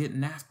 I'm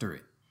getting after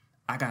it.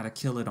 I got to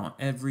kill it on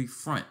every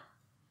front.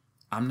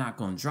 I'm not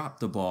going to drop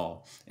the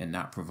ball and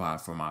not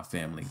provide for my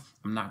family.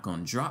 I'm not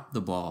going to drop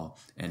the ball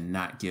and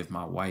not give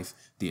my wife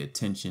the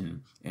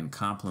attention and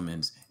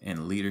compliments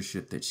and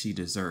leadership that she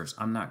deserves.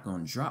 I'm not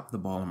going to drop the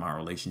ball in my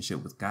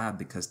relationship with God,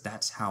 because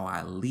that's how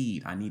I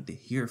lead. I need to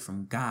hear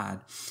from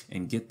God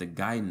and get the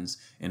guidance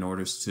in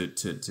order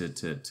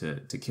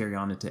to carry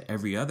on into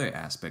every other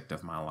aspect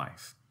of my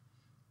life.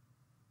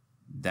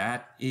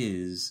 That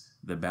is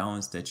the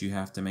balance that you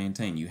have to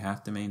maintain. You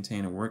have to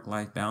maintain a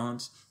work-life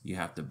balance. You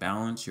have to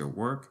balance your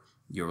work,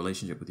 your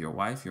relationship with your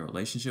wife, your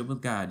relationship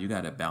with God. You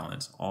got to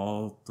balance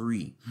all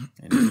three.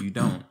 And if you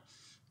don't,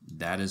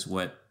 that is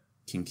what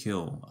can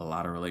kill a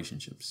lot of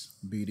relationships.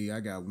 BD,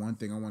 I got one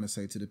thing I want to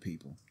say to the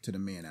people, to the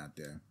men out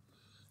there.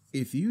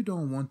 If you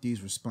don't want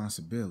these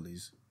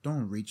responsibilities,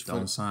 don't reach for it.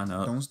 Don't sign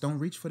up. Don't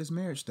reach for this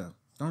marriage stuff.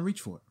 Don't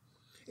reach for it.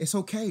 It's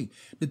okay.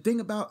 The thing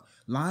about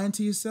lying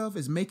to yourself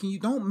is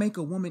don't make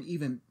a woman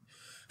even...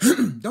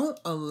 Don't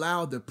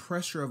allow the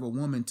pressure of a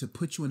woman to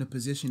put you in a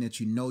position that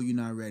you know you're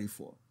not ready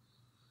for.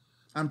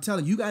 I'm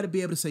telling you, you got to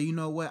be able to say, you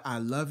know what? I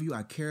love you.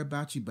 I care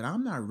about you, but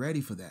I'm not ready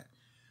for that.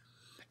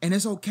 And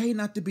it's okay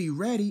not to be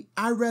ready.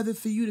 I'd rather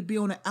for you to be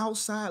on the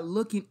outside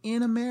looking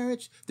in a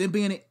marriage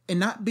than and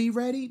not be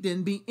ready,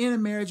 than be in a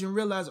marriage and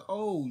realize,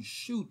 oh,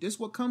 shoot, this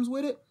what comes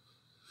with it.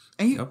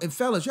 And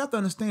fellas, you have to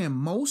understand,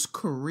 most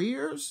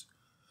careers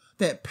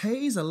that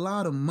pays a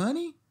lot of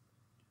money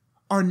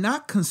are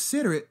not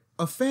considerate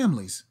of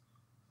families.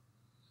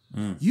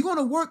 You're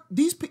gonna work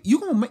you're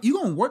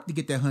gonna work to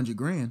get that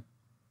 $100,000.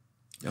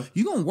 Yep.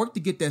 You're gonna work to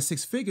get that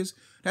 6 figures.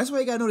 That's why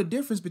you gotta know the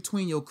difference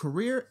between a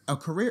career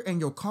and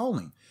your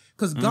calling.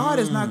 Because God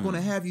is not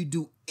gonna have you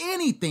do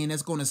anything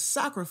that's gonna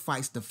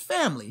sacrifice the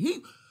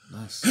family.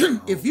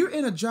 If you're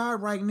in a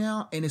job right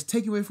now and it's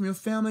taking away from your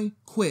family,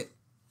 quit.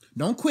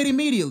 Don't quit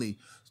immediately.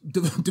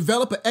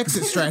 Develop an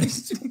exit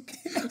strategy.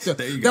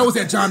 That was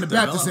that John the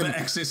Baptist.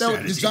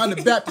 That was John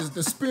the Baptist.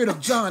 The spirit of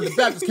John the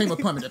Baptist came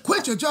upon me.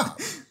 Quit your job.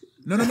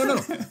 No.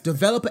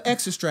 Develop an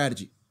exit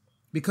strategy.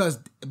 Because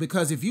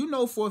if you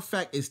know for a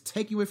fact it's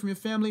taking away from your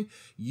family,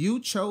 you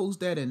chose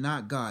that and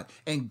not God.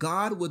 And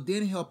God will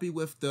then help you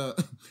with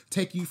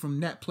take you from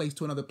that place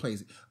to another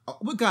place.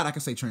 With God, I can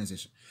say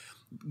transition.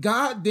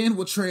 God then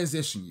will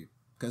transition you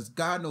because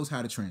God knows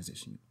how to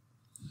transition you.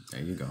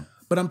 There you go.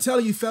 But I'm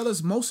telling you,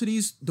 fellas, most of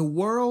the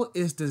world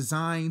is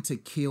designed to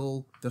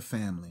kill the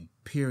family,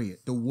 period.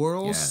 The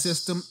world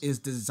system is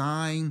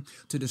designed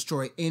to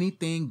destroy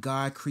anything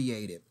God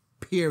created,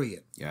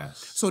 period. Yes.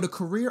 So the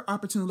career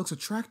opportunity looks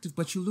attractive,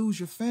 but you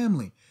lose your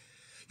family.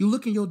 You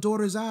look in your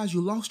daughter's eyes,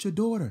 you lost your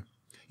daughter.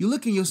 You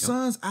look in your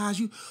son's eyes,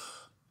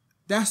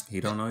 he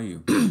don't know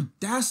you.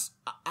 That's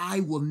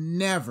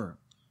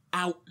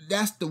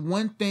the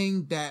one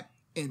thing that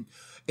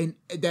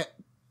that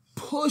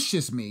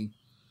pushes me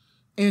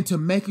into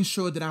making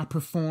sure that I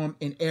perform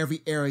in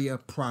every area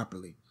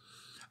properly.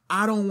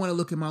 I don't want to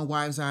look in my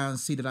wife's eyes and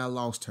see that I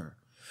lost her.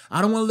 I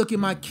don't want to look in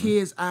my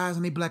kids' eyes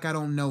and they be like, I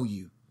don't know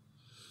you.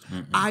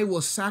 I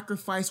will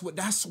sacrifice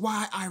that's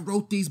why I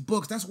wrote these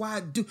books. That's why I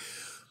do.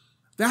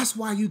 That's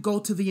why you go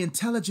to the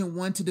intelligent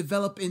one to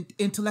develop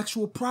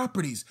intellectual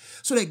properties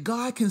so that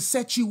God can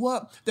set you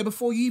up that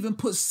before you even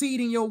put seed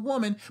in your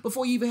woman,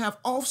 before you even have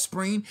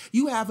offspring,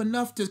 you have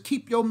enough to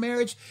keep your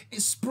marriage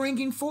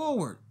springing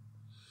forward.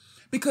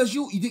 Because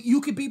you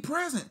could be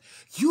present.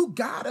 You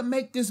got to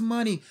make this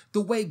money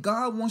the way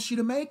God wants you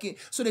to make it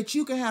so that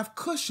you can have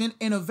cushion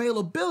and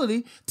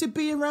availability to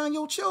be around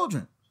your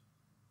children.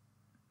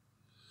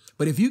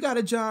 But if you got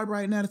a job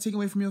right now to take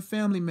away from your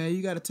family, man,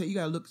 you got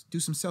to do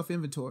some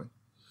self-inventory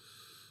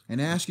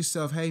and ask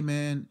yourself, hey,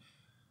 man,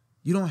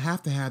 you don't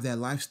have to have that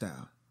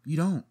lifestyle. You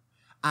don't.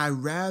 I'd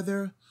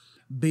rather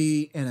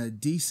be in a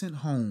decent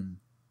home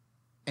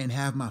and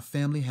have my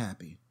family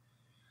happy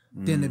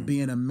than to be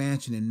in a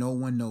mansion and no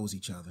one knows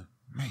each other.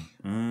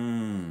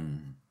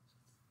 Man.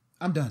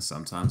 I'm done.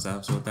 Sometimes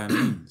that's what that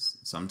means.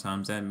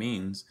 Sometimes that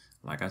means,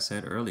 like I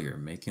said earlier,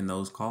 making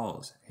those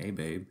calls. Hey,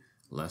 babe,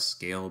 let's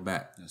scale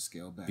back.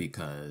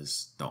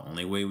 Because the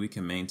only way we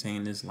can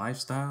maintain this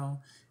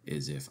lifestyle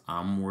is if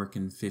I'm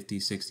working 50,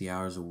 60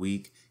 hours a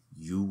week,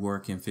 you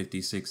working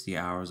 50, 60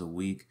 hours a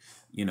week.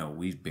 You know,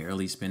 we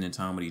barely spending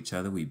time with each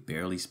other. We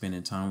barely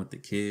spending time with the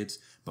kids.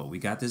 But we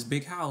got this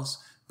big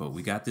house. But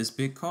we got this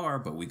big car,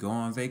 but we go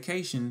on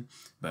vacation.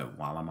 But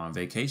while I'm on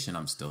vacation,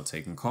 I'm still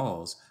taking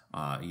calls,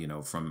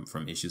 from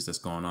issues that's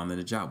going on in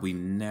the job. We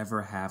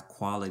never have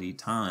quality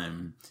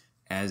time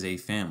as a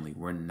family.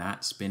 We're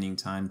not spending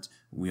time,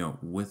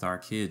 with our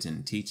kids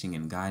and teaching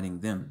and guiding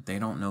them. They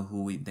don't know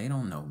they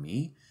don't know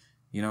me.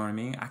 You know what I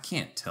mean? I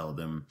can't tell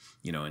them,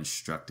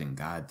 instruct and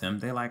guide them.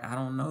 They're like, I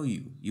don't know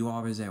you. You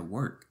always at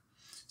work.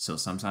 So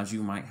sometimes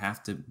you might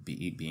have to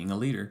being a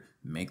leader,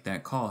 make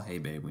that call. Hey,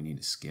 babe, we need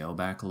to scale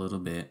back a little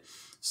bit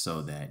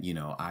so that,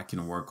 I can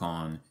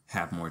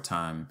have more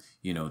time,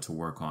 to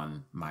work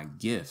on my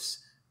gifts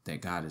that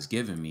God has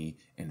given me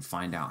and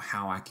find out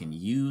how I can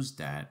use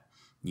that,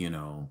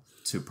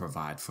 to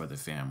provide for the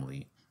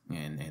family.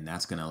 And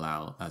that's going to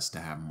allow us to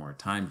have more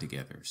time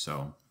together.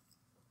 So,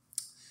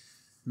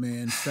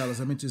 man, fellas,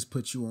 let me just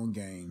put you on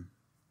game.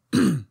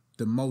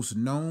 The most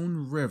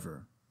known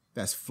river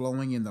that's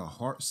flowing in the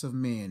hearts of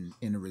men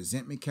in the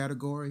resentment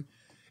category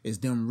is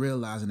them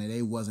realizing that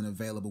they wasn't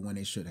available when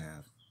they should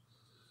have.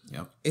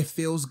 Yep. It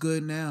feels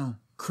good now.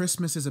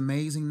 Christmas is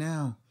amazing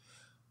now.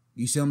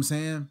 You see what I'm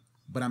saying?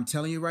 But I'm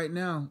telling you right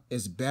now,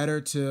 it's better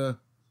to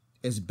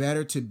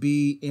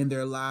be in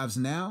their lives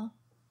now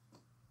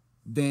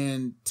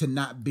than to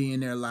not be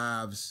in their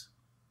lives.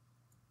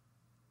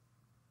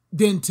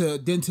 Than for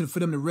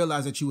them to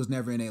realize that you was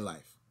never in their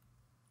life.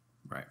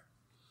 Right.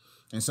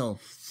 And so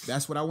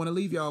that's what I want to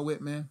leave y'all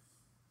with, man.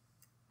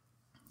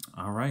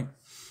 All right.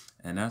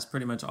 And that's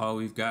pretty much all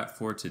we've got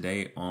for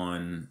today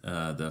on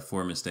the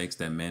 4 mistakes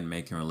that men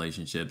make in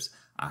relationships.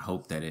 I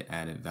hope that it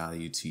added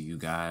value to you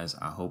guys.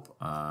 I hope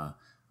my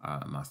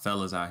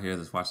fellas out here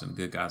that's watching the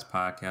Good Guys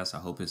podcast, I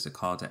hope it's a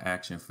call to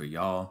action for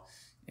y'all.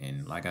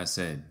 And like I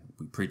said,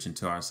 we preaching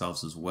to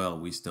ourselves as well.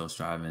 We still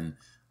striving,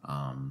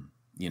 to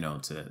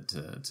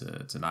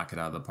knock it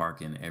out of the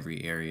park in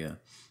every area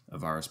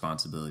of our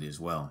responsibility as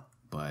well.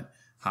 But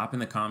hop in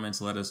the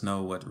comments, let us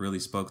know what really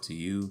spoke to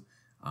you.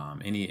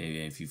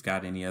 If you've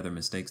got any other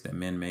mistakes that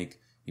men make,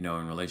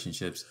 in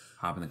relationships,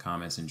 hop in the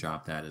comments and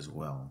drop that as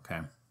well.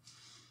 Okay.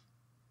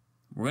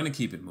 We're going to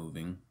keep it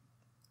moving.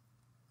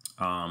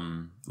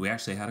 We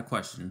actually had a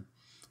question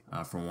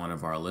from one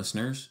of our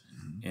listeners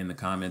in the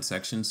comment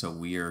section. So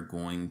we are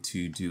going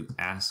to do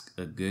Ask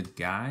a Good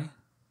Guy.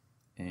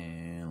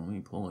 And let me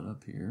pull it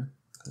up here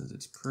because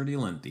it's pretty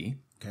lengthy.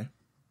 Okay.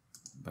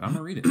 But I'm going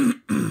to read it.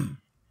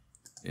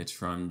 It's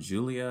from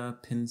Julia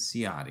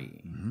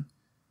Pinciotti.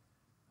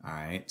 All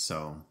right.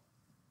 So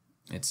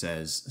it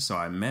says, So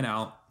I went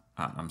out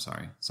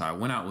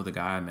with a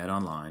guy I met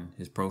online.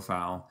 His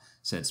profile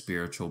said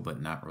spiritual,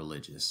 but not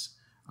religious.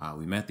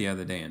 We met the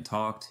other day and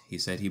talked. He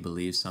said he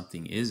believes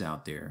something is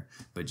out there,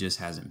 but just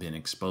hasn't been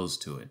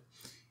exposed to it.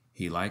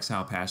 He likes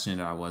how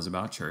passionate I was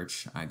about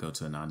church. I go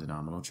to a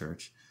non-denominational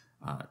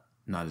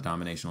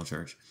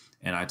church,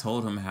 and I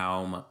told him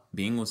how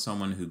being with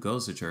someone who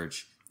goes to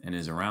church and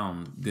is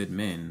around good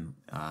men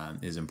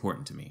is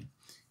important to me.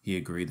 He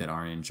agreed that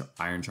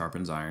iron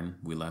sharpens iron.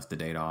 We left the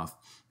date off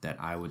that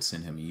I would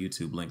send him a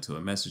YouTube link to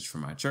a message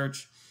from my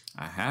church.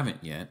 I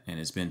haven't yet,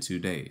 and it's been 2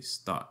 days.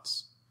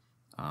 Thoughts?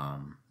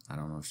 I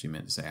don't know if she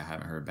meant to say I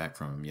haven't heard back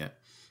from him yet.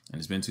 And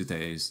it's been 2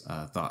 days.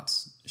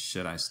 Thoughts?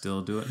 Should I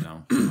still do it?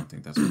 No, I don't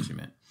think that's what she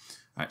meant.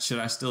 All right, should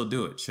I still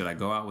do it? Should I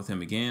go out with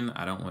him again?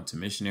 I don't want to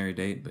missionary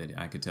date, but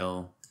I could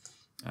tell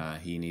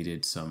he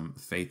needed some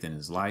faith in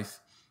his life.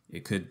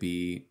 It could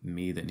be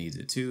me that needs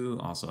it too.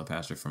 Also, a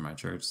pastor from my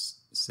church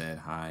said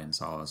hi and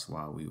saw us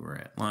while we were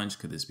at lunch.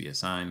 Could this be a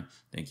sign?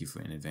 Thank you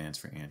in advance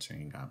for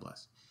answering. God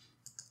bless.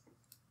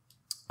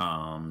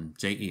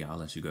 J.E., I'll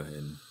let you go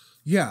ahead.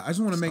 Yeah, I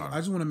just want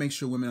to make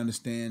sure women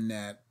understand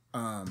that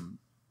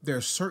there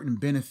are certain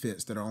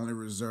benefits that are only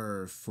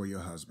reserved for your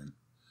husband.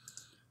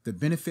 One of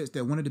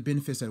the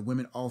benefits that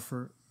women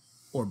offer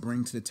or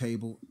bring to the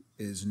table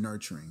is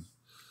nurturing.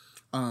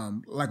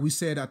 Like we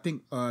said, I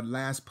think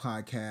last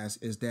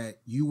podcast is that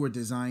you were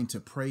designed to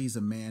praise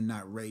a man,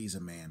 not raise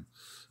a man.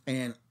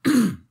 And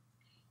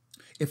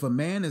if a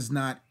man is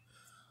not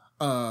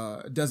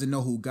doesn't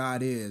know who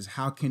God is,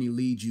 how can he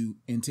lead you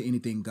into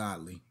anything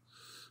godly?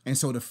 And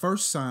so the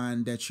first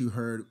sign that you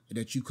heard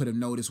that you could have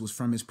noticed was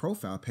from his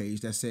profile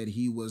page that said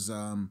he was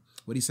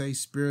what do you say,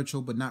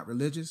 spiritual but not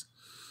religious,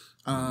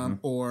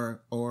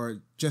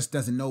 or just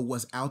doesn't know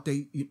what's out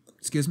there.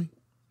 Excuse me,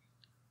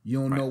 you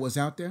don't know what's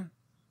out there.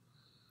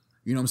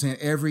 You know what I'm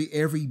saying?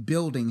 Every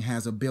building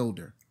has a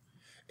builder.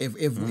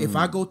 If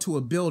I go to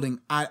a building,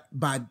 I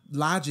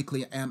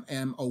logically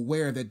am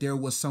aware that there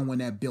was someone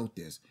that built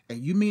this.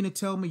 And you mean to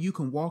tell me you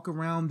can walk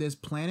around this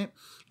planet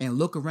and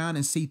look around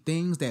and see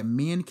things that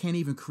men can't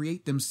even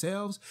create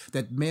themselves,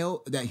 that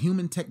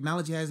human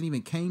technology hasn't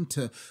even came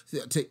to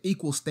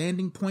equal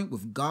standing point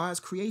with God's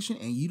creation,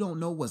 and you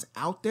don't know what's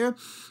out there?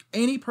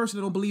 Any person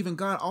that don't believe in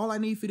God, all I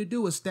need for you to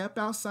do is step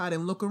outside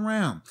and look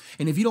around.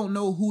 And if you don't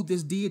know who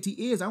this deity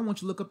is, I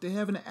want you to look up to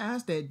heaven and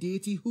ask that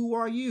deity, who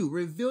are you?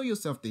 Reveal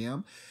yourself to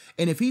him.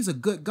 And if he's a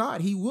good God,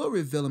 he will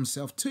reveal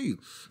himself to you.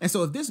 And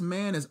so if this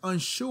man is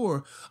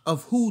unsure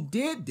of who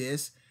did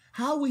this,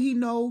 how will he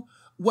know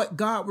what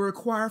God will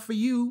require for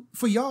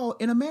y'all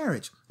in a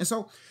marriage? And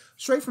so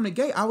straight from the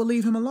gate, I will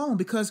leave him alone,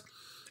 because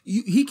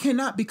he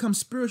cannot become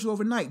spiritual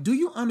overnight. Do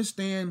you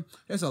understand?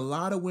 There's a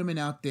lot of women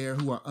out there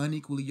who are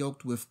unequally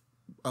yoked with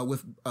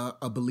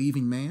a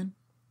believing man,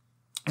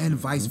 and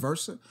vice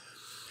versa.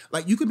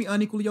 Like, you can be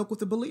unequally yoked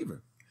with a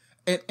believer.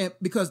 And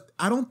because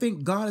I don't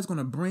think God is going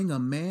to bring a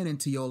man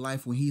into your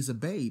life when he's a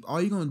babe. All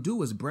you're going to do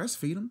is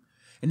breastfeed him.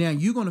 And now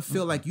you're going to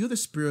feel like you're the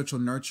spiritual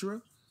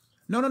nurturer.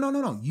 No.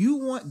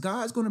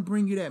 God's going to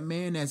bring you that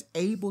man that's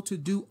able to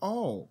do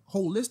all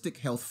holistic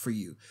health for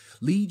you,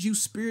 lead you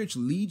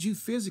spiritually, lead you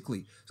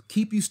physically,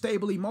 keep you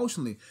stable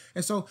emotionally.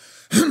 And so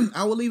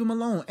I will leave him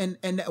alone.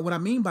 And what I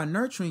mean by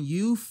nurturing,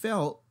 you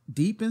felt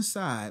deep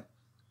inside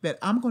that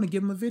I'm going to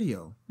give him a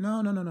video.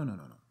 No.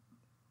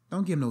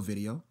 Don't give him no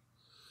video.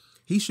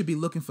 He should be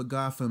looking for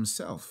God for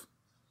himself.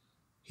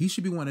 He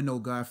should be wanting to know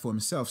God for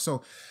himself.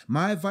 So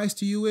my advice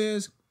to you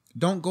is,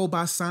 don't go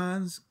by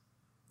signs.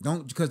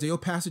 Don't, because your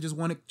pastor just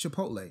wanted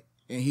Chipotle,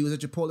 and he was at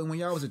Chipotle when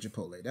y'all was at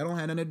Chipotle. That don't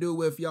have nothing to do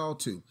with y'all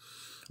two.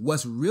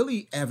 What's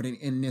really evident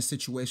in this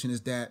situation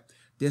is that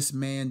this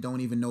man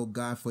don't even know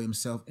God for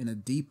himself in a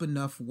deep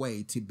enough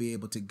way to be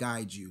able to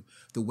guide you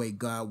the way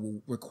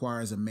God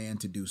requires a man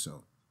to do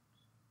so.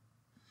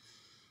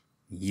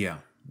 Yeah.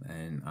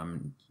 And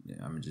I'm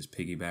just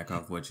piggyback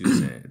off what you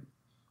said.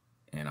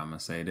 And I'm going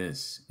to say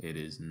this. It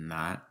is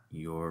not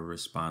your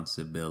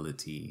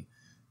responsibility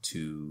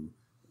to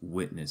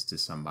witness to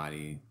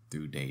somebody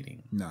through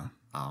dating. No.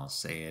 I'll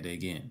say it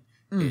again.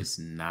 It's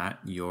not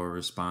your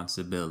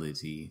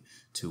responsibility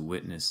to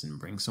witness and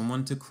bring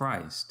someone to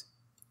Christ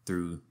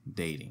through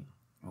dating.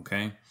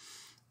 Okay?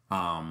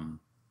 God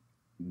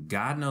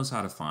knows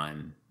how to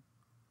find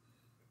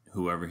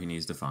whoever he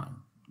needs to find.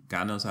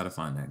 God knows how to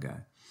find that guy.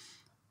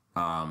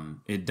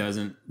 It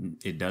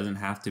doesn't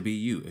have to be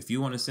you. If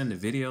you want to send a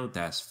video,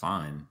 that's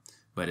fine.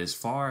 But as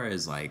far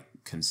as like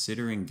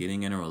considering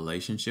getting in a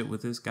relationship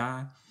with this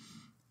guy,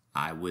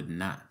 I would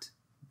not.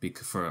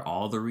 Because for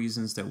all the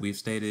reasons that we've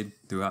stated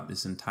throughout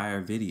this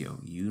entire video,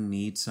 you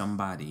need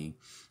somebody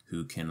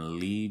who can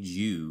lead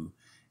you.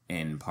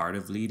 And part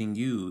of leading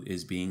you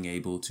is being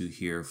able to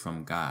hear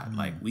from God.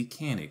 Like, we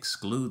can't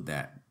exclude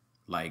that.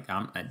 Like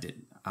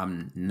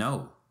I'm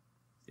no.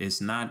 It's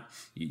not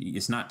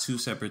two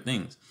separate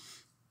things.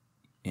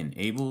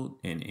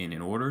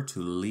 In order to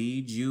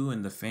lead you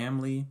and the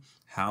family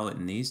how it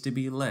needs to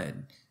be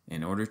led,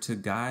 in order to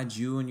guide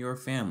you and your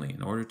family,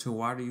 in order to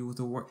water you with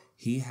the word,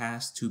 he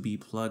has to be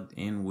plugged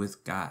in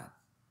with God.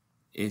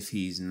 If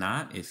he's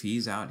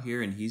out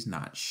here and he's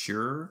not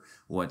sure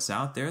what's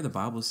out there, the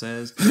Bible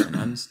says an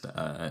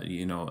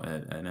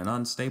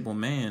unstable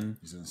man.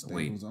 He's unstable.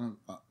 Wait,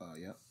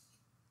 Yep.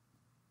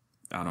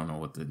 I don't know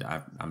what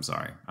I'm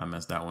sorry, I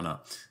messed that one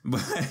up.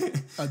 But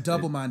a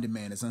double-minded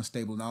man is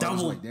unstable in all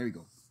his ways. There you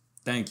go.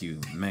 Thank you,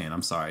 man.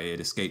 I'm sorry,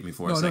 it escaped me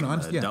for a second.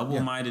 A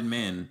double-minded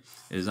man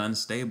is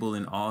unstable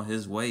in all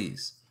his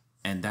ways,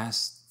 and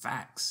that's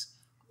facts.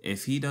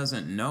 If he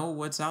doesn't know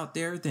what's out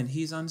there, then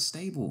he's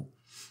unstable.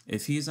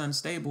 If he's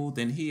unstable,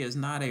 then he is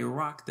not a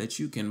rock that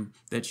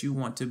you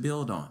want to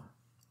build on.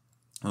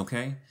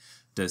 Okay?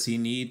 Does he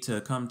need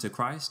to come to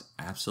Christ?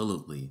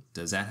 Absolutely.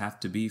 Does that have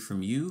to be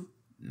from you?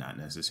 Not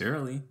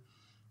necessarily.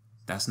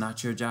 That's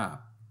not your job,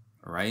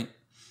 right?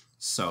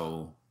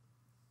 So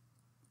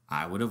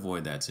I would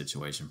avoid that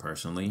situation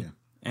personally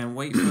and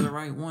wait for the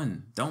right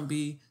one. Don't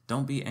be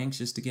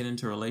anxious to get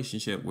into a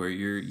relationship where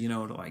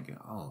you're, like,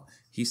 oh,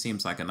 he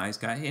seems like a nice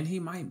guy, and he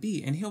might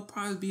be, and he'll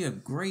probably be a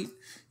great,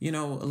 a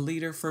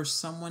leader for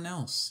someone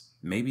else.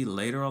 Maybe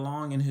later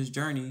along in his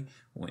journey,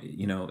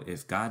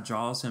 if God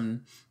draws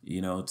him,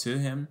 to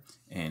him,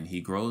 and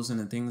he grows in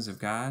the things of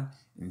God,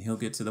 and he'll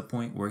get to the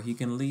point where he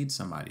can lead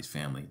somebody's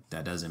family.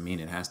 That doesn't mean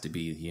it has to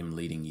be him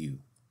leading you.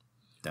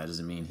 That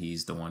doesn't mean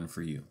he's the one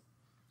for you.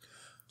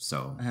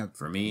 So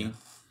for me,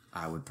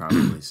 I would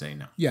probably say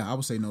no. Yeah, I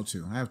would say no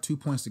too. I have 2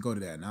 points to go to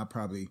that, and I'll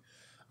probably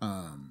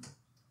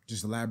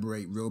just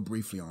elaborate real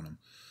briefly on them.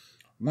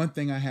 One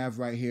thing I have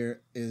right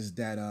here is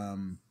that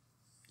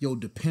your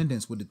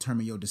dependence will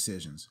determine your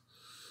decisions.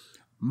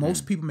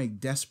 Most people make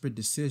desperate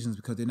decisions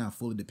because they're not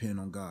fully dependent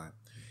on God.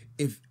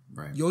 If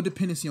your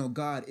dependency on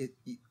God,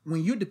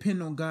 when you're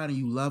dependent on God and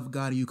you love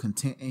God and you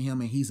content in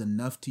Him and He's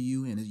enough to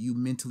you and you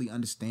mentally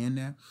understand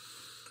that,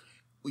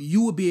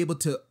 you will be able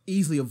to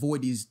easily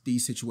avoid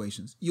these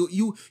situations.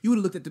 You would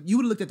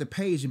have looked at the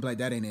page and be like,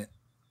 that ain't it.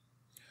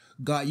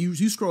 God, you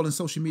scrolling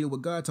social media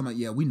with God, talking about,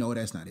 yeah, we know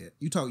that's not it.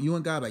 You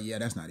and God, like, yeah,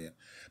 that's not it.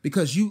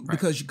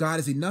 Because God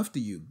is enough to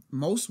you.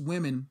 Most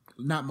women,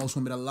 not most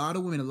women, a lot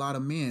of women, a lot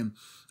of men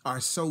are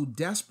so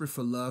desperate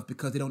for love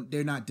because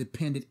they're not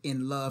dependent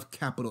in love,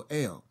 capital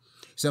L.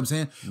 See what I'm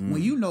saying?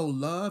 When you know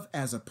love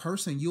as a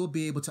person, you'll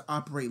be able to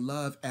operate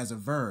love as a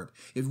verb.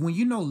 When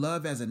you know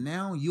love as a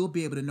noun, you'll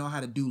be able to know how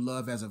to do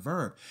love as a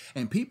verb.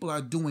 And people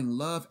are doing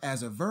love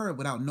as a verb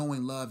without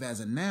knowing love as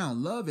a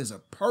noun. Love is a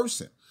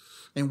person.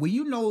 And when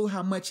you know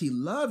how much he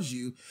loves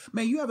you,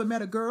 man, you ever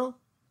met a girl?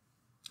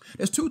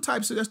 There's two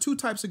types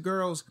of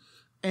girls,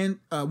 and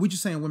we're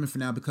just saying women for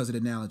now because of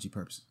the analogy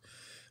purposes.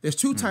 There's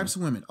two types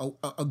of women.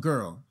 A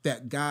girl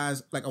that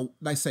guys, like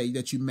say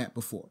that you met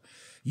before.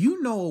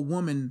 You know a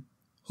woman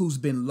who's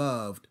been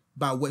loved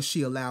by what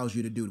she allows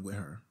you to do with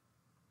her.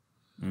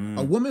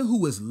 A woman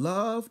who is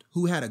loved,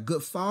 who had a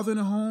good father in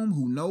the home,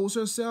 who knows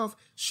herself,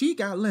 she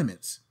got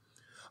limits.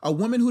 A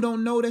woman who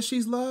don't know that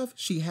she's loved,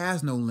 she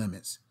has no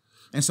limits.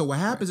 And so what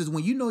happens is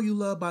when you know you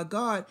love by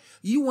God,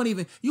 you won't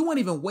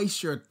even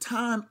waste your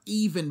time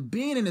even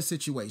being in a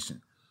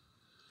situation.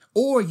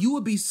 Or you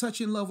would be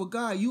such in love with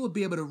God, you would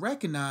be able to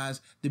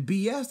recognize the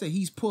BS that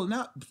he's pulling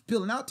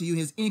out to you,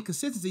 his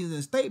inconsistencies in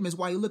his statements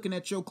while you're looking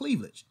at your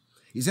cleavage.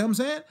 You see what I'm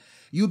saying?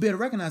 You'll be able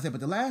to recognize that.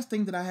 But the last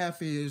thing that I have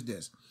for you is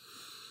this.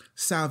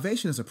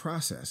 Salvation is a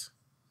process.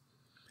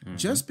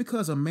 Just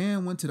because a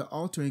man went to the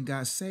altar and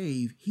got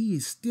saved, he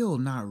is still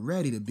not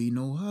ready to be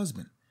no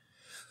husband.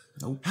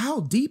 Nope.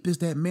 How deep is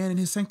that man in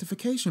his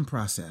sanctification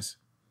process?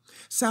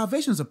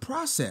 Salvation is a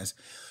process.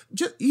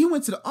 You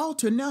went to the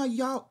altar, now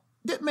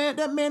that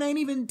man ain't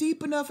even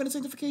deep enough in the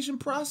sanctification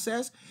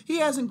process. He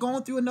hasn't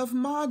gone through enough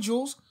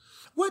modules.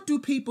 What do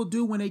people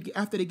do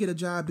after they get a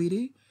job,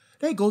 BD?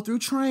 They go through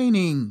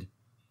training.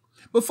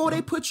 Before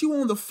they put you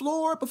on the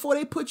floor, before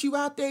they put you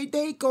out there,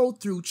 they go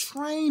through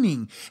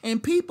training.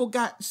 And people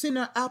got sent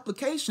out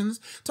applications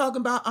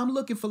talking about, I'm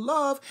looking for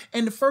love.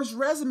 And the first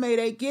resume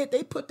they get,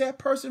 they put that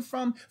person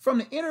from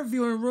the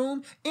interviewing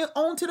room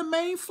onto the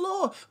main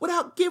floor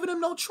without giving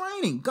them no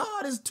training.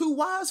 God is too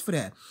wise for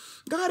that.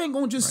 God ain't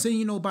going to just send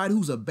you nobody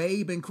who's a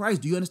babe in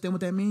Christ. Do you understand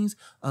what that means?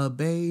 A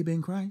babe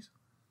in Christ.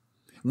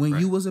 When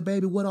you was a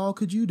baby, what all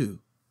could you do?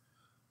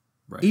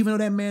 Right. Even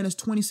though that man is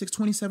 26,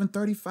 27,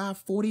 35,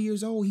 40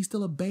 years old, he's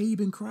still a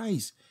babe in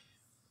Christ.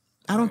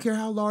 I don't care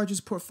how large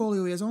his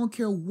portfolio is. I don't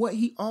care what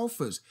he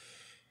offers.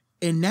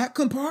 In that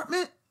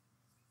compartment,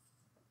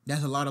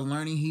 that's a lot of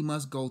learning he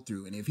must go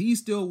through. And if he's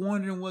still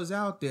wondering what's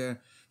out there,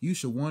 you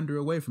should wander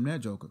away from that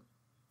joker.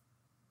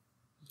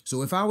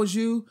 So if I was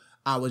you,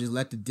 I would just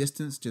let the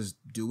distance just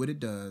do what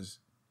it does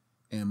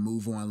and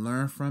move on.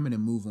 Learn from it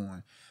and move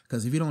on.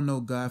 Because if you don't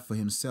know God for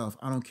himself,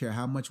 I don't care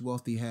how much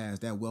wealth he has,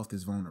 that wealth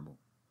is vulnerable.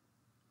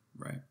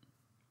 Right.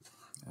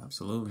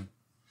 Absolutely.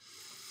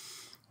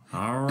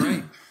 All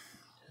right.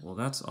 Well,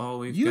 that's all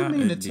we've You got.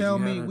 mean to tell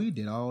me we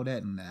did all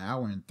that in an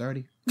hour and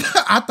 30?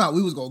 I thought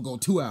we was gonna go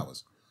 2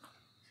 hours.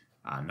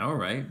 I know,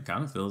 right?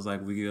 Kind of feels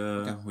like we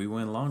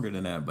went longer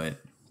than that,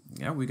 but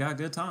yeah, we got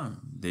good time.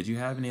 Did you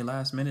have any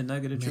last minute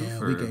nugget of truth?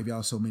 We gave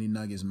y'all so many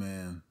nuggets,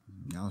 man.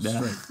 Y'all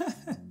straight.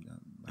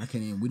 I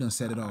can't even. We done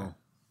said it all.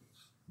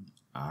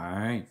 All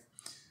right.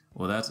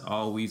 Well, that's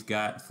all we've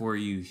got for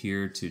you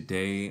here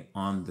today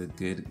on the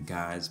Good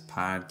Guys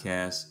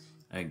podcast.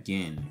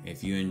 Again,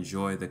 if you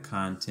enjoy the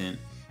content,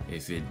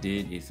 if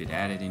it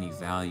added any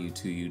value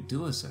to you,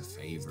 do us a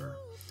favor.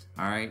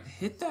 All right,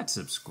 hit that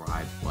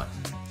subscribe button.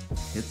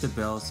 Hit the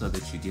bell so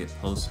that you get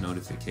post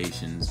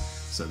notifications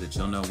so that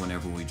you'll know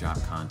whenever we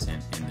drop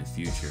content in the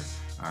future.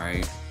 All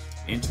right,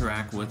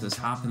 interact with us.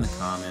 Hop in the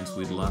comments.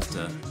 We'd love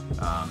to.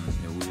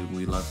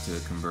 We love to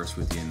converse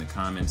with you in the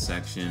comment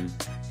section.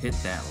 Hit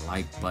that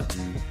like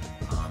button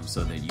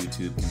so that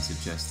YouTube can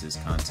suggest this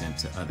content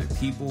to other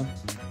people.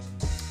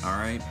 All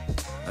right.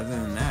 Other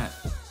than that,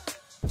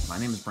 my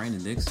name is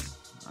Brandon Dixon.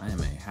 I am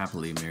a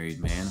happily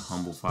married man,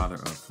 humble father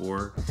of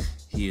 4.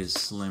 He is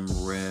Slim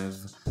Rev,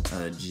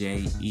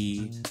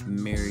 J.E.,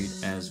 married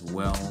as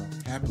well.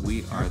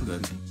 We are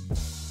the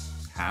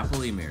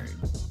happily married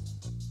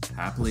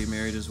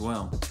as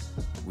well.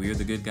 We are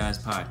the Good Guys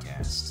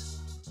podcast,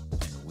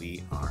 and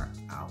we are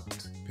out.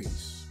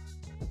 Peace.